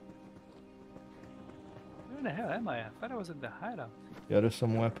 Where the hell am I? I thought I was in the hideout. Yeah, there's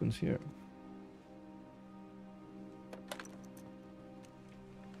some weapons here.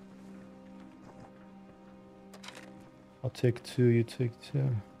 I'll take 2, you take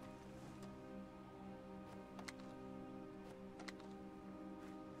 2.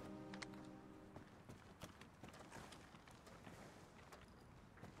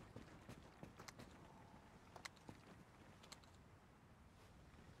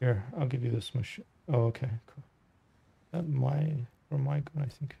 Here, I'll give you this machine. Oh, okay, cool. That for my gun, I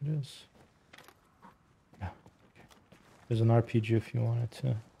think it is. Yeah. Okay. There's an RPG if you wanted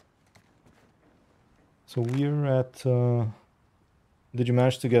to. So we're at. Did you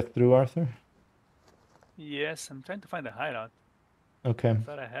manage to get through, Arthur? Yes, I'm trying to find a hideout. Okay. I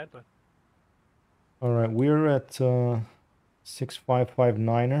thought I had, but All right, we're at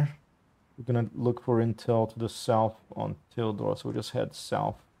 6559er. We're gonna look for intel to the south on Tildor, so we just head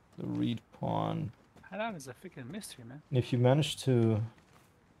south. The Reed Pond. hideout is a freaking mystery, man. And if you manage to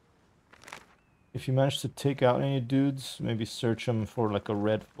If you manage to take out any dudes, maybe search them for like a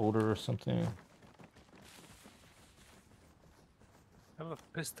red folder or something. I have a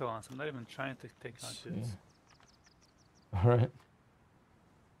pistol on, so I'm not even trying to take out dudes. Alright.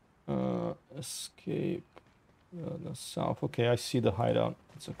 Escape. The south. Okay, I see the hideout.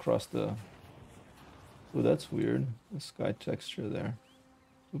 It's across the... Oh, that's weird. The sky texture there.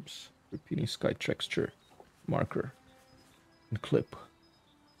 Oops. Repeating sky texture. Marker. And clip.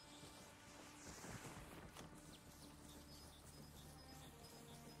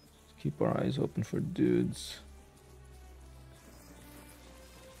 Keep our eyes open for dudes.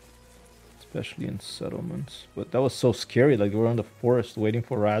 Especially in settlements. But that was so scary. Like, we're in the forest waiting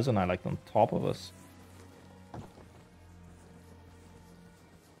for Razanai, like, on top of us.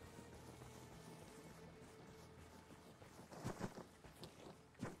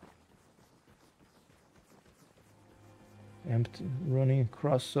 Empty, running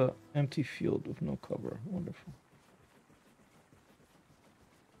across an empty field with no cover. Wonderful.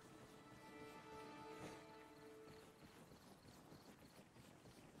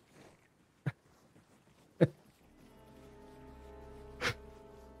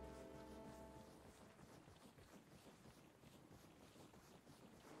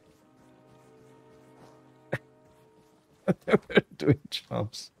 We're doing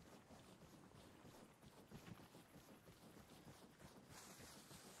jumps.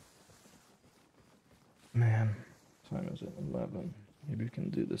 Man, time is it? 11. Maybe we can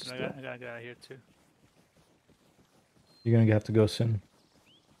do this I still. gotta get out of here too. You're gonna have to go soon.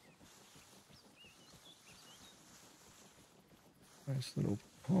 Nice little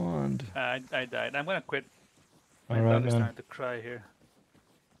pond. I died. I'm gonna quit. My All right, dog is man. starting to cry here.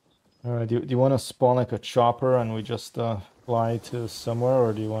 All right. Do you want to spawn like a chopper and we just fly to somewhere,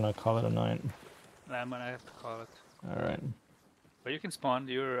 or do you want to call it a night? I'm gonna have to call it. All right. But you can spawn.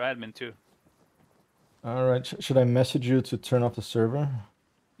 You're admin too. All right. Should I message you to turn off the server?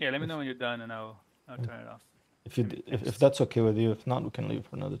 Yeah, let me know when you're done, and I'll turn it off. If that's okay with you. If not, we can leave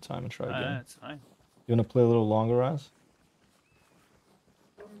for another time and try again. That's fine. You want to play a little longer, Raz?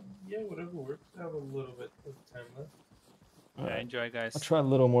 Yeah, whatever works. I have a little bit of time left. All Yeah, right. enjoy, guys. I'll try a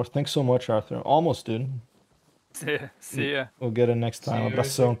little more. Thanks so much, Arthur. Almost, dude. See ya. We'll get it next See time. you,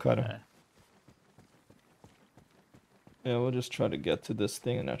 Abração, Arthur. cara. Yeah, we'll just try to get to this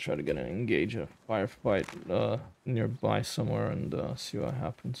thing and I'll try to get an engage a firefight nearby somewhere and see what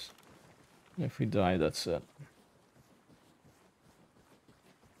happens. If we die, that's it.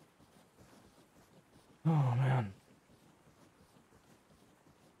 Oh, man.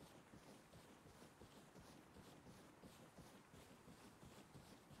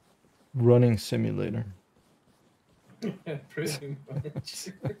 Running simulator. Pretty much.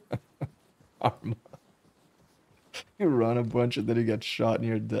 Arma. You run a bunch and then you get shot and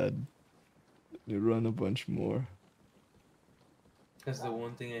you're dead. You run a bunch more. That's the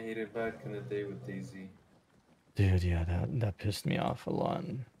one thing I hated back in the day with DayZ. Dude, yeah, that pissed me off a lot.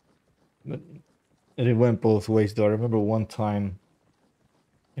 But it went both ways though. I remember one time,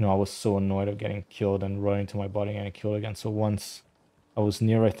 you know, I was so annoyed of getting killed and running to my body and getting killed again. So once I was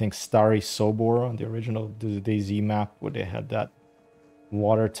near, I think, Starry Sobor on the original DayZ map where they had that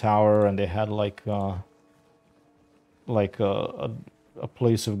water tower and they had like a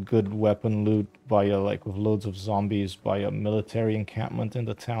place of good weapon loot by like with loads of zombies by a military encampment in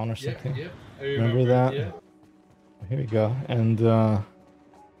the town or something. Yep. I Remember that? Yeah. Here we go. And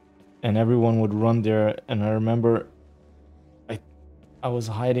everyone would run there, and I remember I was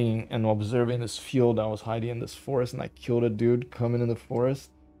hiding and observing this field. I was hiding in this forest and I killed a dude coming in the forest.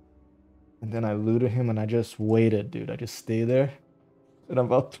 And then I looted him and I just waited, dude. I just stayed there. And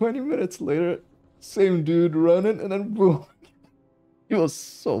about 20 minutes later, same dude running, and then boom. He was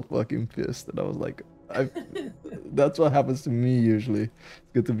so fucking pissed. And I was like, that's what happens to me usually.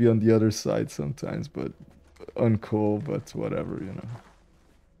 It's good to be on the other side sometimes, but uncool, but whatever, you know.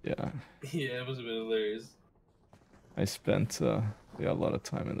 Yeah. Yeah, it was a bit hilarious. I spent a lot of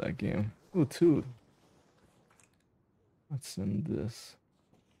time in that game. Ooh, two. What's in this?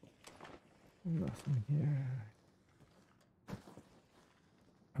 Nothing here.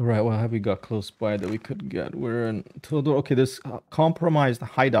 Alright, what have we got close by that we could get? We're in Tildor. Okay, this compromised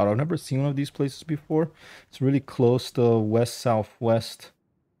hideout. I've never seen one of these places before. It's really close to west-southwest.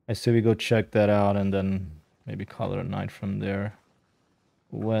 I say we go check that out and then maybe call it a night from there.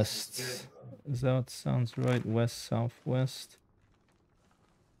 West. Is that what sounds right? West-southwest.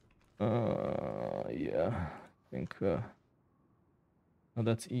 Yeah. I think, oh,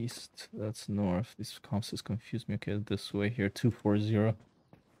 that's east. That's north. These comps confuse me. Okay, this way here. 240.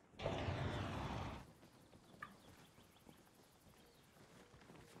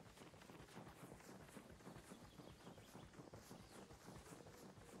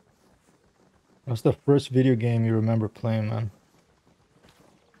 What's the first video game you remember playing, man?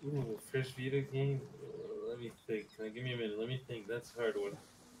 Ooh, first video game? Let me think. Give me a minute. Let me think. That's a hard one.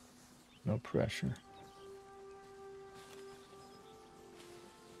 No pressure.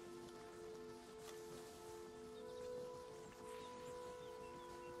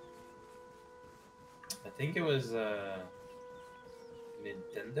 I think it was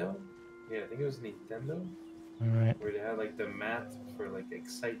Nintendo. Yeah, I think it was Nintendo. All right. Where they had like the mat for like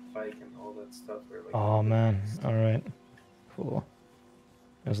Excite Bike and all that stuff. Or, like, Oh man. All right. Cool.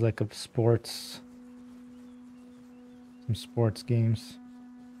 It was like a sports. Some sports games.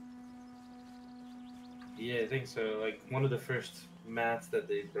 Yeah, I think so. Like one of the first mats that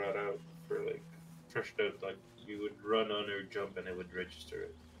they brought out for like first out, like you would run on or jump and it would register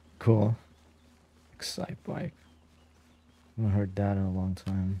it. Cool. Excite Bike. I haven't heard that in a long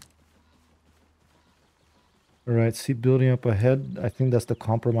time. All right, see building up ahead. I think that's the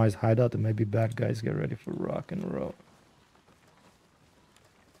compromised hideout. There may be bad guys. Get ready for rock and roll.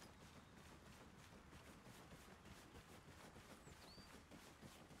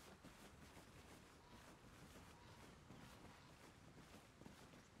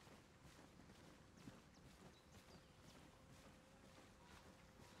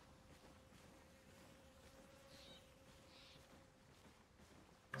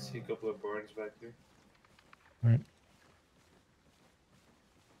 See a couple of barns back there. All right.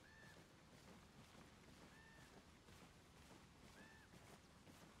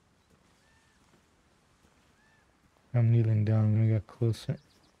 I'm kneeling down. I'm gonna get closer.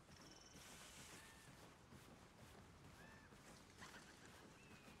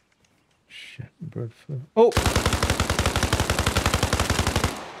 Shit, bird flu. Oh!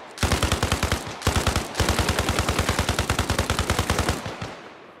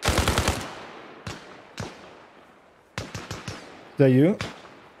 Is that you?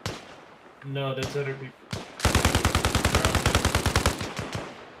 No, that's other people.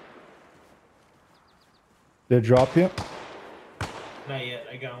 They drop you? Not yet.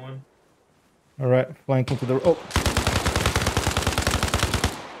 I got one. All right, flanking to the. Oh,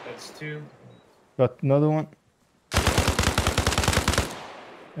 That's two. got another one.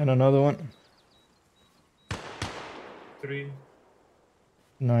 And another one. Three.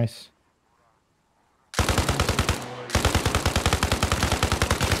 Nice.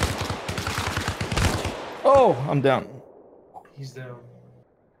 Oh, I'm down. He's down.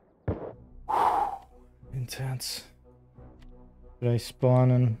 Intense. Did I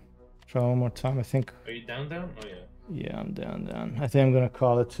spawn and try one more time? I think. Are you down? Oh yeah. Yeah, I'm down. I think I'm gonna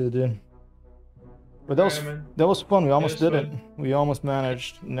call it too, dude. But that was Alright, man. that was fun. We almost was did it. fun. We almost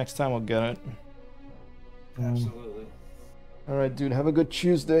managed. Next time we'll get it. Absolutely. All right, dude. Have a good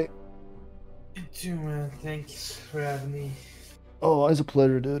Tuesday. You too, man. Thanks for having me. Oh, always a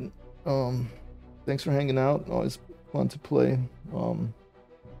pleasure, dude. Thanks for hanging out. Always fun to play.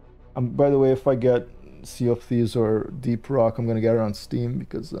 By the way, if I get Sea of Thieves or Deep Rock, I'm gonna get it on Steam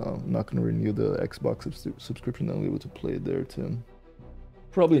because I'm not gonna renew the Xbox subscription. I'll be able to play it there too.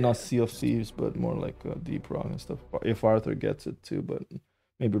 Probably not Sea of Thieves, but more like Deep Rock and stuff. If Arthur gets it too, but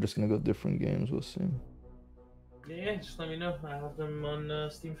maybe we're just gonna go different games. We'll see. Yeah, just let me know. I have them on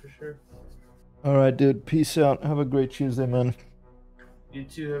Steam for sure. All right, dude. Peace out. Have a great Tuesday, man. You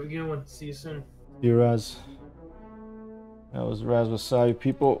too. Have a good one. See you soon. See you, Raz. That was Raz Wasabi,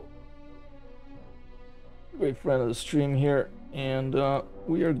 people. Great friend of the stream here, and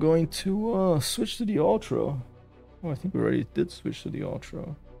we are going to switch to the Ultra. Oh, I think we already did switch to the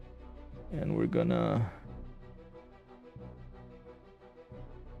Ultra, and we're gonna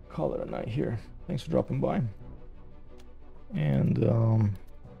call it a night here. Thanks for dropping by, and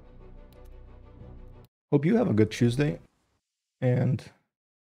hope you have a good Tuesday, and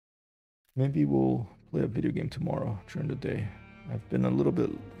maybe we'll play a video game tomorrow during the day. I've been a little bit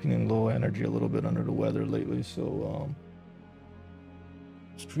feeling low energy, a little bit under the weather lately, so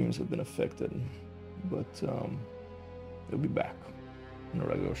streams have been affected, but they'll be back on a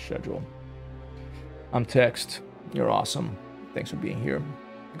regular schedule. I'm Text. You're awesome. Thanks for being here.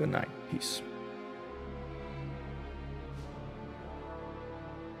 Good night. Peace.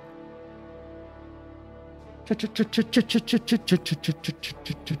 Cha cha cha cha cha cha cha cha cha cha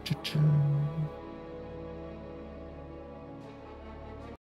cha cha cha.